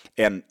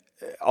 And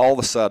all of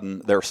a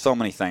sudden, there are so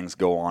many things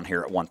go on here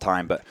at one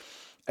time, but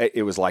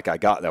it was like I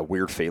got that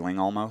weird feeling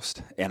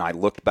almost. And I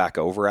looked back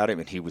over at him,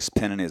 and he was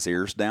pinning his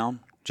ears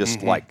down.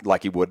 Just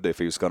like he would if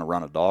he was going to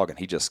run a dog, and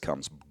he just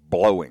comes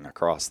blowing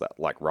across that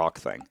rock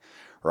thing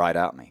right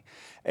at me.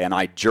 And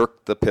I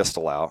jerked the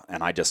pistol out,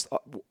 and I just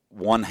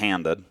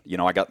one-handed,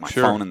 I got my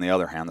phone in the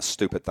other hand, the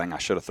stupid thing I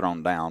should have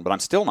thrown down, but I'm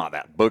still not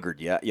that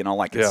boogered yet,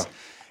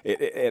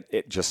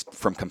 it just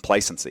from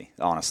complacency,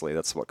 honestly,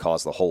 that's what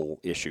caused the whole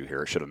issue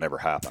here. It should have never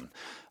happened.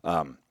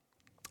 And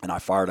I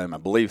fired him. I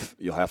believe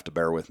you'll have to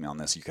bear with me on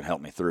this. You can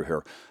help me through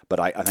here. But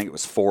I think it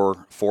was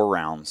four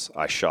rounds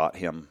I shot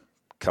him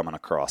coming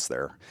across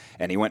there,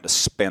 and he went to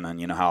spinning.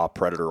 You know how a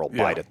predator will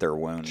bite at their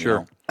wound,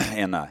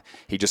 and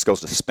he just goes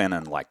to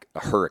spinning like a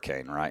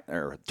hurricane, right,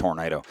 or a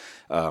tornado,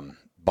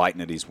 biting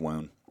at his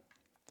wound,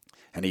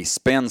 and he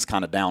spins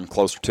kind of down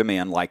closer to me,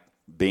 and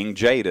being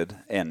jaded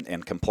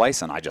and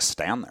complacent, I just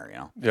stand there,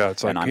 Yeah,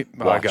 it's and like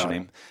I'm watching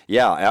him.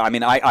 Yeah, I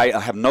mean, I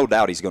have no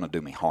doubt he's going to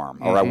do me harm,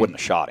 or I wouldn't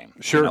have shot him.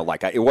 Sure,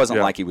 it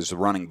wasn't like he was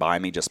running by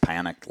me, just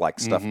panicked like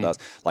stuff does.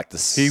 Like the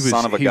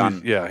son of a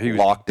gun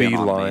locked in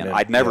on me. And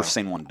I'd never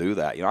seen one do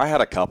that. I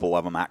had a couple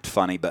of them act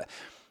funny, but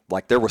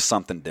there was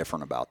something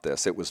different about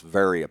this. It was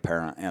very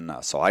apparent, and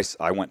so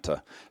I went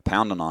to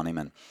pounding on him,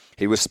 and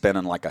he was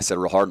spinning, like I said,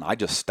 real hard, and I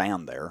just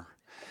stand there.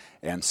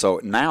 And so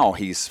now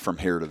he's from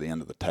here to the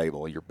end of the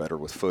table. You're better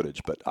with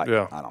footage, but I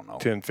don't know.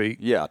 10 feet?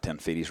 Yeah, 10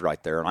 feet. He's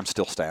right there, and I'm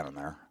still standing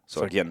there.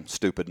 So, again,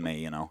 stupid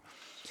me,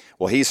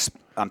 Well,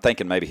 I'm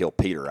thinking maybe he'll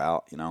peter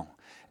out,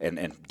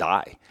 and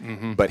die.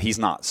 But he's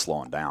not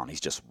slowing down. He's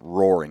just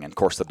roaring. And, of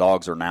course, the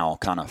dogs are now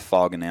kind of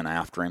fogging in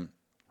after him.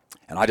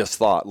 And I just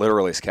thought,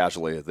 literally as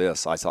casually as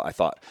this, I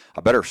thought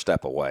I better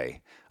step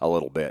away a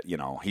little bit.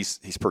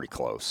 He's pretty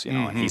close,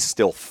 and he's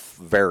still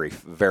very,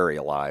 very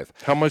alive.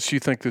 How much do you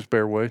think this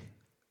bear weighed?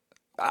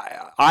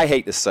 I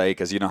hate to say,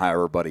 because you know how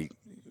everybody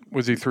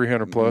Was he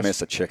 300 plus?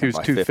 Miss a chicken He was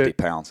by 50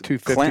 pounds.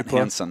 250 Clint plus?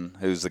 Henson,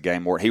 who's the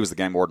game warden, he was the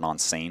game warden on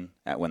scene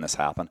when this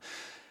happened.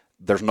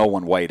 There's no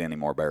one weighed any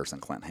more bears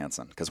than Clint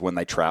Henson, because when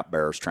they trap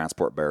bears,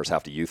 transport bears,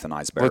 have to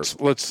euthanize bears.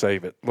 Let's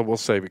save it. We'll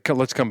save it.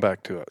 Let's come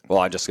back to it. Well,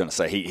 I'm just going to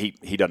say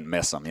he doesn't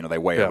miss them. They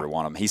weigh Yeah. every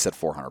one of them. He said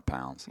 400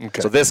 pounds.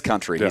 Okay. So this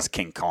country, Yeah. he's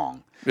King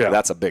Kong. Yeah.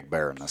 That's a big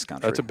bear in this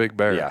country. That's a big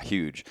bear. Yeah,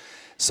 huge.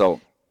 So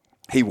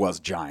he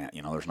was giant.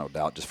 There's no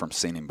doubt just from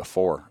seeing him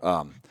before.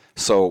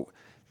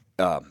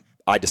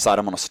 I decided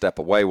I'm going to step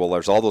away. Well,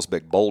 there's all those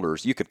big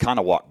boulders. You could kind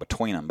of walk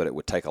between them, but it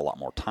would take a lot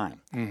more time.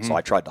 Mm-hmm. So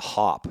I tried to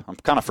hop. I'm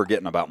kind of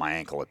forgetting about my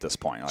ankle at this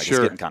point. It's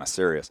Sure. getting kind of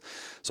serious.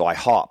 So I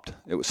hopped.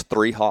 It was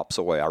 3 hops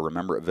away. I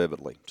remember it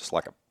vividly, just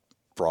like a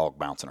frog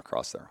bouncing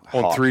across there. I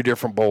On hopped. 3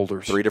 different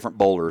boulders. 3 different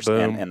boulders.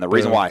 Boom, and the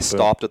reason why I boom.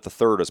 stopped at the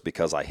third is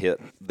because I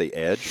hit the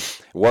edge.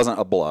 It wasn't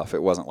a bluff.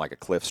 It wasn't like a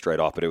cliff straight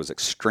off, but it was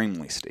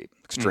extremely steep,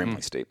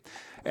 steep,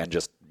 and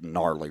just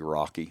gnarly,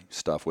 rocky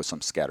stuff with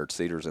some scattered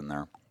cedars in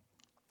there.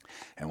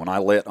 And when I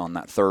lit on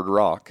that third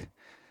rock,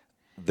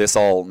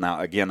 now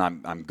again,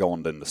 I'm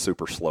going into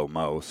super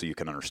slow-mo so you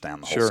can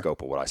understand the whole Sure.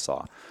 scope of what I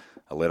saw.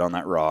 I lit on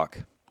that rock,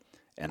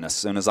 and as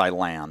soon as I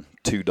land,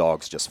 2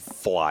 dogs just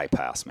fly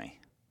past me.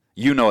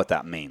 You know what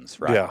that means,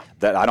 right? Yeah.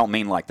 That I don't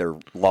mean like they're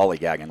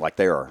lollygagging, like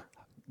they are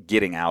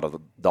getting out of the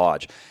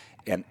dodge.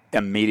 And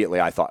immediately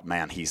I thought,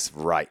 man, he's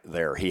right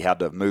there. He had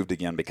to have moved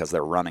again because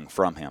they're running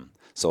from him.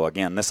 So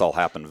again, this all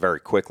happened very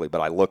quickly,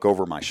 but I look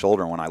over my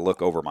shoulder, and when I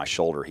look over my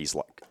shoulder, he's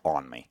like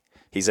on me.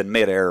 He's in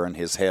midair, and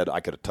his head,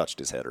 I could have touched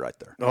his head right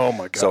there. Oh,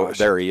 my gosh. So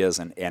there he is,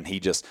 and he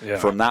just, Yeah.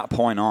 from that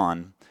point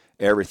on,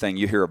 everything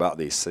you hear about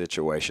these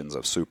situations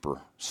of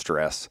super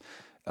stress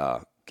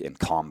in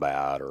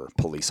combat or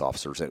police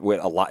officers,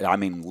 I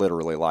mean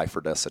literally life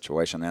or death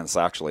situation, and it's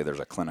actually,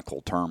 there's a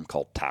clinical term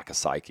called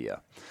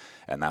tachypsychia,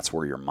 and that's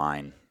where your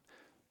mind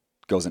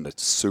goes into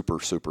super,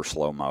 super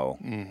slow-mo,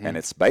 and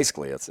it's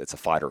basically, it's a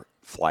fight or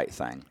flight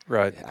thing,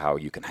 Right. how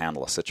you can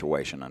handle a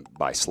situation and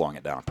by slowing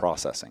it down and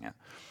processing it.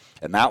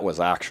 And that was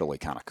actually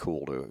kind of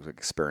cool to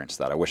experience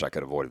that. I wish I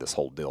could have avoided this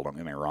whole deal, don't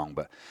get me wrong,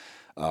 but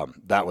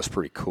that was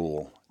pretty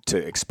cool to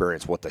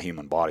experience what the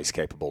human body's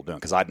capable of doing,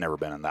 because I'd never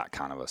been in that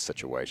kind of a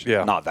situation.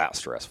 Yeah. Not that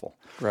stressful.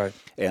 Right.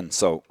 And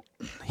so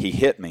he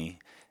hit me,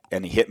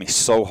 and he hit me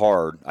so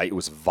hard, it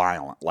was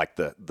violent, like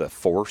the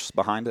force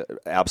behind it,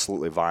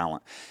 absolutely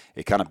violent.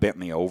 It kind of bent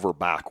me over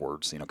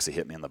backwards, because he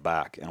hit me in the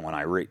back. And when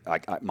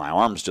my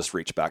arms just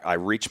reached back, I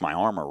reached my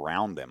arm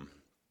around him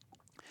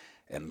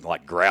and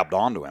like grabbed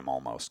onto him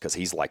almost, because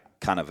he's like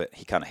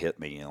he kind of hit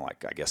me,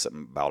 like I guess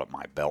about at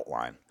my belt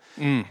line.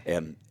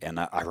 And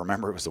I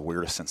remember it was the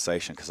weirdest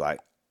sensation, because I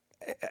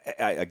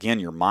again,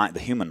 the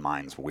human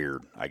mind's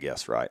weird, I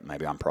guess, right?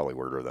 Maybe I'm probably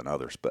weirder than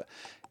others, but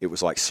it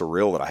was like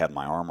surreal that I had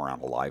my arm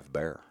around a live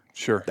bear.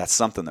 Sure. That's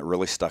something that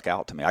really stuck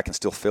out to me. I can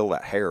still feel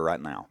that hair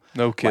right now.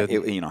 No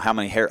kidding. Like how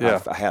many hair?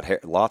 Yeah. I had hair,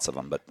 lots of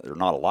them, but they're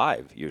not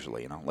alive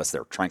usually, unless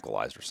they're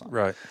tranquilized or something.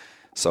 Right.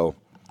 So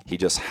he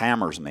just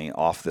hammers me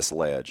off this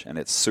ledge, and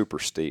it's super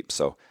steep.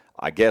 So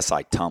I guess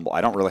I tumble.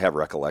 I don't really have a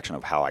recollection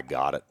of how I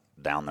got it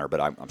down there,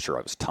 but I'm sure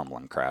I was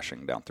tumbling,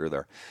 crashing down through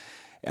there.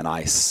 And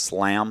I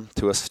slam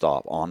to a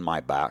stop on my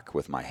back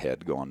with my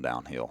head going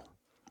downhill.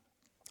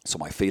 So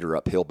my feet are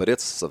uphill, but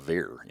it's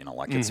severe,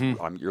 like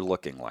you're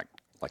looking like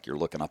you're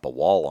looking up a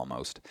wall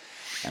almost.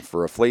 And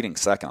for a fleeting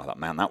second, I thought,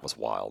 man, that was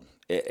wild.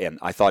 And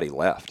I thought he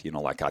left,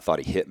 like I thought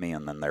he hit me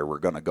and then they were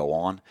going to go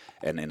on.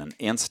 And in an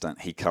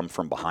instant, he come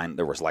from behind.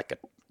 There was like a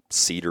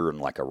cedar and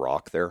like a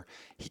rock there.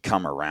 He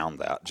come around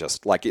that,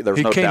 just like there's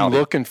He no came doubt.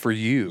 looking for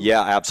you.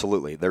 Yeah,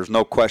 absolutely. There's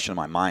no question in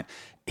my mind.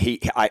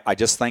 I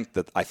just think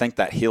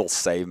that he'll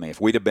save me.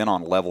 If we'd have been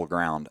on level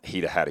ground,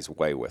 he'd have had his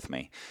way with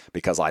me,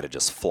 because I'd have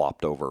just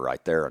flopped over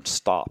right there and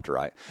stopped,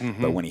 right?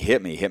 But when he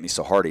hit me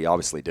so hard, he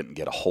obviously didn't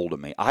get a hold of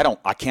me.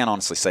 I can't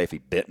honestly say if he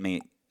bit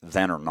me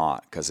then or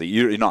not, because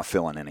you're not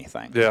feeling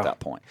anything at that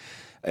point.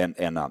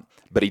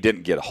 But he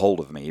didn't get a hold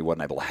of me. He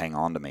wasn't able to hang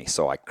on to me.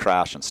 So I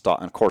crashed and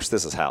stopped. And of course,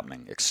 this is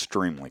happening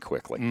extremely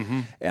quickly.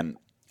 And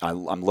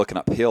I'm looking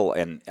uphill,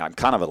 and I'm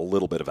kind of at a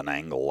little bit of an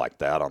angle like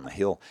that on the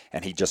hill,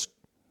 and he just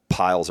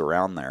piles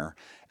around there.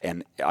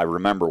 And I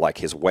remember like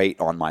his weight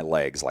on my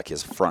legs, like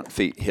his front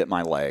feet hit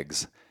my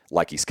legs,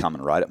 like he's coming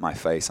right at my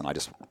face. And I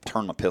just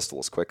turn the pistol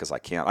as quick as I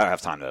can. I don't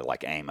have time to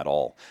like aim at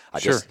all.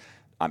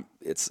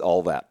 It's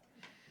all that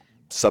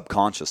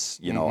subconscious,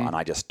 and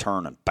I just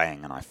turn and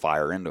bang, and I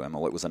fire into him.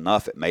 Well, it was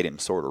enough. It made him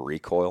sort of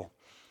recoil,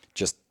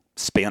 just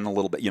spin a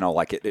little bit,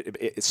 like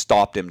it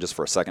stopped him just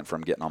for a second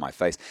from getting on my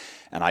face.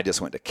 And I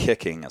just went to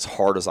kicking as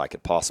hard as I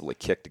could possibly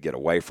kick to get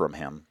away from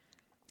him.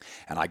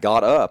 And I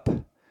got up,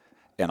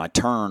 and I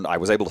turned. I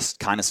was able to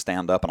kind of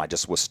stand up, and I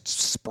just was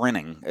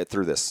sprinting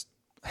through this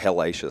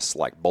hellacious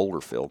like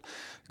boulder field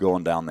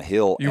going down the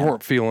hill. You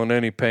weren't feeling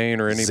any pain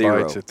or any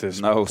zero. bites at this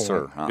No, point?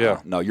 sir.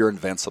 Yeah. No, you're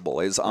invincible.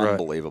 It's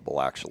unbelievable,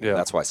 actually. Yeah.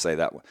 That's why I say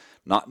that.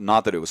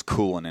 Not that it was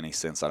cool in any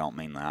sense. I don't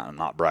mean that. I'm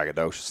not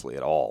braggadociously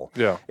at all.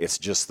 Yeah. It's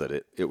just that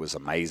it was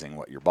amazing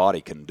what your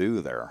body can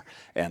do there.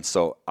 And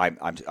so I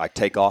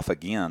take off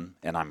again,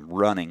 and I'm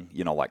running,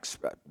 like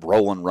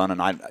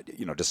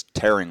running. Just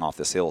tearing off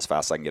this hill as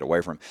fast as I can get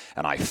away from him.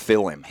 And I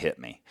feel him hit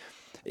me.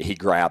 He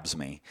grabs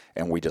me,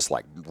 and we just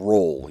like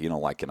roll,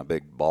 like in a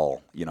big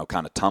ball,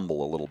 kind of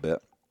tumble a little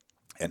bit.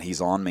 And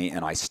he's on me,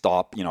 and I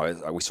stop,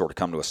 we sort of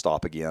come to a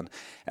stop again,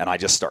 and I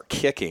just start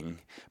kicking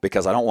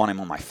because I don't want him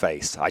on my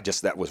face.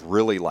 that was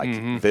really like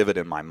vivid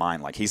in my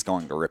mind, like he's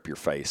going to rip your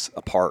face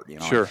apart,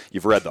 Sure.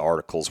 You've read the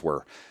articles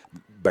where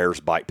bears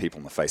bite people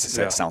in the face. They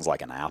say it sounds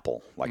like an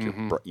apple, like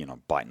you're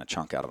biting a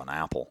chunk out of an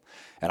apple.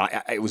 And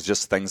it was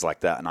just things like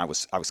that, and I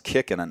was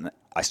kicking, and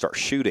I start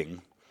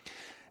shooting.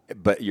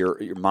 But your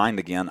mind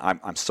again,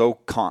 I'm so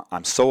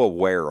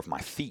aware of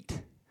my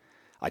feet.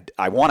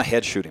 I want to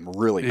head shoot him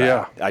really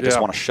bad. I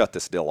just want to shut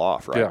this deal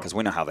off, right? Because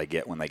we know how they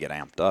get when they get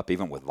amped up,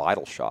 even with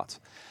vital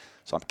shots.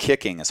 So I'm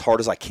kicking as hard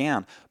as I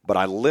can, but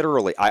I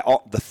literally,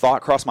 the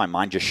thought crossed my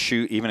mind, just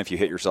shoot, even if you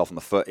hit yourself in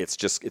the foot.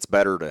 It's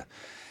better to.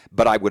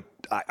 But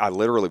I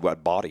literally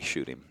would body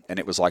shoot him, and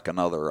it was like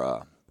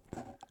another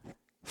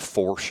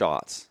 4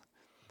 shots.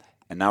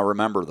 And now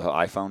remember the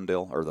iPhone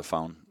deal or the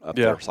phone up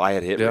there. So I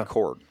had hit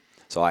record.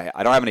 So I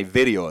don't have any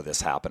video of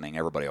this happening.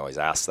 Everybody always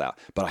asks that.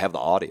 But I have the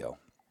audio.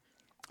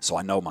 So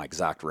I know my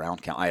exact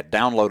round count. I had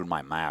downloaded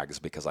my mags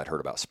because I'd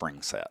heard about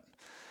spring set.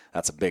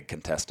 That's a big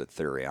contested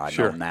theory. I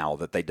know now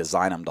that they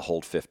design them to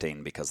hold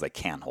 15 because they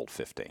can hold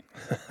 15,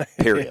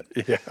 period.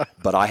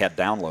 But I had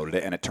downloaded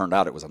it, and it turned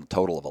out it was a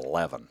total of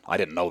 11. I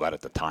didn't know that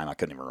at the time. I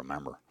couldn't even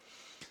remember.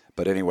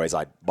 But anyways,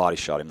 I body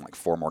shot him like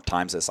 4 more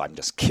times. I'm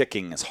just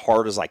kicking as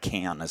hard as I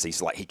can as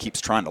he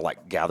keeps trying to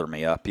like gather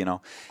me up, And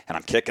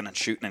I'm kicking and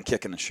shooting and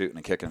kicking and shooting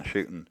and kicking and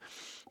shooting.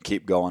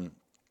 Keep going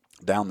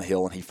down the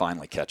hill, and he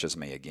finally catches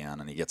me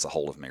again, and he gets a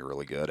hold of me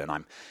really good. And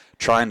I'm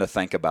trying to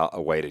think about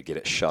a way to get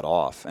it shut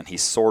off. And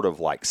he's sort of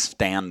like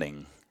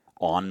standing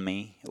on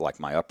me, like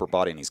my upper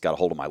body, and he's got a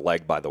hold of my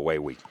leg by the way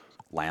we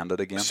landed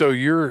again. So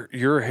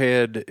your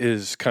head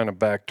is kind of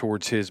back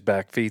towards his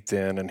back feet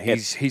then, and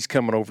he's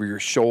coming over your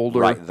shoulder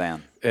right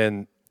then,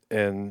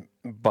 and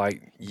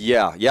bite.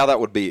 Yeah, that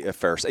would be a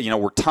fair.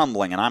 We're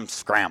tumbling and I'm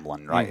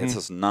scrambling, right? It's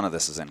just none of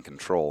this is in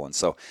control, and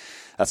so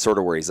that's sort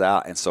of where he's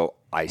at. And so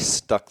I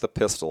stuck the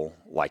pistol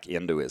like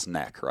into his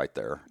neck right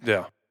there.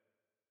 Yeah.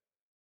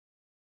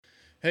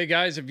 Hey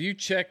guys, have you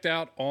checked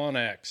out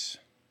OnX?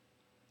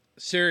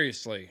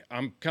 Seriously,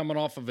 I'm coming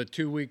off of a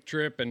 2-week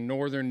trip in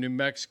northern New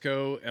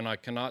Mexico, and I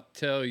cannot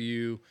tell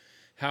you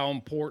how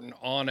important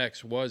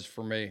OnX was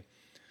for me.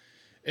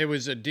 It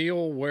was a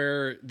deal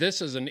where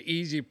this is an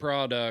easy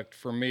product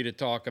for me to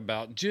talk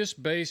about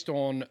just based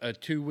on a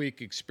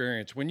 2-week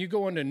experience. When you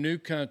go into new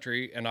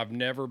country, and I've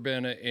never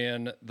been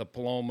in the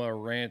Paloma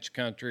Ranch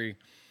country,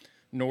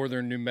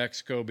 northern New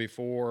Mexico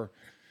before,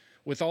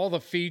 with all the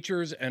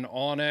features and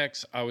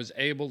OnX, I was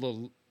able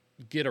to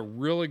get a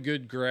really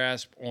good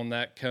grasp on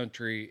that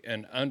country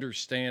and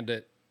understand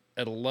it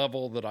at a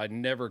level that I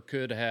never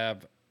could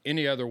have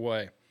any other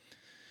way.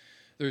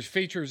 There's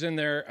features in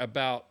there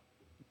about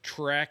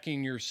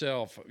tracking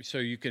yourself so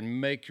you can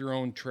make your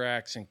own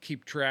tracks and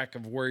keep track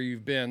of where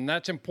you've been.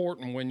 That's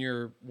important when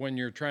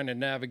you're trying to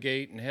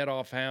navigate and head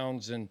off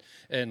hounds and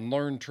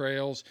learn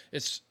trails.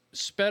 It's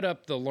sped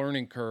up the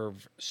learning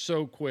curve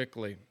so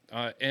quickly.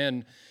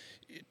 And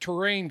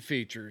terrain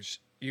features.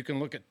 You can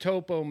look at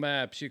topo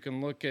maps. You can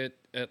look at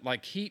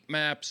like heat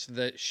maps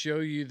that show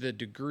you the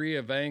degree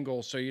of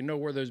angle so you know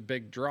where those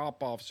big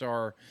drop-offs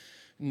are,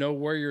 know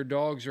where your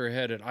dogs are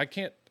headed. I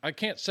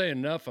can't say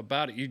enough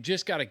about it. You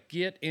just got to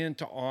get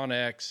into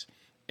OnX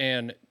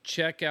and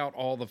check out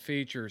all the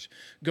features.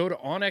 Go to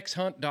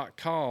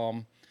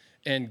onxhunt.com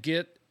and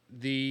get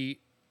the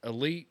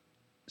Elite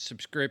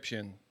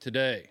subscription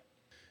today.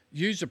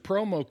 Use the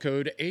promo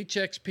code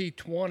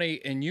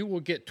HXP20 and you will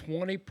get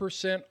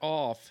 20%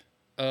 off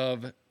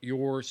of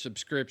your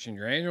subscription,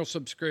 your annual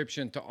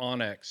subscription to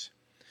OnX.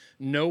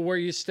 Know where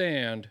you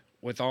stand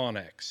with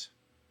OnX.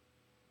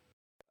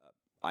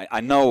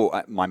 I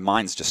know my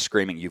mind's just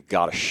screaming, you've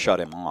got to shut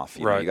him off.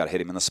 You got to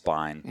hit him in the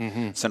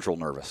spine, central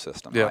nervous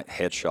system, right?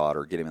 Headshot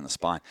or get him in the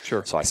spine.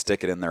 Sure. So I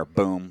stick it in there,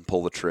 boom,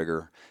 pull the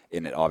trigger,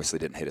 and it obviously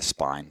didn't hit his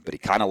spine, but he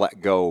kind of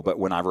let go. But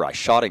whenever I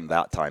shot him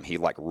that time, he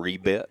like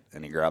rebit,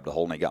 and he grabbed a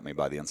hold, and he got me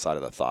by the inside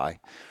of the thigh.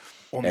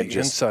 On the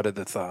inside of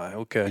the thigh,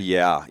 okay.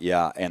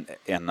 Yeah, and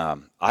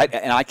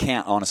I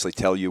can't honestly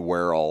tell you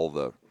where all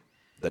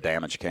the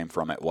damage came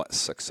from at what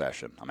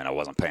succession. I mean, I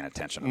wasn't paying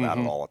attention to that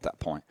at all at that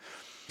point.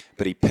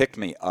 But he picked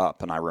me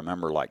up, and I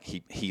remember like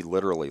he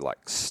literally like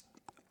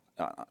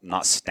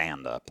not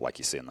stand up like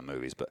you see in the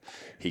movies, but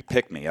he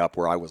picked me up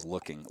where I was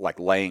looking, like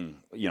laying,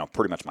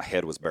 pretty much my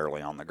head was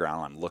barely on the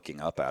ground. I'm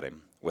looking up at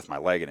him with my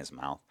leg in his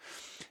mouth,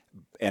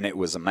 and it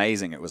was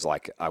amazing. It was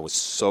like I was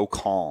so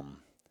calm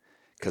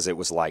because it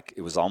was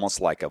almost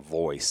like a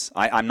voice.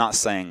 I'm not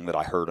saying that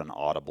I heard an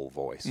audible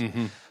voice,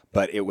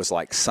 but it was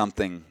like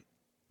something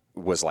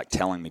was like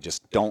telling me,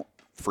 just don't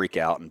freak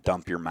out and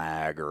dump your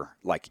mag, or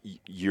like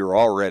you're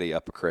already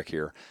up a creek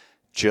here.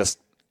 Just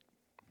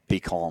be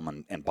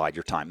calm and bide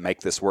your time.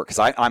 Make this work.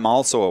 Because I'm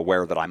also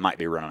aware that I might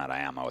be running out of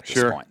ammo at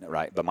this point,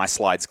 right? But my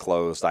slide's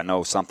closed. I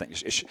know something.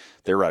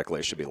 Theoretically,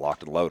 it should be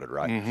locked and loaded,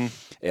 right?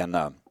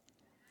 And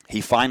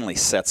he finally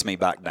sets me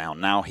back down.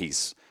 Now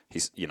he's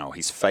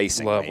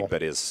facing Level. me,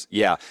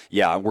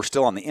 but we're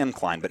still on the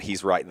incline, but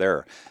he's right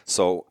there.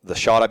 So the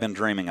shot I've been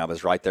dreaming of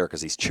is right there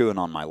because he's chewing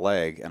on my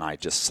leg, and I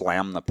just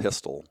slam the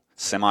pistol,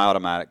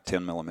 semi-automatic,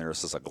 10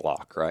 millimeters is a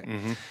Glock, right?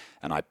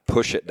 And I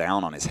push it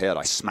down on his head.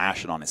 I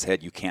smash it on his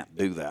head. You can't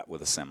do that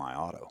with a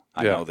semi-auto.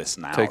 I know this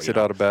now. Takes it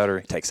out of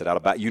battery. Takes it out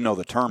of battery. You know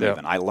the term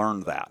even. I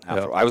learned that.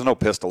 I was no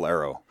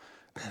pistolero.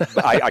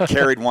 I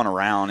carried one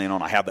around, and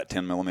I had that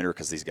 10 millimeter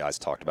because these guys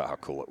talked about how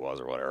cool it was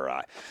or whatever.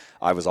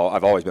 I've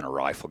always been a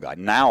rifle guy.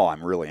 Now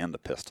I'm really into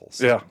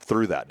pistols.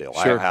 Through that deal,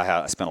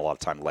 I spent a lot of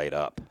time laid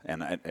up,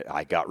 and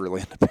I got really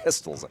into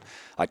pistols.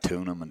 I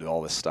tune them and do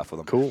all this stuff with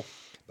them. Cool.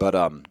 But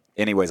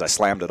anyways, I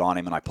slammed it on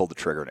him, and I pulled the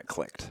trigger, and it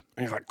clicked.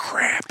 And you're like,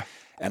 crap.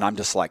 And I'm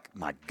just like,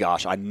 my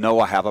gosh, I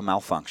know I have a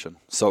malfunction.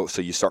 So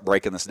you start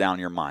breaking this down in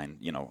your mind,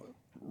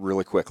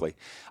 really quickly.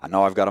 I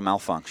know I've got a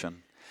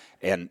malfunction.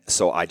 And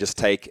so I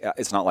just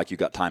it's not like you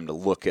got time to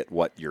look at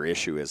what your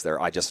issue is there.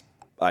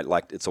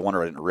 It's a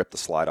wonder I didn't rip the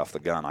slide off the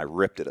gun. I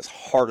ripped it as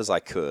hard as I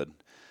could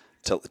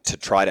to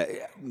try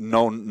to,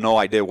 no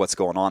idea what's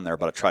going on there,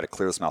 but I tried to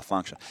clear this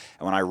malfunction.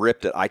 And when I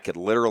ripped it, I could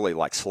literally,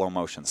 like slow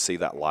motion, see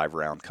that live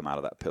round come out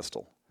of that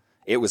pistol.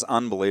 It was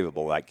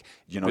unbelievable, like,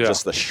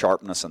 just the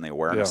sharpness and the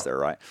awareness there,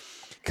 right?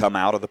 Come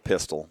out of the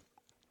pistol.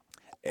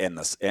 And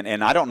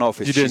I don't know if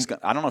she's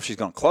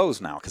going to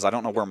close now because I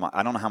don't know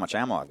I don't know how much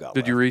ammo I've got.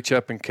 Did you reach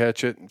up and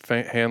catch it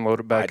and hand load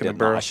it back in the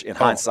barrel? In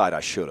hindsight,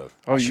 I should have.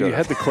 Oh, you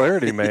had the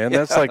clarity, man.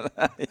 That's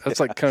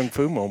like kung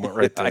fu moment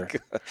right there.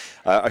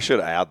 I should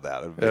have added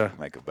that. It would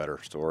make a better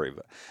story.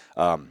 But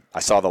I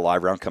saw the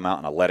live round come out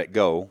and I let it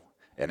go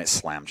and it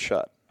slammed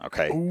shut.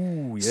 Okay.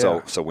 Ooh, yeah.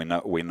 So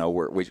we know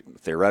we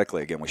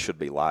theoretically again we should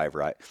be live,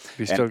 right?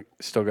 You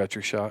still got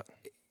your shot.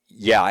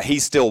 Yeah,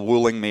 he's still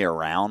wooling me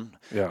around.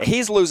 Yeah.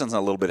 He's losing a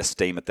little bit of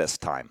steam at this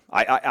time.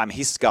 I mean,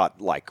 he's got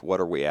what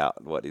are we at?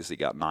 What has he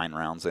got? 9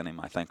 rounds in him,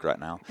 I think, right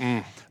now.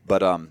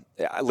 But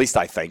at least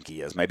I think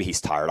he is. Maybe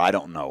he's tired. I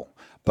don't know.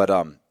 But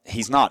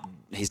he's not.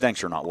 He's dang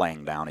sure not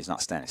laying down. He's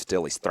not standing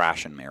still. He's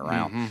thrashing me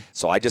around.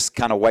 So I just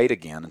kind of wait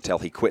again until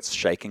he quits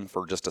shaking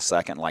for just a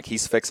second, like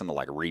he's fixing to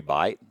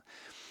rebite.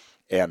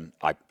 And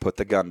I put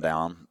the gun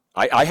down.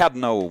 I had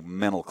no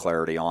mental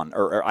clarity on,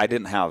 or I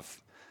didn't have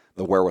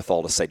the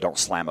wherewithal to say don't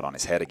slam it on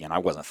his head again. I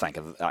wasn't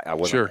thinking. I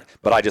wasn't. Sure.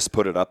 But I just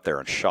put it up there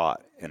and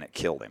shot, and it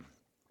killed him,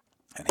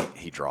 and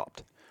he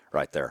dropped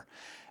right there.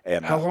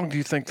 And how long do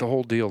you think the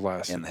whole deal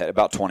lasted? In the head,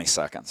 about 20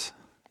 seconds.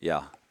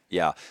 Yeah.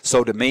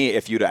 So to me,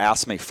 if you'd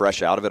asked me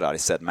fresh out of it, I'd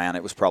have said, man,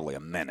 it was probably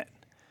a minute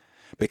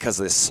because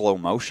of this slow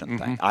motion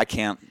thing. I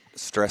can't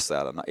stress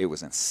that enough. It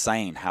was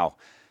insane how.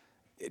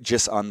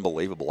 Just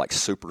unbelievable, like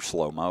super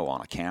slow-mo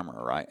on a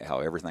camera, right? How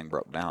everything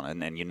broke down.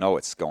 And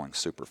it's going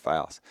super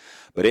fast.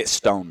 But it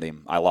stoned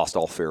him. I lost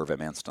all fear of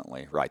him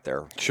instantly right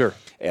there. Sure.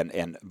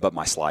 But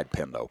my slide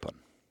pinned open.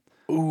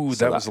 Ooh,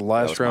 so that was the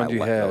last round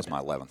you had. That was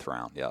my 11th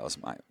round. Yeah, that was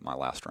my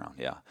last round,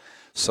 yeah.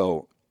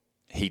 So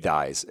he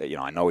dies.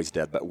 I know he's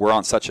dead, but we're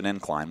on such an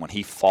incline. When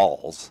he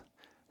falls,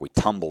 we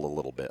tumble a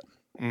little bit.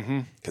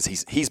 Because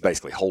he's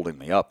basically holding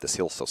me up. This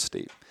hill's so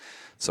steep.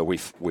 So we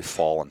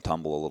fall and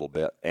tumble a little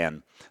bit.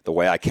 And the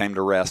way I came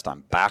to rest,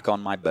 I'm back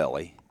on my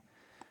belly,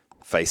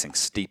 facing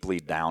steeply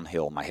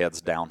downhill. My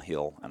head's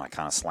downhill, and I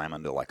kind of slam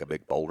into like a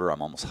big boulder.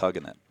 I'm almost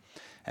hugging it.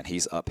 And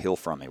he's uphill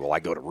from me. Well, I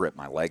go to rip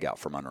my leg out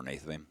from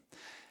underneath him,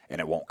 and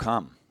it won't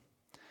come.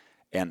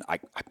 And I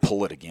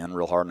pull it again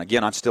real hard. And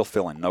again, I'm still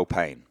feeling no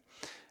pain.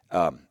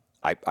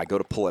 I go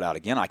to pull it out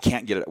again. I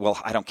can't get it. Well,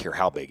 I don't care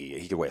how big he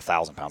is. He could weigh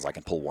 1,000 pounds. I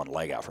can pull one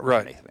leg out from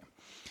underneath him.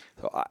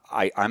 So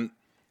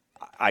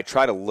I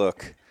try to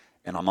look,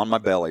 and I'm on my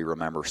belly,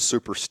 remember,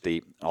 super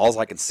steep. And all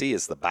I can see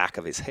is the back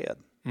of his head.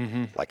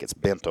 Like it's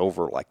bent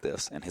over like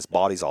this, and his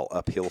body's all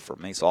uphill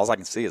from me. So all I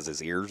can see is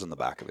his ears and the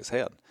back of his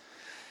head.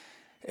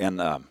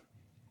 And I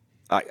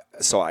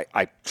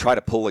try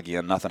to pull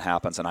again. Nothing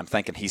happens, and I'm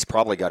thinking he's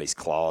probably got his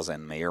claws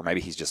in me, or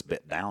maybe he's just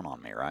bit down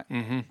on me, right?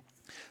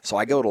 So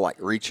I go to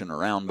reaching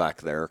around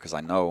back there because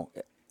I know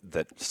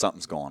that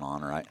something's going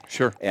on, right?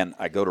 Sure. And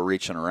I go to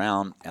reaching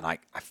around, and I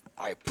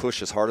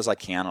push as hard as I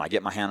can, and I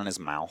get my hand in his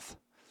mouth,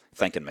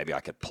 thinking maybe I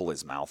could pull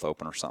his mouth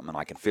open or something, and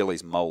I can feel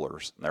his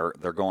molars.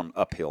 They're going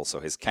uphill, so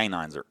his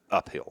canines are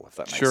uphill, if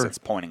that makes sense,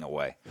 pointing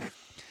away.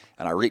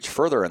 And I reach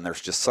further, and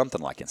there's just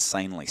something like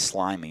insanely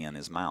slimy in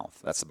his mouth.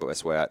 That's the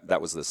best way.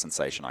 That was the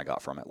sensation I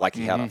got from it, like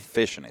he had a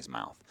fish in his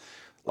mouth,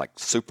 like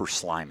super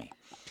slimy.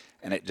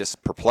 And it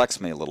just perplexed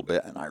me a little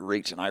bit, and I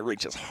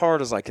reach as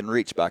hard as I can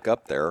reach back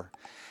up there,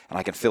 and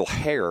I can feel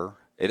hair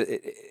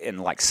and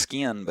like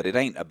skin, but it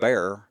ain't a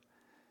bear.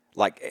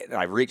 And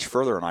I reached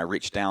further, and I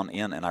reached down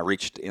in, and I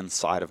reached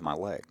inside of my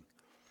leg,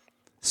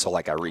 So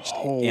like I reached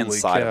Holy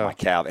inside cow. of my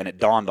calf, and it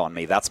dawned on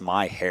me that's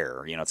my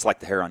hair. You know, it's like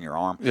the hair on your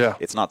arm. Yeah.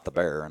 It's not the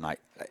bear,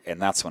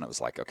 and that's when it was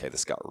like, okay,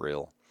 this got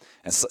real.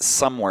 And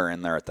somewhere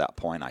in there at that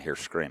point, I hear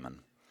screaming,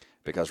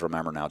 because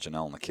remember now,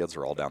 Janelle and the kids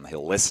are all down the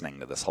hill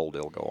listening to this whole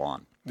deal go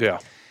on. Yeah.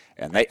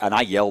 And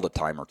I yelled a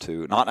time or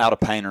two, not out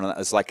of pain or nothing.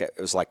 It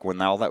was like when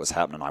all that was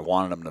happening, I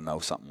wanted them to know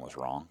something was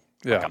wrong.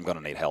 Yeah. Like I'm going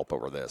to need help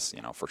over this,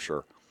 you know, for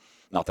sure.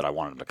 Not that I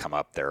wanted them to come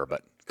up there,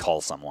 but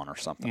call someone or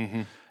something.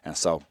 Mm-hmm. And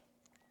so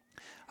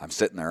I'm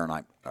sitting there, and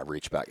I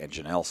reach back, and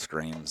Janelle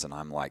screams, and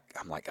I'm like,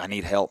 I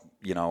need help,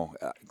 you know,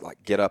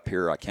 like get up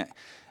here.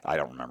 I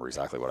don't remember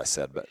exactly what I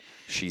said, but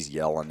she's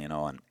yelling, you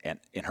know, and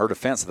in her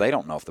defense, they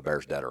don't know if the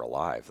bear's dead or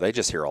alive. They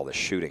just hear all this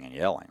shooting and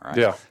yelling, right?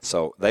 Yeah.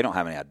 So they don't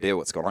have any idea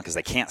what's going on because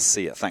they can't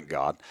see it, thank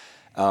God.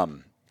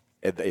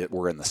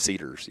 We're in the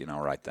cedars, you know,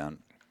 right then.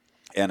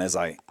 And as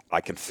I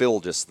can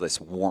feel just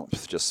this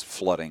warmth just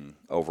flooding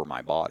over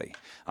my body.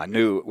 I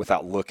knew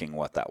without looking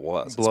what that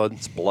was. Blood.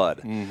 It's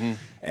blood. Mm-hmm.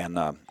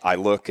 And I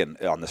look, and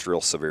on this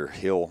real severe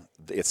hill,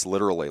 it's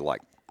literally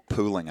like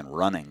pooling and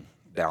running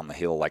down the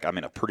hill. Like, I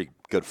mean, a pretty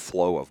good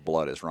flow of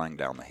blood is running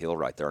down the hill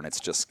right there, and it's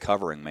just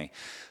covering me.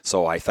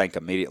 So I think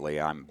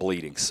immediately I'm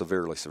bleeding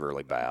severely,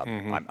 severely bad.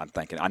 Mm-hmm. I'm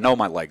thinking, I know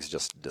my leg's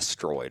just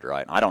destroyed,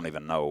 right? I don't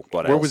even know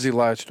what Where else. was he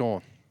latched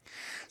on?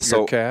 So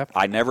Your calf?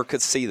 I never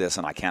could see this,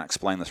 and I can't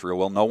explain this real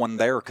well. No one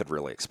there could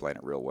really explain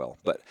it real well.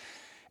 But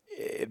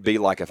it'd be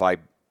like if I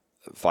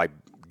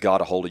got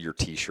a hold of your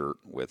T-shirt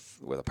with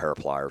a pair of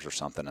pliers or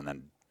something, and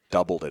then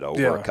doubled it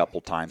over a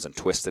couple times and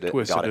twisted it,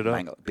 got it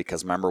mangled.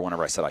 Because remember,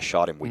 whenever I said I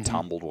shot him, we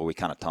tumbled. Well, we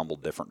kind of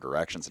tumbled different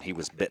directions, and he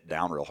was bit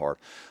down real hard.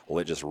 Well,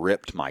 it just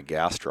ripped my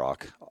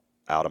gastroc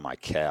out of my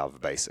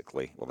calf,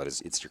 basically. Well,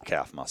 it's your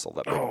calf muscle,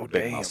 that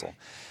big muscle.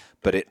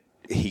 But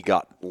he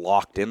got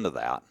locked into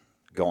that,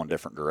 going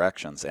different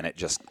directions, and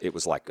it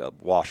was like a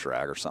wash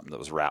rag or something that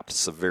was wrapped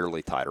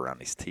severely tight around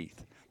his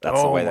teeth.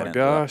 That's the way that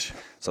ended up.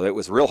 So it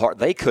was real hard.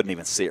 They couldn't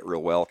even see it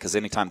real well because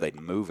anytime they'd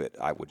move it,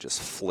 I would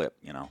just flip,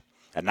 you know.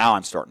 And now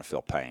I'm starting to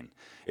feel pain.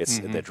 It's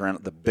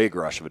the big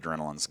rush of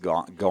adrenaline's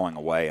going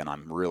away, and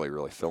I'm really,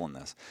 really feeling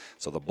this.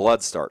 So the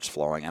blood starts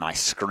flowing, and I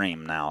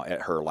scream now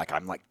at her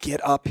I'm like,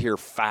 get up here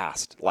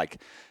fast. Like,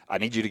 I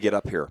need you to get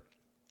up here.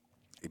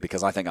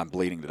 Because I think I'm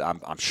bleeding.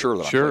 I'm sure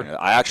that I'm bleeding.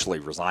 I actually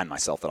resigned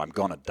myself that I'm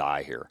going to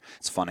die here.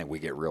 It's funny, we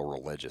get real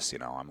religious, you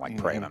know. I'm like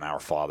praying an Our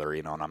Father,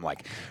 you know, and I'm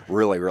like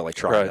really, really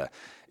trying to.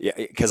 Yeah,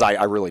 because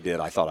I really did.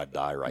 I thought I'd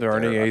die right there. There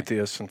aren't any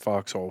atheists in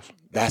foxholes.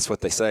 That's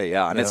what they say,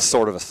 yeah. And it's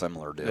sort of a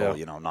similar deal,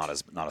 you know, not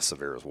as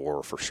severe as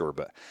war for sure,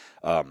 but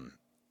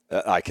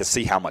I can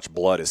see how much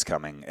blood is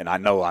coming, and I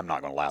know I'm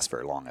not going to last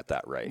very long at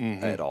that rate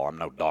at all. I'm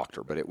no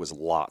doctor, but it was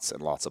lots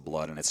and lots of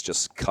blood, and it's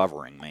just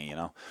covering me, you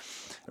know,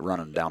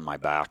 running down my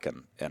back.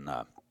 And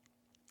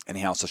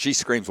anyhow, so she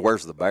screams,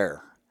 "Where's the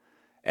bear?"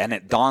 And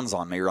it dawns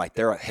on me right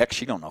there, heck,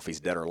 she don't know if he's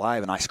dead or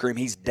alive. And I scream,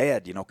 "He's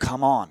dead, you know,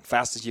 come on,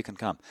 fast as you can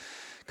come.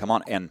 Come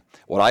on." And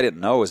what I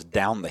didn't know is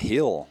down the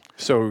hill.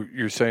 So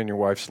you're saying your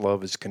wife's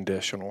love is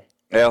conditional?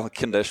 Well,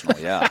 conditional,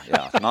 yeah,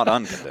 not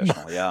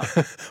unconditional, yeah.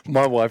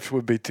 My wife's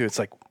would be too. It's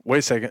like, wait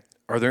a second,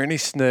 are there any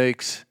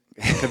snakes?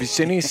 Have you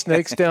seen any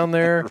snakes down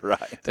there?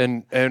 Right.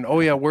 And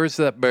oh yeah, where's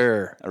that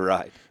bear?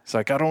 Right. It's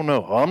like, I don't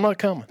know. I'm not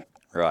coming.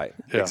 Right.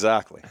 Yeah.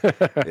 Exactly.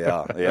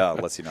 Yeah.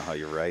 Lets you know how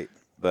you're right.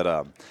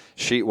 But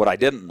what I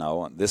didn't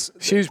know,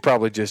 she was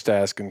probably just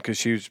asking because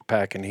she was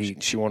packing heat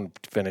and she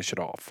wanted to finish it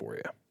off for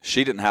you.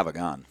 She didn't have a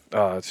gun.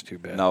 Oh, that's too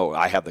bad. No,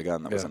 I had the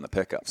gun that was in the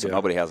pickup, so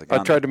nobody has a gun.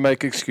 I tried to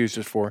make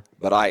excuses for her.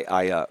 But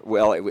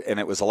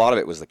it was a lot of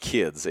it was the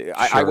kids.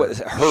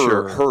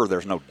 Her.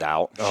 There's no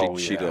doubt.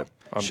 She'd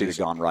have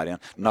gone right in.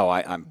 No,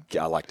 I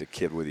like to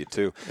kid with you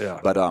too. Yeah.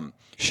 But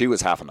she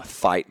was having to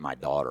fight my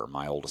daughter,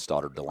 my oldest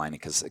daughter, Delaney,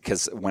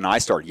 because when I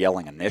started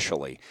yelling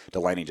initially,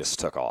 Delaney just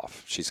took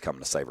off. She's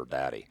coming to save her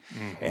daddy,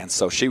 and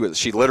so she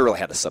literally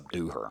had to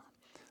subdue her,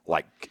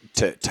 like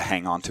to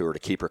hang on to her, to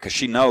keep her, because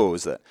she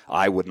knows that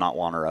I would not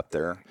want her up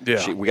there.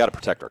 Yeah. We got to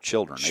protect our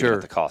children, even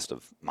at the cost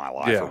of my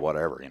life or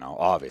whatever, you know,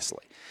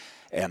 obviously.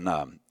 And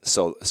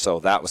so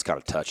that was kind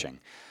of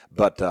touching,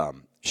 but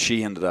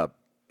she ended up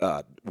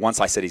once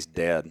I said he's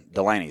dead.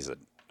 Delaney's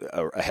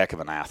a heck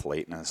of an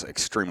athlete and is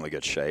extremely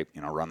good shape,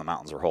 you know, run the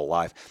mountains her whole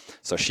life.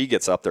 So she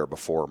gets up there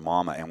before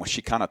Mama, and when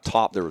she kind of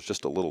topped, there was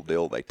just a little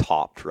deal they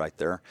topped right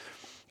there,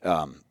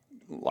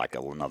 like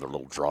another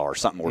little draw or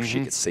something where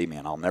she could see me.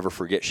 And I'll never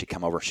forget, she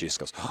come over and she just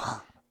goes,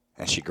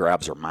 and she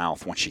grabs her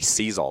mouth when she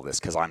sees all this,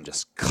 because I'm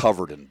just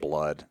covered in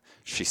blood.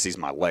 She sees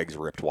my legs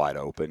ripped wide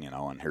open, you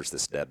know, and here's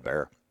this dead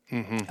bear.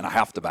 And I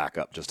have to back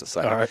up just a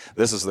second. All right.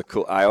 This is the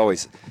cool. I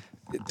always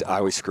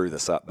screw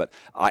this up, but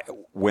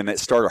when it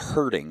started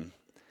hurting,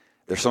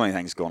 there's so many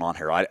things going on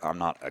here. I'm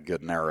not a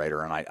good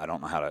narrator, and I don't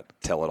know how to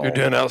tell it all. You're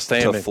doing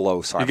outstanding. To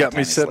flow You got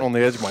me sitting on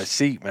the edge of my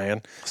seat,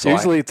 man. So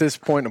usually at this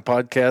point in a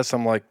podcast,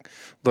 I'm like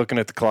looking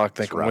at the clock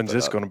thinking, when's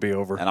this going to be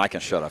over? And I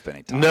can shut up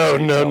anytime. No.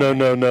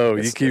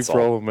 You keep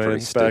rolling, man.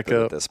 Back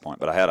up. At this point.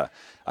 But I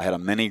had a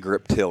mini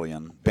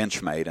Griptilian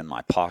Benchmade in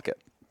my pocket,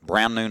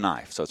 brand new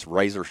knife, so it's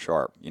razor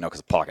sharp. You know,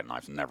 because a pocket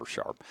knife's never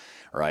sharp,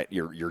 right?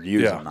 You're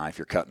using a knife,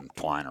 you're cutting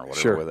twine or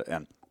whatever with it.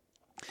 And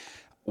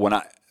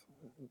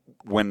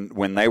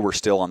when they were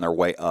still on their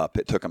way up,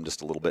 it took them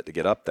just a little bit to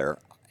get up there.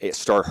 It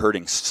started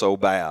hurting so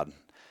bad,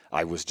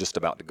 I was just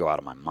about to go out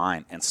of my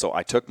mind. And so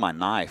I took my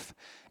knife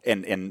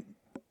and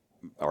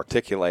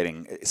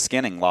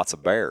skinning lots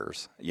of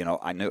bears. You know,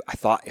 I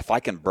thought if I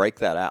can break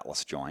that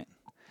atlas joint,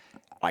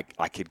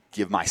 I could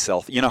give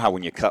myself, you know how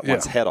when you cut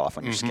one's head off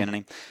when you're skinning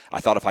him,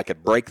 I thought if I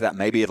could break that,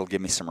 maybe it'll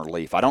give me some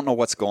relief. I don't know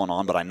what's going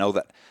on, but I know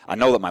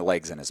that my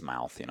leg's in his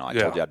mouth. You know, I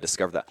told you I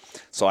discovered that.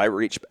 So I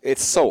reach.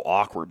 It's so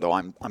awkward though.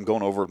 I'm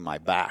going over my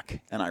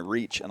back and I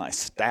reach and I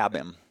stab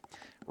him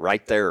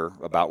right there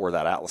about where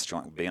that atlas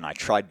joint would be, and I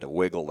tried to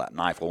wiggle that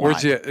knife. Well,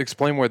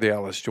 explain where the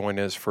atlas joint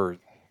is for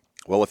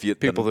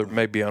people that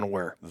may be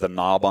unaware. The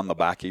knob on the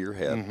back of your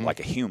head, like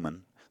a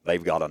human.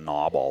 They've got a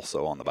knob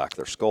also on the back of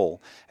their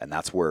skull, and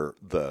that's where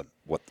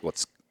what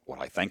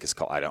I think is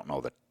called, I don't know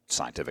the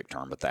scientific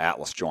term, but the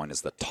atlas joint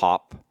is the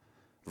top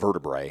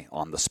vertebrae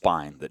on the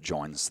spine that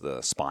joins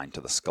the spine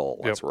to the skull.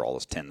 That's where all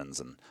those tendons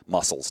and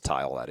muscles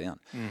tie all that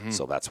in.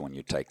 So that's when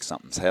you take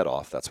something's head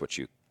off, that's what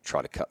you try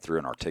to cut through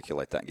and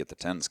articulate that and get the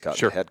tendons cut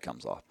and the head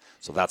comes off.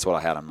 So that's what I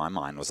had in my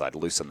mind, was I'd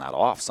loosen that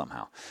off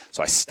somehow.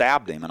 So I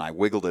stabbed him and I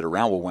wiggled it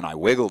around. Well, when I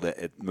wiggled it,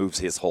 it moves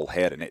his whole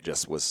head and it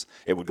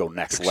would go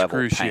next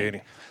level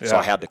pain. Yeah. So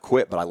I had to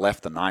quit, but I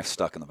left the knife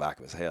stuck in the back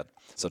of his head.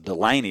 So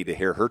Delaney, to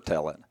hear her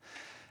tell it,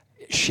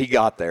 she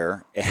got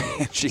there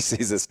and she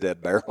sees this dead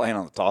bear laying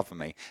on the top of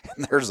me,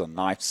 and there's a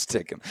knife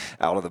sticking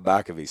out of the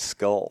back of his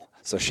skull.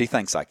 So she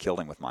thinks I killed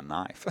him with my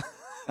knife.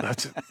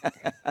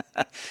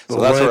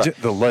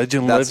 The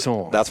legend lives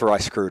on. That's where I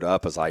screwed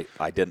up, is I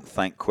didn't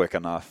think quick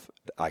enough.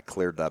 I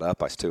cleared that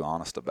up. I was too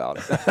honest about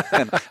it.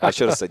 And I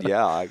should have said,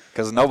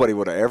 because nobody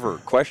would have ever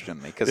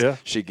questioned me, because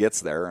she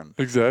gets there and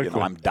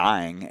I'm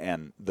dying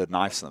and the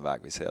knife's in the back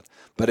of his head.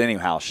 But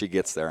anyhow, she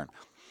gets there and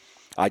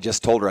I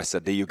just told her, I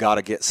said, you got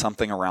to get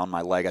something around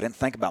my leg. I didn't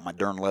think about my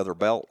darn leather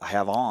belt I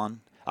have on.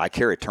 I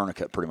carry a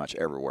tourniquet pretty much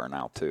everywhere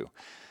now too.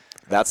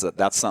 That's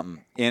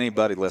something,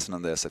 anybody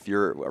listening to this, if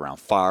you're around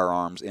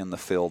firearms, in the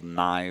field,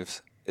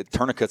 knives,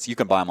 tourniquets, you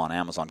can buy them on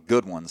Amazon,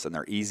 good ones, and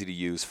they're easy to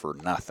use for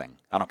nothing.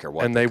 I don't care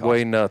what. And they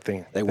weigh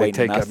nothing. They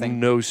take nothing. Up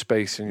no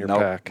space in your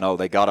pack. No,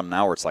 they got them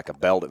now where it's like a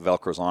belt that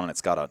Velcros on, and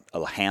it's got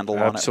a handle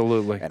on it.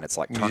 Absolutely. And it's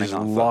like turning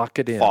off lock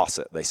it in.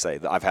 Faucet. They say,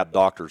 I've had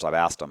doctors, I've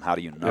asked them, how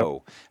do you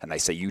know? And they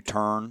say, you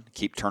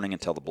keep turning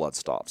until the blood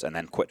stops, and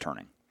then quit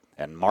turning.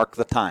 And mark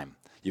the time.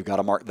 You've got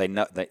to mark, they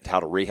know how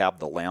to rehab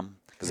the limb,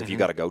 because if you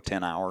got to go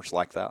 10 hours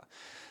like that,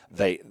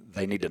 they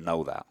need to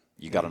know that.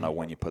 You got to know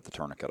when you put the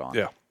tourniquet on.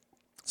 Yeah.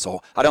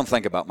 So I don't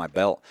think about my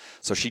belt.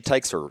 So she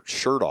takes her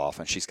shirt off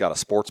and she's got a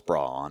sports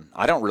bra on.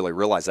 I don't really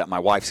realize that. My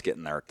wife's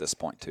getting there at this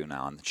point too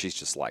now, and she's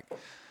just like,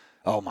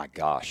 oh my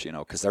gosh,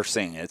 because they're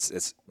seeing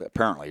it's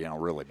apparently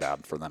really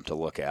bad for them to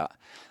look at.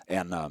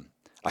 And I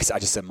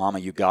just said, Mama,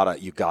 you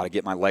gotta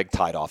get my leg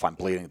tied off. I'm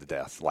bleeding to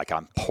death. Like,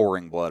 I'm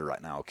pouring blood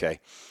right now. Okay.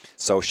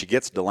 So she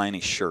gets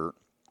Delaney's shirt,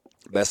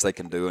 best they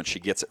can do, and she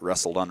gets it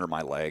wrestled under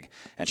my leg,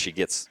 and she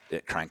gets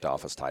it cranked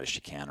off as tight as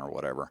she can or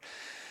whatever.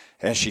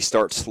 And she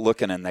starts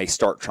looking, and they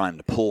start trying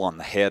to pull on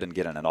the head and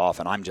getting it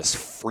off, and I'm just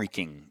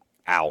freaking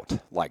out.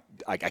 Like,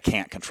 I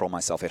can't control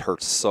myself. It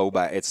hurts so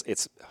bad.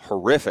 It's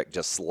horrific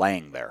just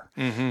laying there.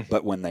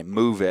 But when they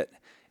move it,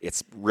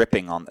 it's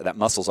ripping on that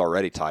muscle's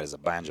already tight as a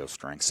banjo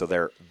string. So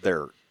they're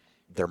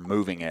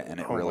moving it,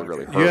 and it really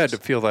hurts. You had to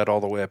feel that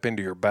all the way up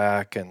into your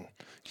back, and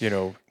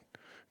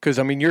because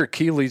your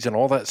Achilles and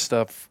all that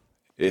stuff.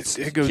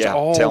 It goes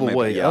all the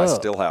way up. I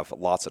still have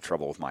lots of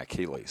trouble with my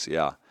Achilles.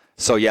 Yeah.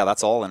 So,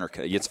 that's all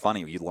interconnected. It's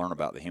funny, you learn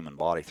about the human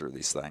body through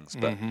these things.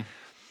 But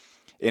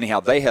anyhow,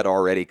 they had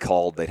already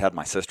called. They'd had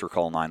my sister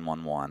call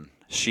 911.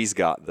 She's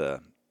got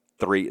the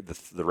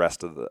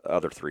rest of the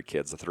other three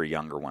kids, the three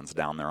younger ones,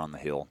 down there on the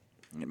hill.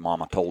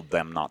 Mama told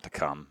them not to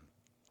come.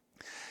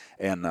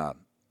 And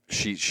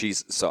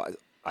so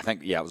I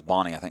think, it was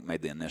Bonnie, I think,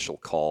 made the initial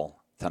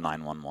call to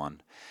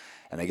 911.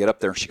 And they get up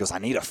there, and she goes, I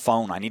need a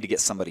phone. I need to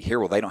get somebody here.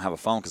 Well, they don't have a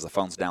phone because the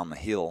phone's down the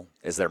hill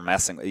as they're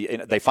messing.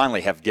 They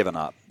finally have given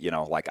up,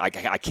 like, I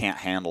can't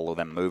handle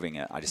them moving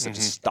it. I just said,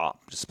 just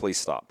stop. Just please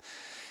stop.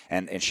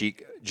 And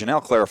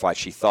Janelle clarified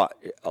she thought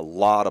a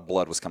lot of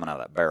blood was coming out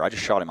of that bear. I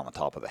just shot him on the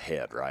top of the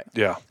head, right?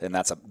 Yeah. And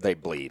they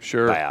bleed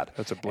bad.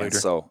 That's a bleeder. And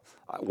so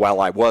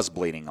while I was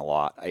bleeding a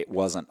lot,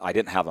 I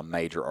didn't have a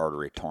major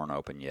artery torn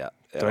open yet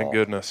at all. Thank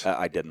goodness.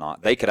 I did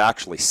not. They could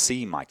actually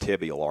see my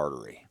tibial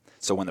artery.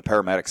 So when the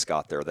paramedics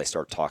got there, they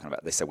started talking about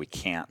it. They said, we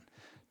can't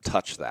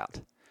touch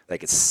that. They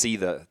could see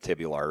the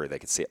tibial artery. They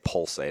could see it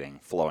pulsating,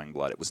 flowing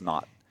blood. It was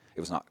not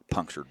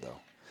punctured,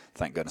 though.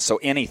 Thank goodness. So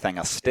anything,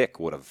 a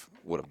stick would have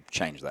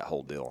changed that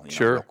whole deal,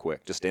 real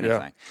quick. Just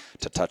anything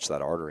to touch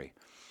that artery.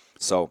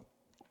 So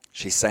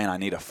she's saying, I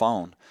need a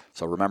phone.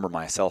 So remember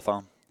my cell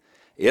phone?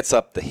 It's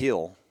up the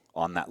hill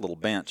on that little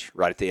bench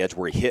right at the edge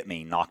where he hit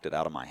me, knocked it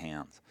out of my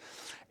hands.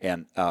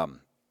 And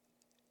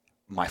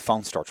my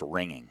phone starts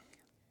ringing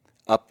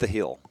up the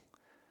hill.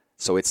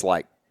 So it's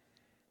like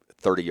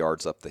 30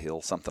 yards up the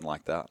hill, something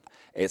like that.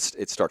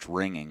 It starts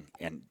ringing,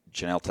 and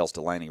Janelle tells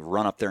Delaney,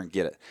 run up there and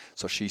get it.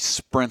 So she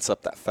sprints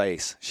up that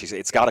face.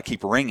 It's got to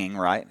keep ringing,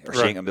 right? Or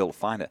she ain't going to be able to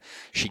find it.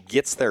 She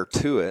gets there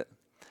to it,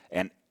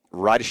 and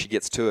right as she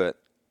gets to it,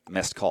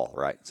 missed call,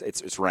 right?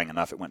 It's rang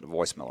enough. It went to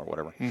voicemail or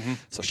whatever. Mm-hmm.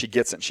 So she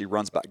gets it, and she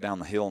runs back down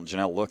the hill, and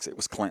Janelle looks. It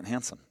was Clint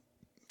Henson.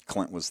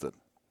 Clint was the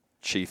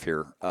chief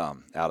here out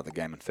of the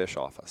Game and Fish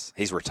office.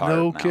 He's retired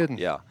now. No kidding.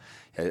 Yeah.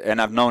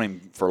 And I've known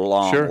him for a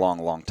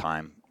long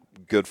time.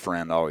 Good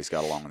friend. Always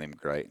got along with him.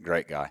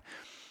 Great guy.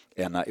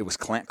 And it was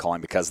Clint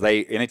calling because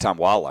anytime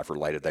wildlife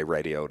related, they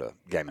radio to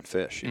Game and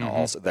Fish. You know,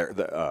 also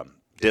the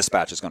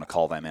dispatch is going to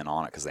call them in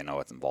on it because they know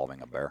it's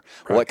involving a bear.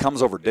 Right. Well, it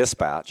comes over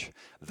dispatch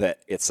that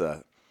it's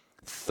a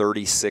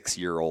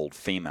 36-year-old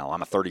female.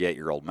 I'm a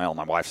 38-year-old male.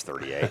 My wife's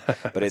 38,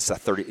 but it's a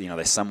 30. You know,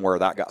 they somewhere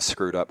that got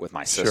screwed up with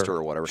my sister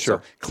or whatever. Sure.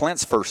 So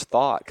Clint's first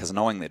thought, because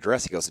knowing the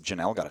address, he goes,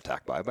 Janelle got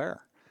attacked by a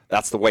bear.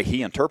 That's the way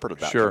he interpreted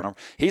that. Sure.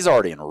 He's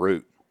already en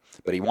route,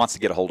 but he wants to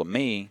get a hold of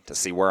me to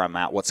see where I'm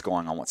at, what's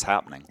going on, what's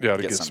happening. Yeah,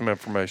 to get some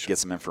information. Get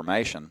some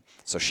information.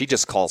 So she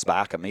just calls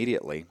back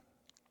immediately,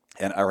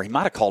 or he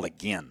might have called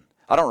again.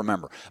 I don't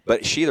remember,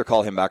 but she either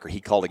called him back or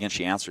he called again.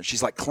 She answered.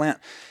 She's like, Clint.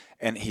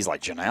 And he's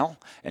like, Janelle?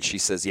 And she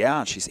says, yeah.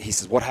 And he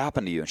says, what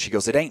happened to you? And she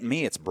goes, it ain't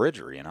me, it's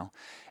Bridger, you know.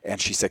 And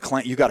she said,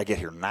 Clint, you got to get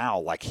here now.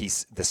 Like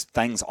this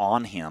thing's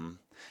on him.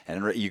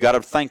 And you got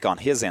to think on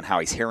his end how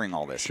he's hearing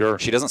all this. Sure.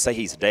 She doesn't say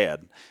he's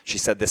dead. She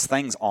said this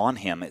thing's on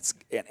him. It's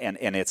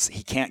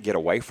he can't get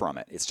away from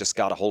it. It's just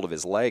got a hold of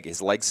his leg.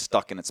 His leg's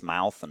stuck in its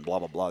mouth and blah,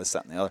 blah, blah, this,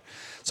 that, and the other.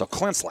 So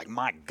Clint's like,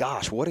 my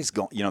gosh, what is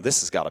going, you know,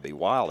 this has got to be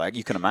wild.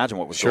 You can imagine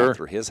what was going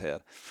through his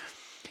head.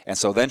 And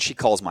so then she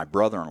calls my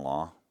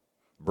brother-in-law,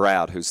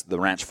 Brad, who's the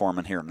ranch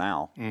foreman here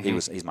now.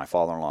 Mm-hmm. He's my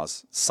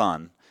father-in-law's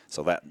son.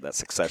 So that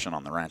succession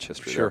on the ranch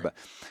history there. But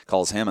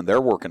calls him, and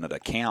they're working at a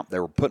camp. They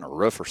were putting a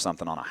roof or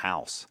something on a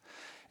house.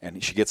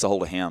 And she gets a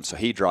hold of him, so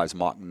he drives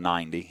Mach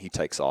 90. He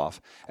takes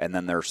off. And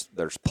then there's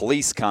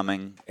police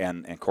coming,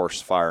 and of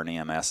course, fire and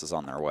EMS is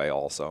on their way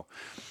also.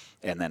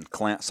 And then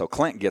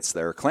Clint gets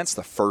there. Clint's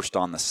the first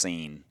on the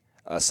scene,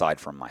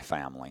 aside from my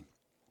family.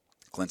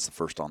 Clint's the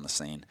first on the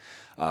scene.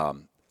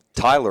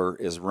 Tyler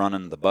is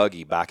running the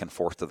buggy back and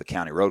forth to the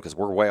county road because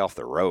we're way off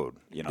the road.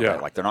 You know,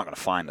 they're not going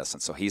to find us.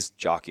 And so he's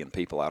jockeying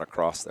people out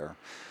across there,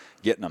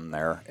 getting them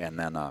there. And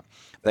then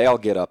they all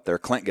get up there.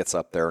 Clint gets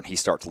up there, and he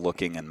starts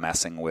looking and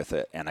messing with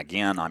it. And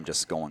again, I'm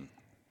just going,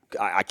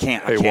 I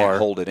can't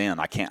hold it in.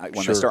 I can't.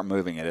 When they start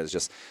moving it, it's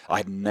just,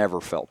 I've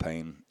never felt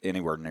pain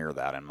anywhere near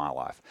that in my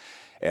life.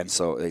 And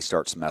so he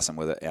starts messing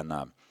with it. And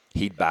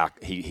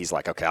he's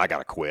like, okay, I got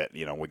to quit.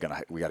 You know, we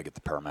got to get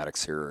the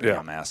paramedics here,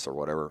 EMS or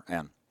whatever.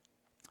 And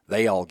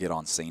they all get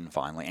on scene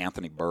finally.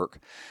 Anthony Burke,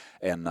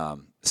 and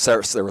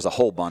there was a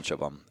whole bunch of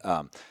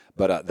them.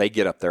 But they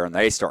get up there, and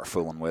they start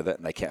fooling with it,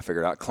 and they can't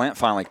figure it out. Clint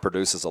finally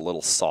produces a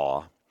little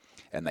saw,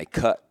 and they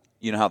cut.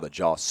 You know how the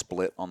jaw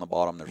split on the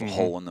bottom? There's a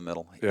hole in the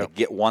middle. Yep. They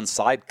get one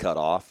side cut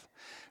off.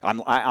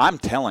 I'm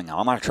telling them.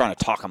 I'm not trying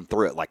to talk them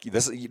through it. Like,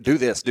 do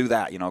this, do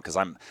that, you know, because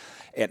I'm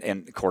 –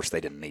 and, of course, they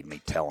didn't need me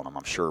telling them,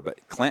 I'm sure. But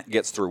Clint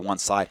gets through one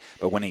side.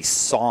 But when he's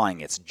sawing,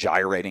 it's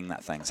gyrating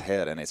that thing's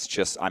head, and it's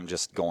just – I'm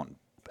just going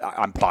 –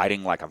 I'm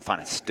biting like I'm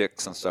finding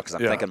sticks and stuff because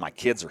I'm thinking my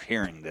kids are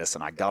hearing this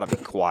and I got to be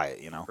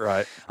quiet, you know.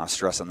 Right. I'm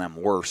stressing them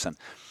worse. And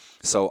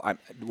so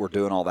we're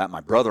doing all that.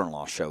 My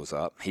brother-in-law shows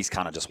up. He's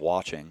kind of just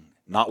watching.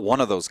 Not one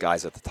of those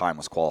guys at the time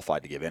was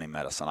qualified to give any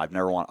medicine.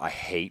 I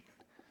hate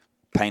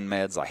pain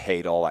meds. I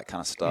hate all that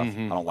kind of stuff.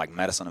 I don't like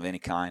medicine of any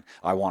kind.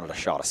 I wanted a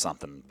shot of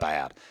something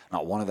bad.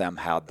 Not one of them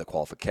had the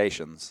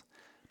qualifications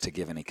to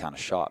give any kind of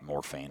shot,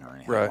 morphine or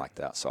anything like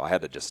that. So I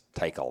had to just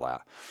take all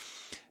that.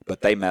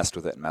 But they messed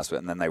with it,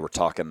 and then they were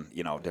talking,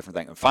 you know, different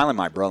things. And finally,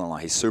 my brother-in-law,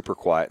 he's super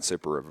quiet and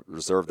super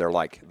reserved.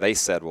 They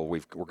said, well,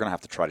 we're going to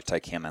have to try to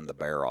take him and the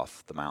bear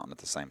off the mountain at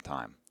the same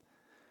time.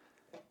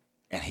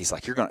 And he's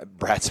like,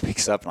 Brad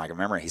speaks up, and I can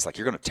remember, he's like,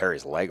 you're going to tear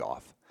his leg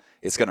off.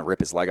 It's going to rip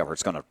his leg off, or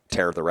it's going to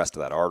tear the rest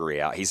of that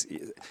artery out.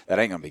 That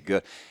ain't going to be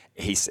good.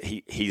 He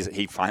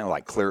finally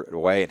like cleared it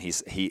away, and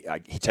he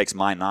takes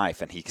my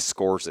knife and he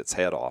scores its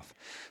head off.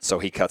 So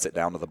he cuts it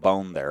down to the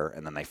bone there,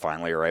 and then they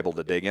finally are able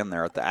to dig in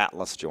there at the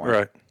atlas joint.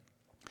 Right.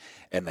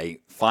 And they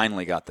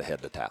finally got the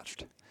head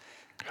detached.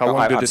 How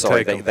long did it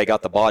take them? They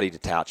got the body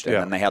detached, and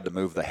then they had to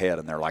move the head,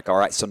 and they're like, all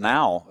right, so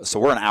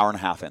we're an hour and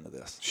a half into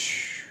this.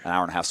 An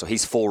hour and a half. So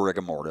he's full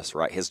rigor mortis,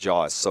 right? His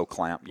jaw is so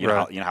clamped. You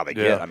know how they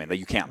get. I mean,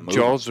 you can't move.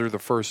 Jaws are the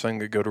first thing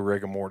that go to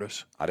rigor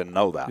mortis. I didn't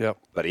know that. Yep.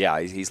 But yeah,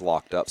 he's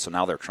locked up. So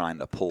now they're trying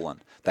to pull, and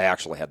they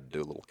actually had to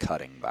do a little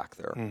cutting back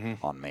there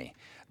on me.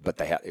 But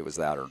it was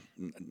that or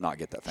not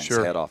get that thing's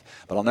head off.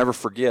 But I'll never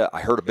forget, I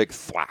heard a big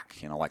thwack,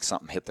 you know, like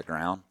something hit the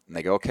ground. And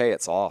they go, okay,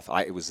 it's off.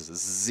 It was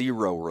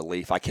zero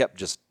relief. I kept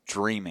just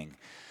dreaming,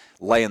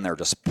 laying there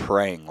just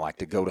praying, like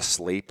to go to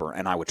sleep.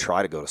 And I would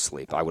try to go to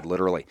sleep. I would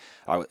literally,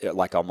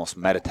 like almost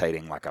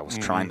meditating, like I was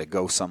trying to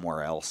go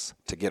somewhere else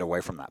to get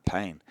away from that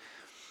pain.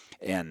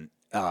 And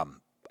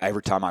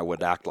every time I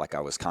would act like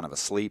I was kind of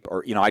asleep,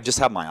 or, you know, I just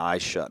have my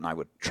eyes shut, and I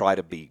would try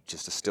to be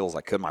just as still as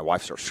I could. My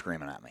wife starts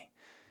screaming at me.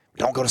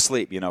 don't go to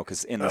sleep,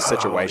 because in those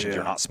situations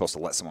you're not supposed to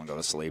let someone go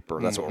to sleep,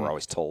 or that's what we're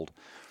always told.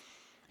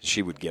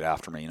 She would get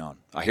after me,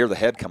 I hear the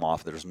head come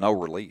off. There's no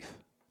relief.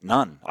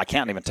 None. I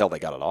can't even tell they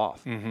got it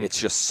off. It's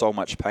just so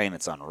much pain.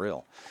 It's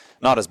unreal.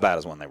 Not as bad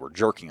as when they were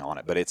jerking on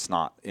it, but it's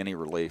not any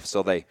relief.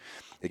 So they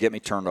get me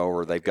turned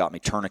over. They've got me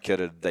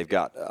tourniqueted. They've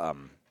got,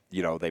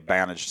 they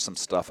bandaged some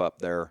stuff up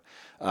there.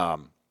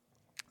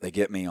 They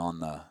get me on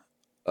the,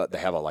 they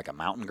have a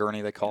mountain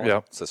gurney, they call it.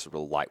 Yep. It's this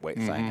real lightweight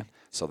thing.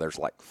 So there's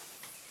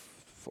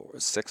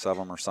 6 of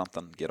them or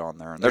something get on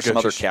there. And there's some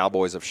other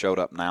cowboys have showed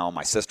up now.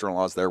 My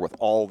sister-in-law's there with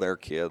all their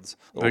kids,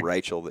 little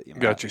Rachel that you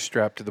met. Got you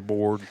strapped to the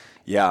board.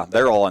 Yeah,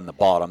 they're all in the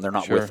bottom. They're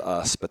not with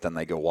us, but then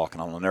they go walking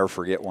on. I'll never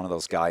forget one of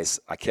those guys.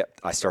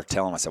 I started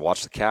telling them, I said,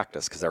 watch the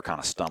cactus, because they're kind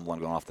of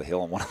stumbling going off the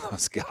hill. And one of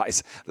those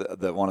guys,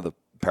 one of the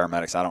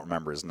paramedics, I don't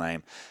remember his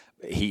name,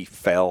 he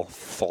fell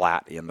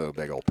flat into a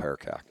big old pear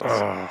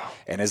cactus.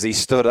 And as he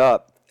stood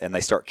up, and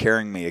they start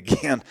carrying me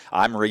again,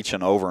 I'm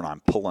reaching over and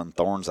I'm pulling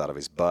thorns out of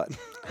his butt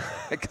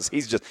because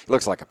he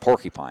looks like a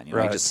porcupine. He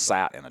just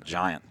sat in a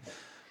giant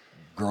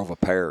grove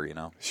of pear.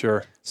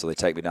 Sure. So they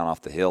take me down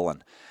off the hill,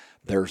 and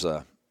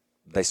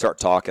they start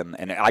talking,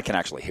 and I can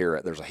actually hear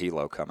it. There's a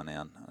helo coming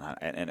in,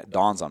 and it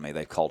dawns on me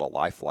they've called a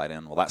life flight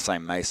in. Well, that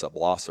same Mesa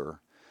Blosser,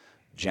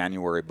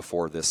 January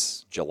before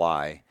this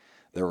July,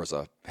 there was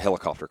a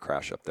helicopter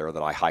crash up there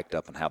that I hiked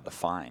up and had to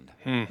find.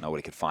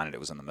 Nobody could find it. It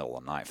was in the middle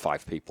of the night.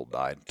 5 people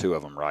died. 2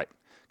 of them right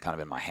kind of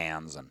in my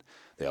hands, and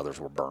the others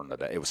were burned to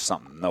death. It was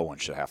something no one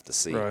should have to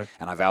see. Right.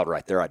 And I vowed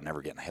right there I'd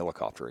never get in a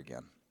helicopter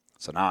again.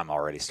 So now I'm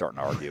already starting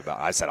to argue about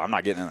it. I said, I'm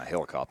not getting in a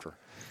helicopter.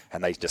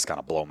 And they just kind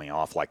of blow me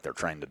off like they're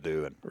trained to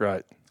do. And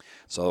Right.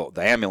 so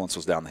the ambulance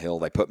was down the hill.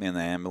 They put me in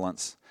the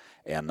ambulance,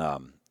 and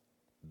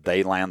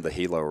they land the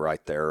helo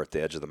right there at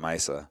the edge of the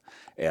mesa,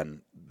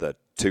 and the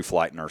 2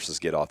 flight nurses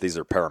get off. These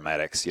are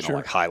paramedics,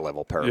 like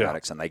high-level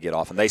paramedics, and they get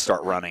off, and they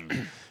start running,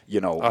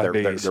 they're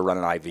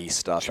running IV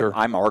stuff. Sure. And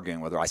I'm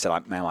arguing with her. I said,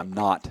 ma'am, I'm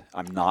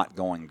not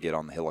going to get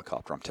on the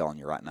helicopter. I'm telling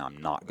you right now, I'm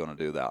not going to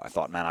do that. I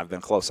thought, man, I've been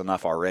close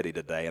enough already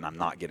today, and I'm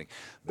not getting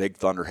big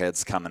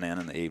thunderheads coming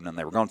in the evening.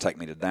 They were going to take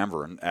me to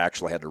Denver, and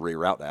actually had to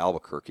reroute to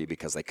Albuquerque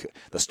because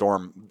the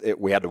storm,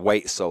 we had to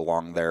wait so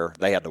long there.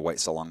 They had to wait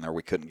so long there,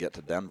 we couldn't get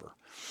to Denver.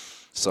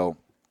 So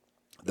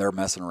they're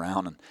messing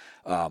around,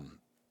 and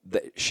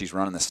she's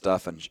running this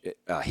stuff, and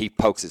he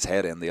pokes his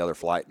head in, the other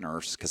flight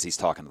nurse, because he's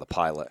talking to the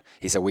pilot.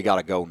 He said, we got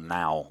to go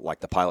now.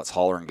 Like, the pilot's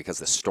hollering because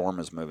the storm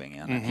is moving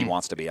in, and he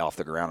wants to be off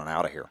the ground and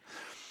out of here.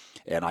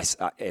 And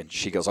and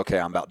she goes, okay,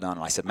 I'm about done.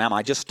 And I said, ma'am,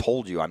 I just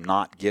told you I'm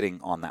not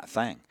getting on that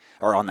thing,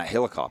 or on that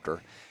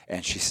helicopter.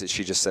 And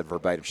she just said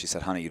verbatim, she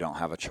said, honey, you don't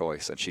have a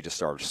choice. And she just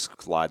started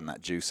sliding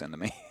that juice into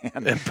me.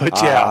 and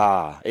put you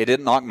out. It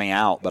didn't knock me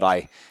out, but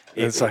okay.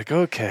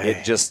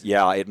 It just,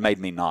 it made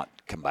me not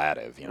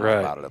combative,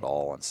 about it at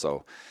all. And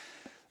so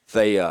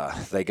they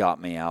got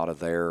me out of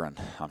there, and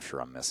I'm sure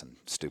I'm missing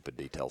stupid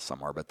details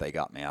somewhere, but they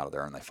got me out of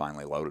there, and they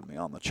finally loaded me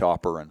on the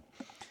chopper, and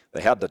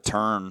they had to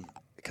turn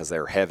because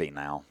they're heavy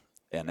now.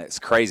 And it's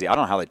crazy. I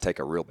don't know how they take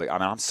a real big,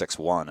 I'm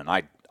 6'1",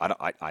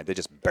 and they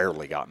just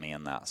barely got me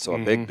in that. So a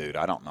big dude,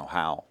 I don't know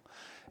how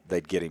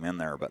they'd get him in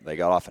there, but they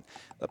got off. And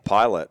the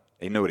pilot,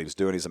 he knew what he was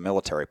doing. He's a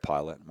military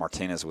pilot.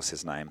 Martinez was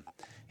his name.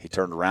 He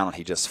turned around, and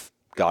he just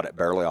got it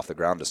barely off the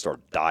ground, just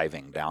started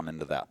diving down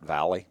into that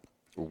valley,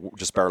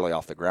 just barely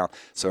off the ground.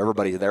 So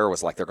everybody there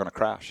was like, they're going to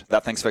crash.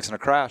 That thing's fixing to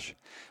crash.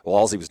 Well,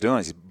 all he was doing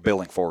is he's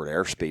building forward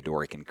airspeed to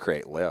where he can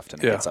create lift,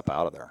 and he gets up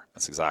out of there.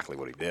 That's exactly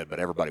what he did. But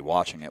everybody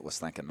watching it was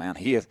thinking, man,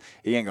 he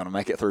ain't going to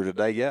make it through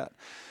today yet.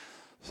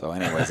 So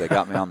anyways, they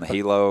got me on the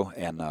helo,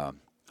 and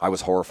I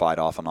was horrified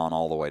off and on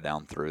all the way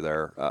down through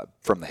there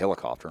from the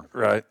helicopter.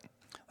 Right.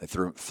 They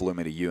flew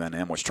me to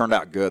UNM, which turned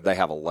out good. They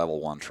have a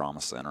level 1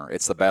 trauma center.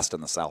 It's the best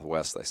in the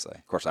Southwest, they say.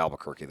 Of course,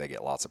 Albuquerque, they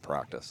get lots of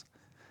practice.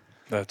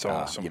 That's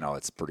awesome.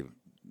 It's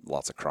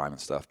lots of crime and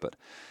stuff. But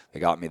they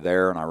got me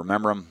there, and I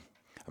remember them.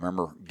 I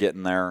remember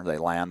getting there. They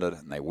landed,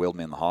 and they wheeled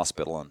me in the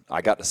hospital. And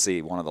I got to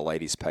see one of the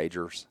ladies'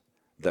 pagers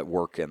that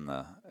work in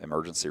the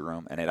emergency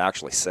room, and it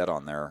actually said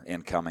on there,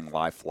 incoming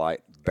life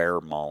flight,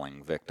 bear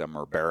mauling victim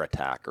or bear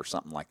attack or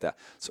something like that.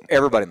 So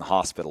everybody in the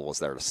hospital was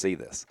there to see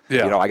this.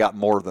 Yeah. I got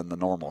more than the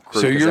normal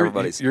crew. So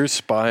you're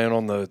spying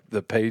on the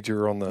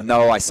pager on the...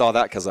 No, I saw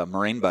that because a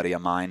Marine buddy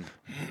of mine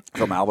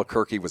from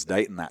Albuquerque was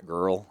dating that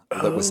girl.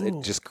 That was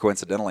just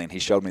coincidentally, and he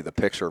showed me the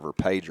picture of her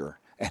pager,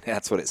 and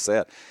that's what it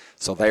said.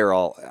 So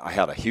I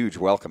had a huge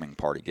welcoming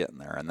party getting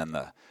there, and then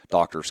the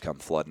doctors come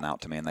flooding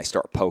out to me, and they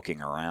start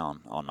poking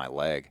around on my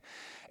leg.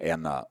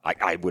 And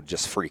I would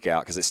just freak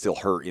out because it still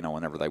hurt,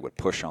 whenever they would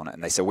push on it.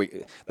 And they said,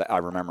 I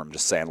remember them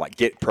just saying,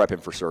 like, prep him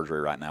for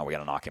surgery right now. We got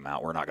to knock him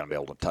out. We're not going to be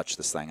able to touch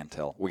this thing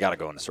until we got to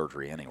go into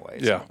surgery anyway.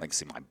 So they can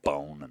see my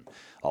bone and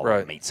all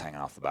the meat's hanging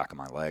off the back of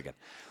my leg. And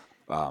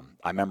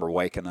I remember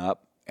waking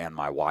up, and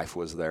my wife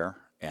was there,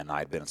 and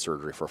I'd been in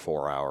surgery for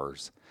 4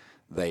 hours.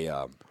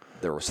 There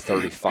was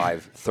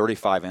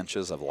 35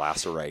 inches of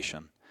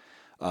laceration.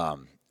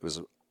 It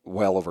was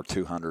well over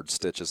 200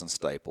 stitches and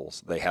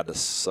staples. They had to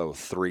sew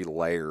 3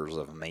 layers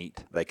of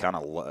meat. They kind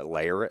of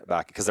layer it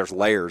back because there's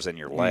layers in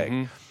your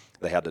leg.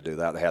 They had to do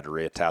that. They had to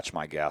reattach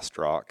my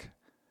gastroc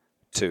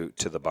to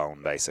the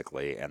bone,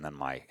 basically, and then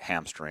my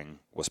hamstring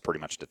was pretty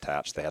much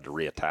detached. They had to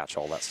reattach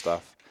all that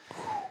stuff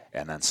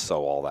and then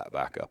sew all that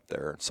back up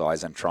there. So I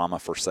was in trauma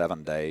for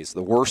 7 days.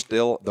 The worst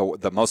deal,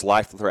 the most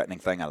life-threatening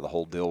thing out of the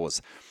whole deal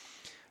was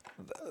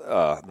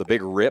the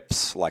big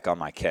rips, like on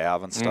my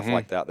calf and stuff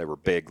like that. They were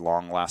big,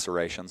 long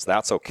lacerations.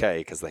 That's okay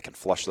because they can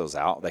flush those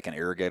out. They can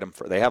irrigate them.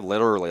 They have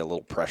literally a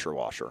little pressure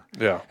washer,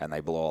 and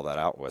they blow all that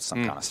out with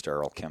some kind of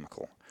sterile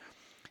chemical.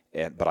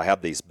 But I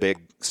had these big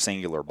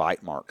singular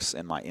bite marks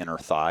in my inner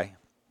thigh.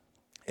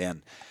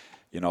 And,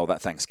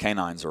 that thing's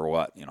canines are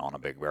what, on a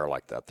big bear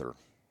like that, they're,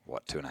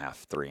 2.5,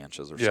 3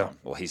 inches or something.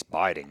 Well, he's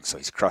biting, so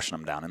he's crushing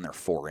them down in there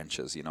 4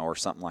 inches, or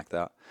something like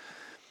that.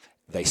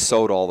 They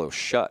sewed all those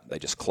shut. They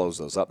just closed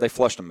those up. They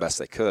flushed them best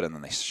they could, and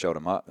then they sewed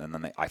them up. And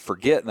then I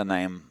forget the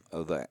name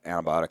of the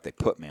antibiotic they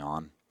put me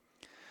on.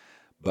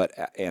 But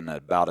in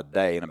about a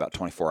day, in about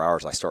 24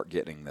 hours, I start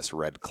getting this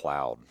red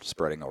cloud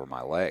spreading over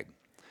my leg.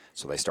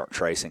 So they start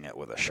tracing it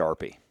with a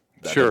Sharpie.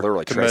 They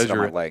literally trace it on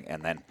my leg.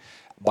 And then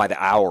by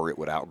the hour, it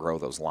would outgrow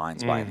those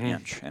lines by an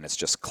inch. And it's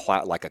just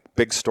like a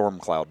big storm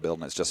cloud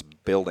building. It's just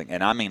building.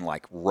 And I mean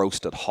like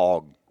roasted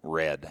hog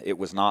red. It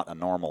was not a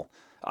normal.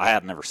 I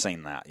had never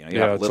seen that. You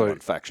have a little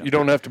infection. You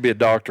don't have to be a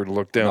doctor to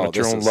look down at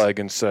your own leg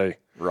and say,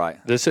 right,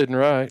 this isn't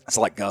right. It's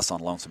like Gus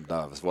on Lonesome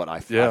Dove is what I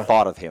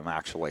thought of him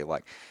actually.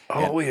 Like,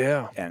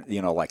 and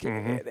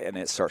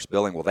it starts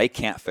building. Well, they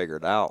can't figure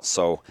it out.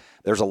 So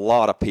there's a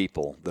lot of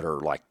people that are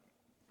like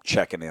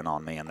checking in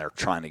on me, and they're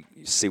trying to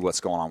see what's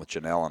going on with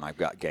Janelle, and I've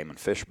got game and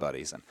fish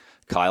buddies. And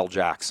Kyle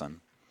Jackson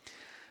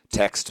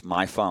texted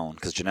my phone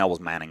because Janelle was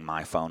manning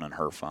my phone and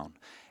her phone,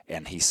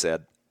 and he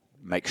said,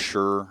 make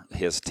sure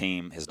his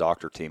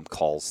doctor team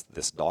calls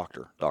this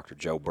doctor, Dr.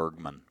 Joe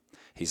Bergman.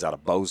 He's out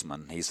of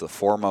Bozeman. He's the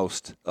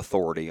foremost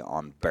authority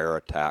on bear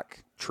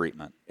attack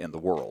treatment in the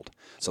world.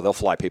 So they'll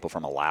fly people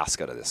from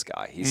Alaska to this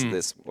guy. He's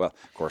this, well,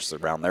 of course,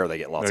 around there they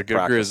get lots of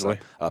practice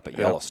up at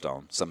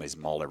Yellowstone. Somebody's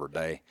mauled every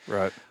day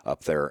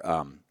up there.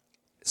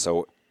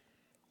 So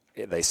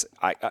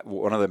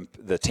one of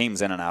the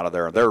teams in and out of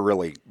there, they're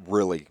really,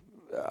 really,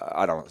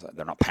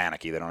 they're not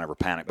panicky. They don't ever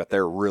panic, but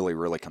they're really,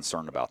 really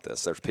concerned about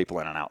this. There's people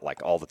in and out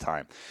like all the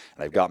time.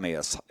 And they've got me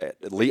at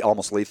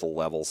almost lethal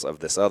levels of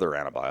this other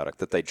antibiotic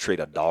that they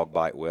treat a dog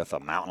bite with, a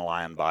mountain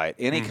lion bite,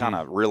 any kind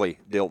of really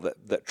deal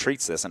that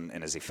treats this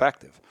and is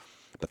effective.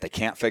 But they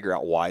can't figure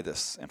out why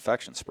this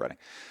infection's spreading.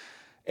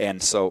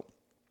 And so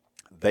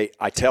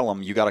I tell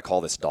them, you got to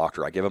call this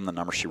doctor. I give them the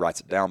number. She writes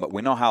it down. But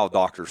we know how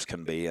doctors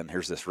can be. And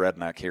here's this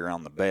redneck here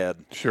on the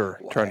bed. Sure,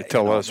 trying to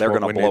tell us they're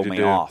what going we to blow need to me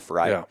do. off,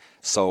 right? Yeah.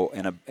 So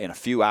in a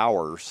few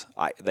hours,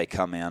 they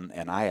come in,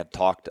 and I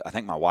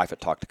think my wife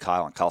had talked to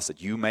Kyle, and Kyle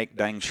said, you make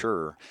dang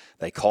sure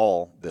they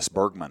call this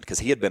Bergman, because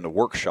he had been to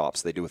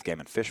workshops they do with game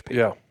and fish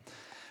people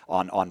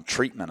on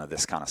treatment of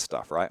this kind of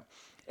stuff, right?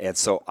 And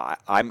so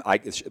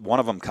one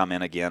of them come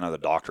in again, or the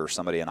doctor or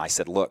somebody, and I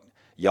said, look,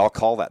 y'all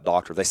call that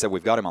doctor. They said,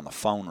 we've got him on the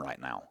phone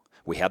right now.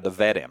 We had to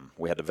vet him.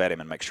 We had to vet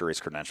him and make sure his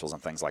credentials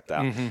and things like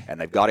that. And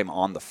they've got him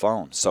on the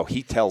phone. So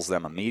he tells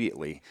them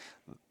immediately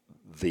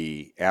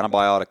the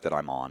antibiotic that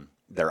I'm on,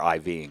 they're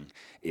IVing,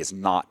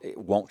 it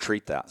won't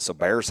treat that. So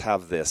bears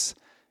have this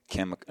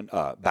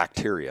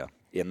bacteria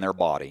in their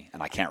body,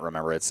 and I can't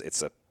remember.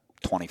 It's a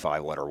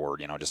 25-letter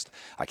word,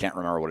 I can't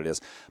remember what it is.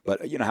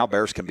 But you know how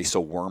bears can be so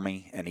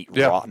wormy and eat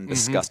rotten,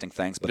 disgusting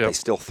things, but they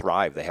still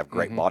thrive. They have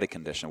great body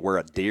condition. Where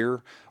a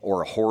deer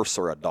or a horse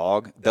or a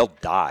dog, they'll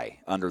die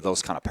under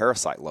those kind of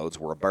parasite loads,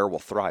 where a bear will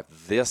thrive.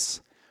 This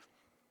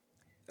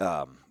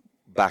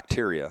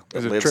bacteria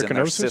that lives in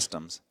their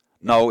systems.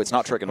 No, it's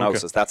not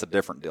trichinosis. Okay. That's a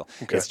different deal.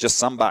 Okay. It's just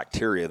some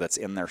bacteria that's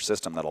in their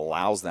system that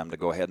allows them to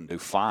go ahead and do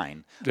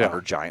fine under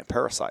giant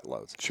parasite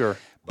loads. Sure.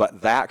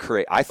 But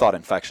I thought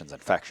infection's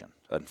infection.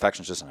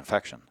 Infection's just an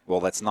infection. Well,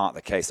 that's not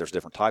the case. There's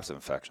different types of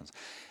infections.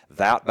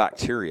 That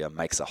bacteria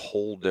makes a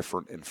whole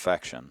different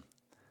infection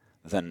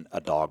than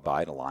a dog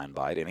bite, a lion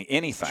bite,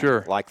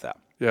 anything like that.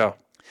 Yeah.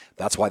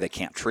 That's why they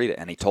can't treat it.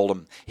 And he told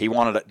him he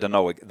wanted to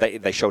know.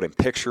 They showed him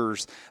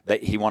pictures.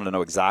 He wanted to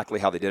know exactly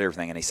how they did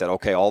everything. And he said,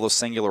 okay, all those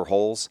singular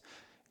holes,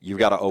 you've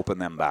got to open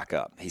them back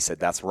up. He said,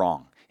 that's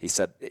wrong. He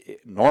said,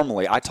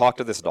 normally, I talked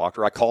to this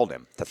doctor. I called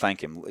him to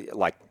thank him,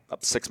 like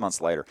 6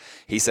 months later.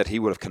 He said he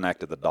would have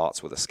connected the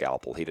dots with a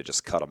scalpel. He'd have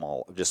just cut them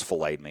all, just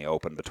filleted me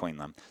open between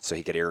them so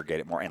he could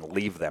irrigate it more and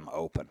leave them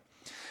open.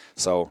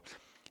 So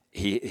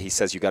he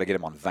says you got to get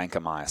him on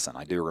vancomycin.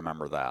 I do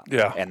remember that.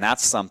 Yeah. And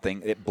that's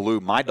something, it blew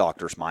my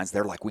doctor's minds.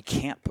 They're like, we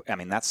can't,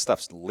 that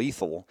stuff's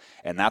lethal,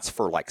 and that's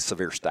for like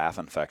severe staph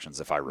infections,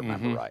 if I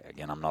remember right.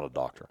 Again, I'm not a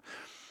doctor.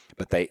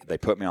 But they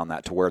put me on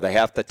that to where they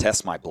have to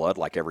test my blood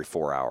like every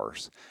 4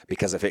 hours,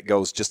 because if it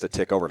goes just a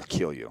tick over, it'll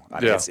kill you.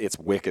 It's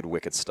wicked,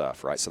 wicked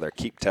stuff, right? So they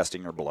keep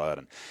testing your blood,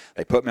 and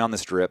they put me on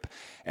this drip.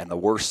 And the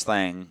worst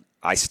thing,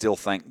 I still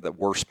think the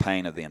worst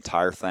pain of the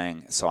entire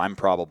thing, so I'm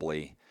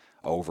probably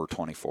over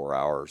 24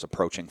 hours,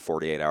 approaching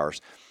 48 hours.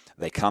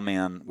 They come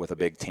in with a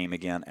big team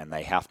again, and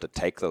they have to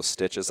take those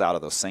stitches out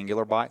of those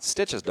singular bites.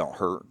 Stitches don't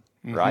hurt.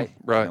 right?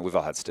 Right. I mean, we've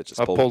all had stitches.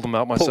 I pulled them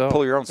out myself.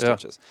 Pull your own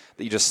stitches.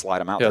 You just slide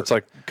them out. Yeah, it's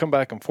like, come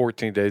back in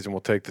 14 days and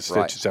we'll take the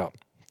stitches out.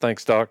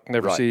 Thanks, Doc.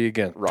 Never see you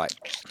again. Right.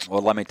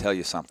 Well, let me tell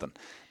you something.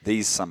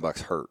 These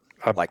sunbucks hurt.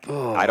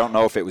 I don't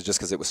know if it was just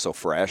because it was so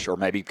fresh or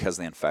maybe because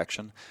of the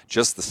infection.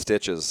 Just the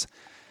stitches,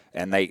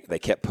 and they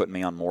kept putting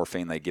me on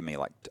morphine. They give me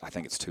I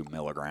think it's 2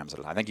 milligrams.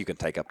 I think you can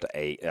take up to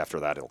 8. After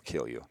that, it'll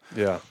kill you.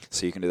 Yeah.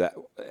 So you can do that.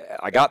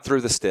 I got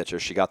through the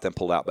stitches. She got them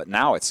pulled out, but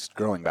now it's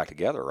growing back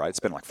together, right? It's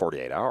been like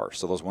 48 hours.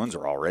 So those wounds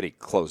are already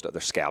closed up.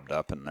 They're scabbed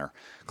up, and they're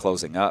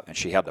closing up. And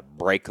she had to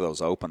break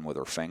those open with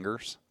her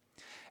fingers.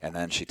 And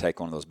then she'd take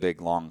one of those big,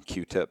 long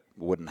Q-tip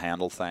wooden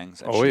handle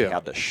things, and she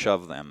had to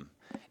shove them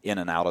in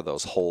and out of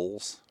those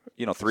holes,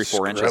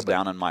 3-4 inches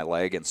down in my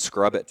leg, and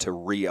scrub it to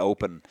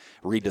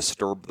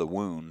redisturb the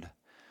wound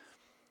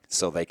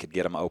so they could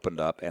get them opened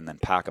up and then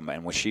pack them.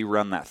 And when she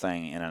run that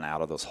thing in and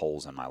out of those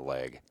holes in my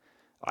leg,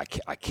 I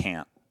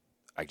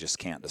just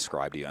can't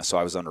describe to you. And so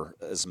I was under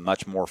as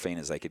much morphine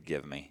as they could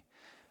give me.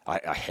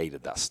 I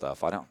hated that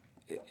stuff.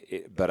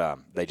 But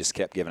they just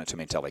kept giving it to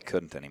me until they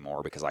couldn't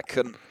anymore because I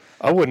couldn't.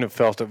 I wouldn't have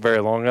felt it very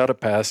long. I'd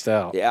have passed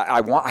out. Yeah,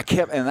 I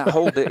kept, and that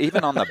whole day,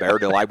 even on the bear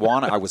deal, I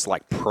was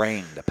like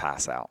praying to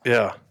pass out.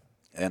 Yeah.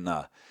 And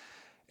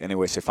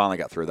anyway, she finally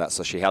got through that.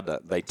 So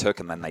they took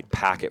and then they'd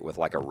pack it with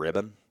like a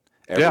ribbon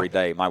every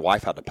day. My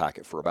wife had to pack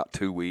it for about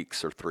 2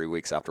 weeks or 3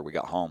 weeks after we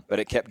got home, but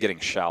it kept getting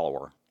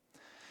shallower.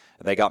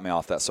 They got me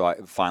off that. So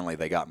finally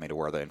they got me to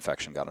where the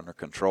infection got under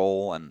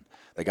control, and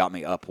they got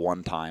me up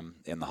one time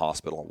in the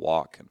hospital and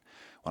walk. And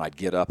when I'd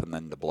get up and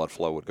then the blood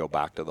flow would go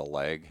back to the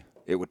leg,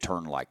 it would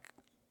turn like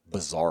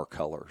bizarre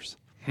colors.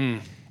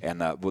 And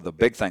the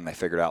big thing they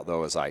figured out,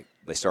 though, is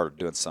they started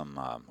doing some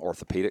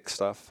orthopedic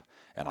stuff,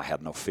 and I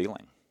had no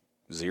feeling,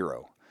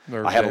 zero.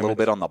 I had a little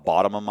bit on the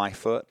bottom of my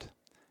foot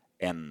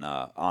and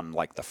on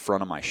like the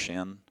front of my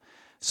shin.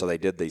 So they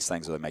did these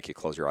things where they make you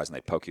close your eyes and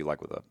they poke you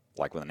like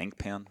with an ink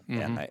pen.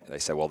 And they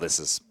say, well, this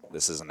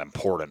isn't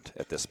important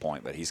at this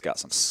point, but he's got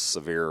some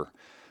severe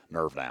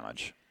nerve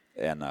damage.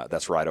 And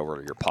that's right over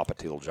your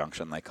popliteal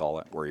junction, they call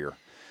it, where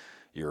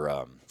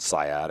your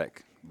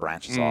sciatic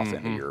branches off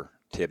into your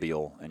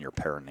tibial and your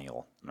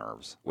perineal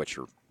nerves, which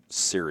are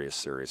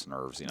serious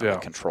nerves,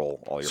 that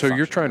control all your So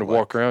you're trying to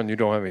walk around, you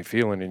don't have any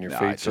feeling in your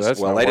feet. So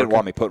that's they didn't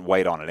want me putting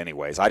weight on it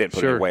anyways. I didn't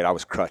put any weight. I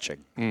was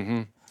crutching.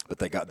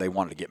 But they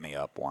wanted to get me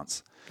up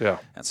once. Yeah.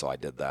 And so I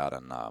did that.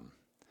 And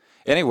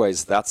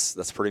anyways,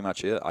 that's pretty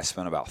much it. I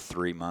spent about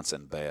 3 months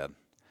in bed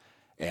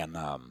and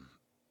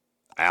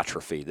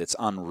atrophied. It's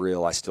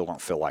unreal. I still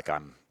don't feel like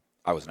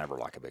I was never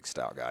like a big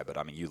stout guy, but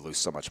I mean, you lose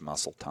so much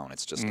muscle tone.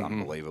 It's just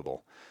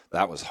unbelievable.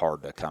 That was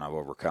hard to kind of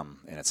overcome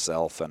in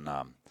itself. And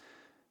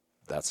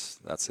that's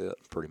it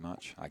pretty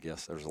much. I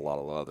guess there's a lot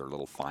of other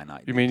little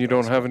finite. You mean you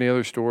don't have any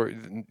other story?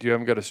 You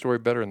haven't got a story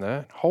better than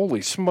that?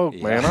 Holy smoke,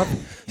 man!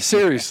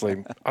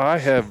 Seriously, I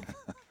have.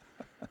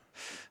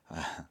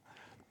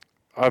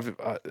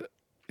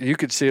 You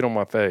could see it on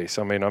my face.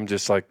 I mean, I'm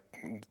just like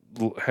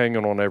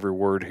hanging on every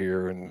word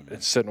here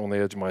and sitting on the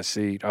edge of my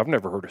seat. I've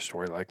never heard a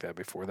story like that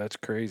before. That's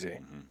crazy.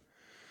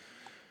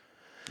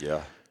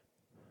 Yeah.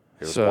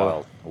 It was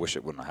wild. I wish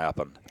it wouldn't have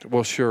happened.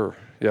 Well, sure.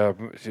 Yeah.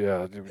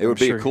 It would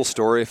be a cool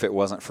story if it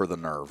wasn't for the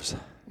nerves.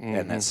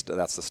 And that's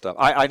the stuff.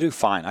 I do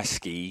fine. I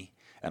ski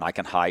and I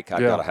can hike.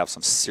 I've got to have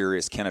some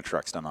serious.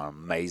 Kenetruck's done an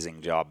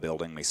amazing job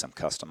building me some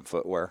custom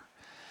footwear.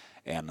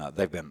 And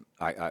they've been,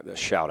 I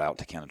shout out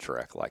to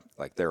Kenetruck,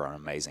 like they're an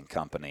amazing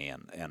company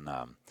and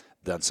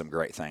done some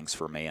great things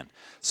for me. And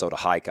so to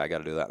hike, I got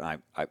to do that.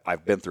 And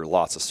I've been through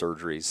lots of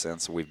surgeries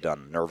since. We've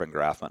done nerve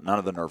engraftment. None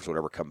of the nerves would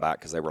ever come back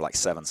because they were like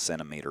 7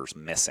 centimeters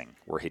missing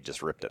where he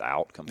just ripped it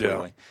out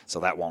completely. Yeah.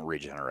 So that won't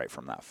regenerate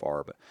from that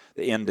far. But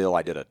the end deal,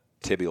 I did a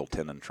tibial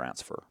tendon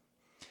transfer.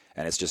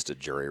 And it's just a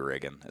jury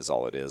rigging is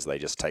all it is. They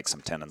just take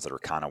some tendons that are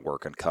kind of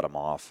working, cut them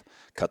off,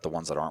 cut the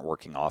ones that aren't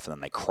working off, and then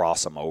they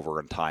cross them over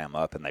and tie them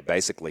up, and they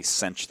basically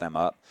cinch them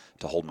up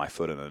to hold my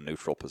foot in a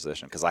neutral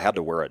position because I had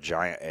to wear a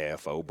giant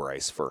AFO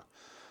brace for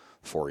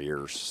 4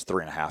 years,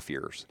 3.5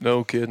 years.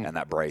 No kidding. And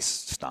that brace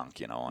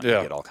stunk, and you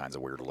get all kinds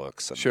of weird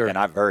looks. And, sure. And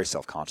I'm very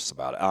self-conscious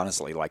about it,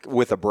 honestly, like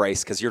with a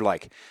brace, because you're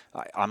like,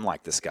 I'm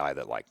like this guy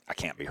that like, I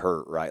can't be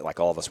hurt, right? Like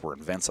all of us were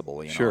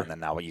invincible, sure. And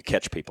then now you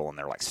catch people and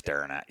they're like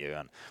staring at you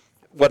and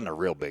wasn't a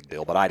real big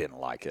deal, but I didn't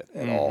like it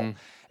at all.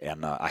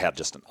 And I had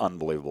just an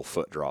unbelievable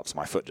foot drop. So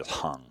my foot just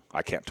hung.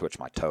 I can't twitch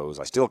my toes.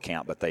 I still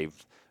can't, but they've,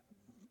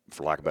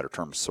 for lack of better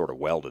terms, sort of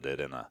welded it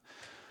in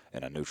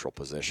a neutral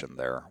position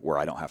there where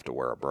I don't have to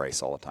wear a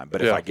brace all the time.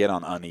 But if I get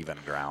on uneven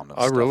ground and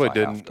I really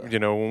didn't. When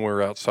we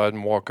were outside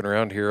and walking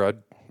around here,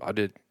 I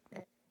did.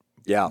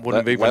 Yeah,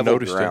 wouldn't have even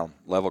noticed it.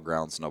 Level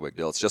ground's no big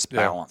deal. It's just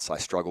balance I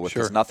struggle with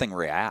because nothing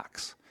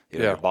reacts.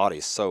 Your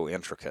body's so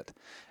intricate,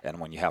 and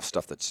when you have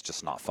stuff that's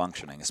just not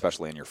functioning,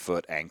 especially in your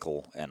foot,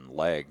 ankle, and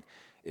leg,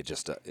 it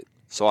just.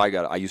 So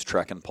I use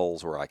trekking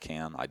poles where I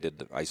can. I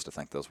used to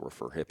think those were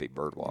for hippie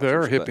bird watchers.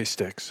 They're hippie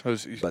sticks,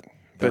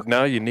 but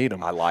now you need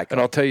them. I like them.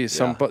 And I'll tell you,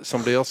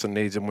 somebody else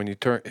needs them when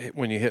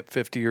you hit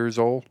 50 years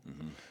old,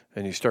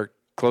 and you start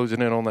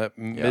closing in on that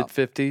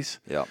mid-50s.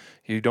 Yep.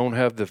 You don't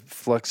have the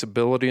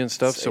flexibility and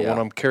stuff. So when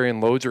Yeah. I'm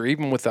carrying loads or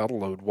even without a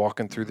load,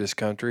 walking through this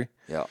country,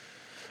 Yeah.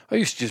 I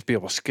used to just be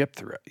able to skip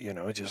through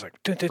it, just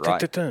like dun, dun, dun,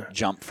 dun, dun.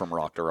 Jump from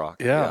rock to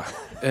rock. Yeah.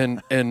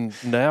 and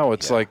now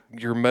it's like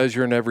you're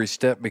measuring every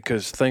step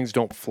because things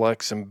don't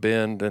flex and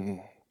bend, and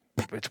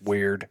it's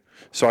weird.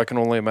 So I can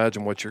only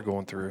imagine what you're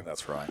going through.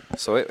 That's right.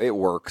 So it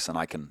works, and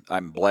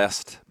I'm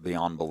blessed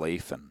beyond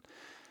belief, and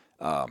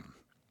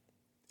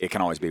it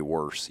can always be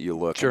worse. You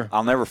look. Sure.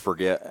 I'll never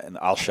forget, and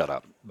I'll shut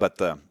up. But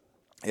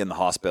in the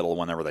hospital,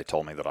 whenever they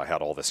told me that I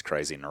had all this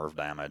crazy nerve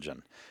damage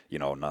and,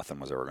 nothing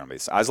was ever going to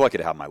be. I was lucky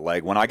to have my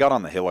leg. When I got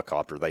on the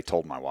helicopter, they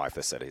told my wife,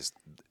 they said,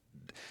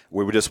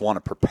 we would just want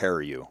to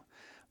prepare you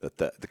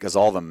because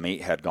all the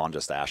meat had gone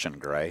just ashen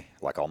gray,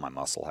 like all my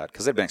muscle had,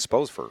 because they'd been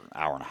exposed for an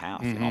hour and a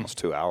half, almost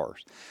 2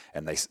 hours.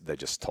 And they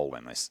just told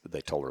him,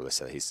 they told her, they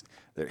said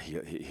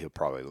he'll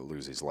probably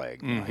lose his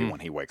leg. When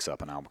he wakes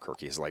up in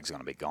Albuquerque, his leg's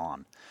going to be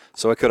gone.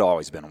 So it could have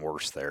always been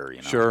worse there,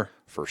 Sure.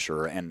 For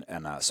sure. And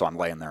so I'm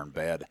laying there in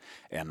bed,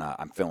 and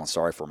I'm feeling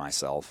sorry for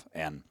myself.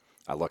 And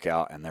I look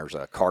out, and there's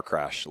a car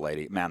crash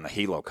lady. Man, the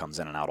helo comes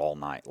in and out all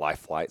night. Life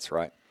flights,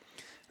 right?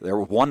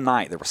 One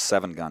night, there were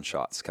 7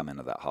 gunshots come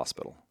into that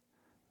hospital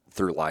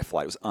through life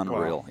flight. It was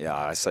unreal. Wow.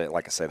 Yeah,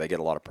 like I say, they get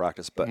a lot of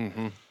practice. But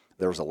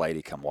there was a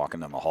lady come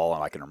walking down the hall, and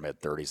like in her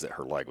mid-30s, that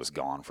her leg was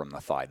gone from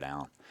the thigh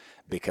down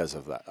because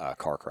of the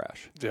car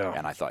crash. Yeah.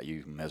 And I thought,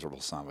 you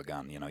miserable son of a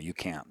gun, you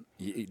can't,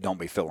 don't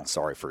be feeling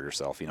sorry for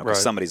yourself,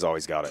 because somebody's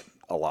always got it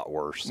a lot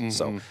worse.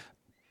 So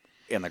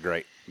in the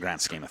great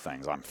grand scheme of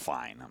things, I'm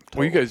fine. I'm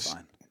totally you guys,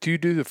 fine. do you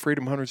do the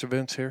Freedom Hunters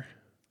events here?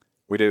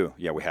 We do.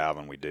 Yeah, we have,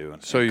 and we do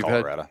in you've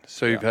Colorado.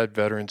 You've had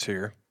veterans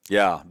here.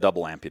 Yeah,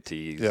 double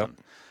amputees and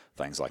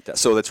things like that.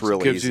 So that's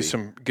really gives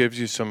easy. Gives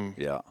you some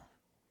Yeah.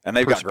 And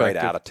they've got great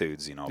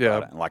attitudes, about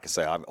it. And like I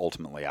say,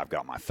 I've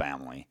got my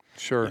family.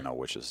 Sure.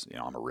 Which is,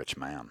 I'm a rich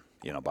man,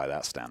 by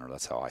that standard.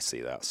 That's how I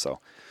see that. So,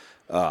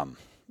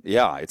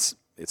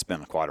 it's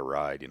been quite a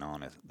ride,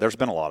 and there's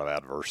been a lot of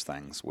adverse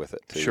things with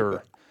it too.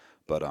 Sure.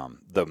 But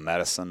the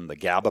medicine, the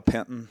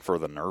gabapentin for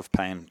the nerve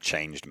pain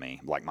changed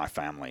me, like my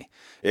family.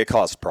 It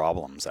caused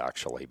problems,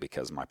 actually,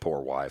 because my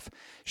poor wife,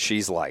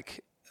 she's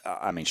like,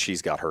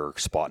 she's got her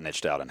spot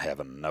niched out in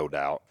heaven, no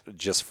doubt,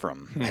 just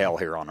from hell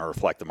here on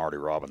earth, like the Marty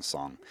Robbins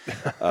song.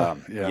 But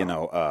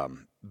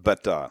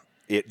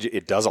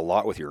it does a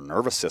lot with your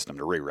nervous system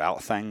to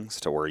reroute things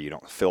to where you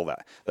don't feel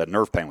that. That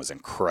nerve pain was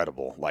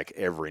incredible. Like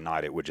every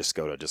night it would just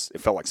go to it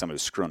felt like somebody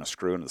was screwing a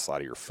screw into the side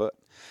of your foot.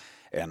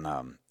 And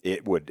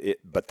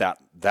but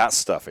that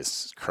stuff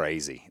is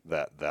crazy.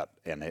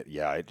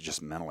 It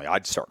just mentally,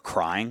 I'd start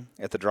crying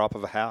at the drop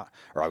of a hat,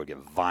 or I would get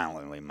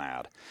violently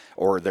mad,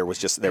 or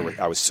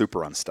I was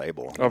super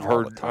unstable.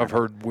 I've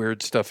heard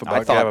weird stuff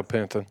about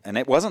gabapentin, and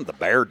it wasn't the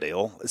bear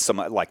deal. It's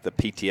like the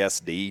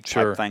PTSD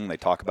type thing they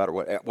talk about,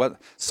 or what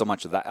so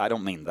much of that. I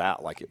don't mean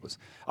that like it was.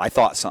 I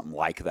thought something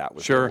like that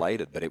was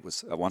related, but it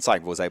was once I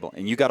was able,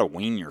 and you got to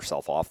wean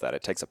yourself off that.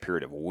 It takes a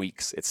period of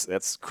weeks.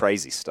 That's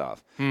crazy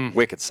stuff.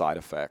 Wicked side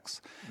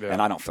effects. Yeah.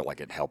 And I don't feel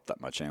like it helped that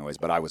much anyways,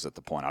 but I was at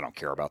the point, I don't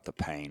care about the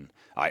pain.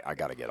 I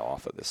got to get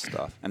off of this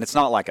stuff. And it's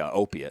not like an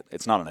opiate.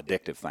 It's not an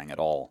addictive thing at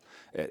all.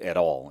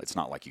 It's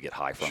not like you get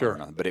high from it or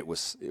nothing, but it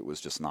was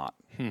just not.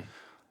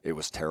 It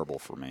was terrible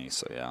for me.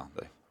 So, yeah,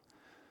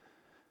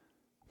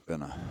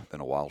 been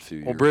a wild few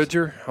years. Well,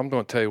 Bridger, I'm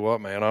going to tell you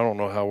what, man, I don't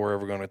know how we're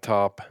ever going to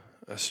top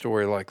a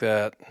story like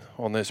that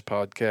on this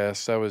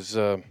podcast. That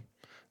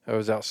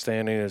was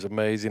outstanding. It was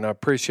amazing. I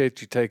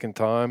appreciate you taking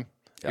time.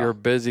 Yeah. You're a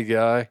busy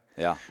guy.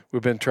 Yeah.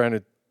 We've been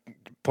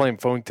playing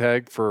phone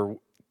tag for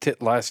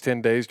last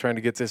 10 days trying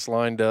to get this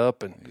lined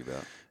up. And you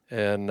bet.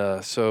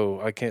 And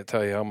so I can't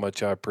tell you how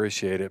much I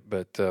appreciate it.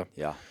 But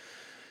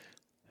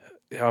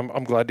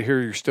I'm glad to hear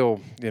you're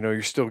still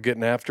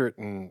getting after it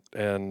and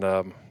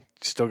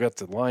still got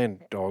the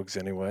lion dogs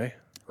anyway.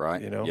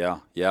 Right. Yeah.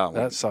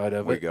 That side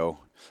of it. We go.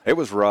 It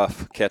was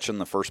rough catching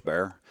the first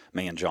bear.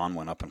 Me and John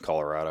went up in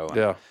Colorado.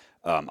 And,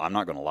 I'm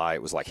not going to lie.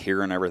 It was like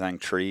hearing everything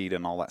treed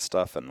and all that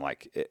stuff. And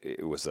like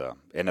it was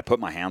and I put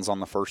my hands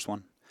on the first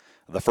one.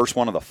 The first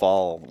one of the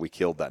fall, we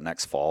killed that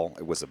next fall.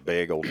 It was a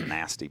big old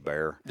nasty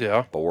bear.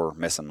 Yeah. Boar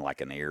missing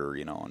like an ear,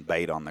 and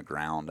bait on the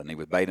ground. And he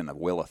was bait in a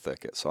willow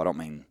thicket. So I don't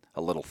mean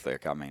a little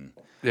thick. I mean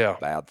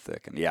bad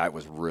thick. And it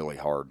was really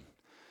hard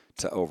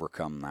to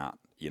overcome that.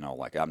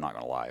 Like I'm not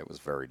going to lie. It was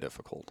very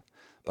difficult.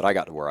 But I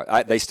got to where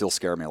they still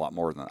scare me a lot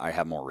more than I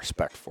have more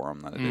respect for them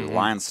than I do.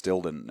 Lions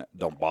still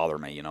don't bother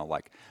me,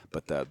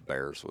 but the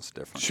bears was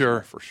different.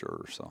 Sure. For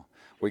sure. So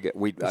I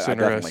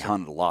definitely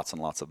hunted lots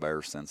and lots of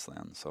bears since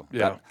then. So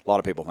a lot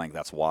of people think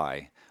that's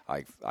why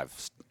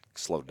I've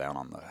slowed down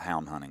on the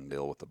hound hunting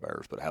deal with the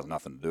bears, but it has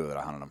nothing to do with it.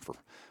 I hunted them for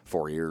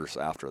 4 years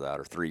after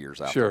that or 3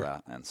 years after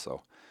that. And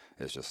so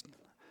it's just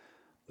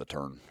the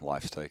turn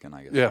life's taken,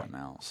 I guess, right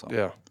now.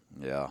 So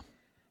Yeah.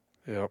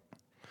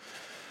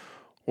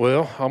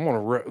 Well, I'm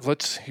gonna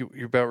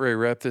you're about ready to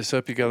wrap this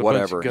up. You got a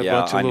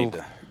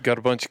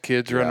bunch of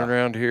kids running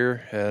around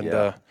here,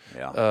 and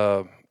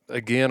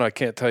again, I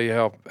can't tell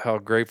you how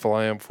grateful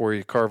I am for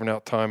you carving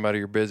out time out of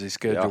your busy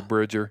schedule, Yeah.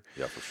 Bridger.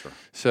 Yeah, for sure.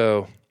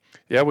 So,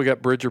 yeah, we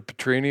got Bridger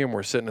Petrini, and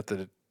we're sitting at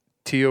the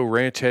T.O.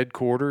 Ranch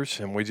headquarters,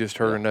 and we just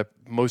heard an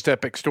most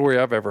epic story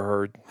I've ever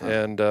heard.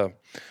 And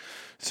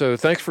so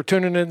thanks for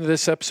tuning into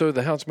this episode of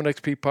the Houndsman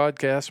XP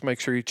podcast. Make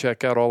sure you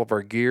check out all of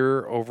our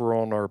gear over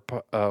on our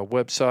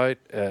website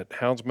at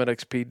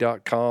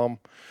houndsmanxp.com.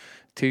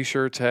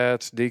 T-shirts,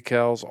 hats,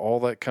 decals, all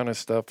that kind of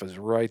stuff is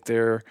right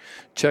there.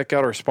 Check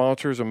out our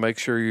sponsors and make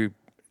sure you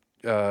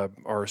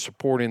are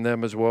supporting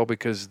them as well,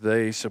 because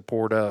they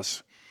support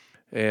us.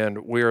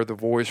 And we are the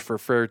voice for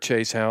Fair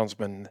Chase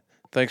Houndsman.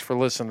 Thanks for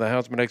listening to the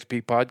Houndsman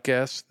XP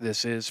podcast.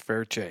 This is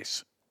Fair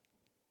Chase.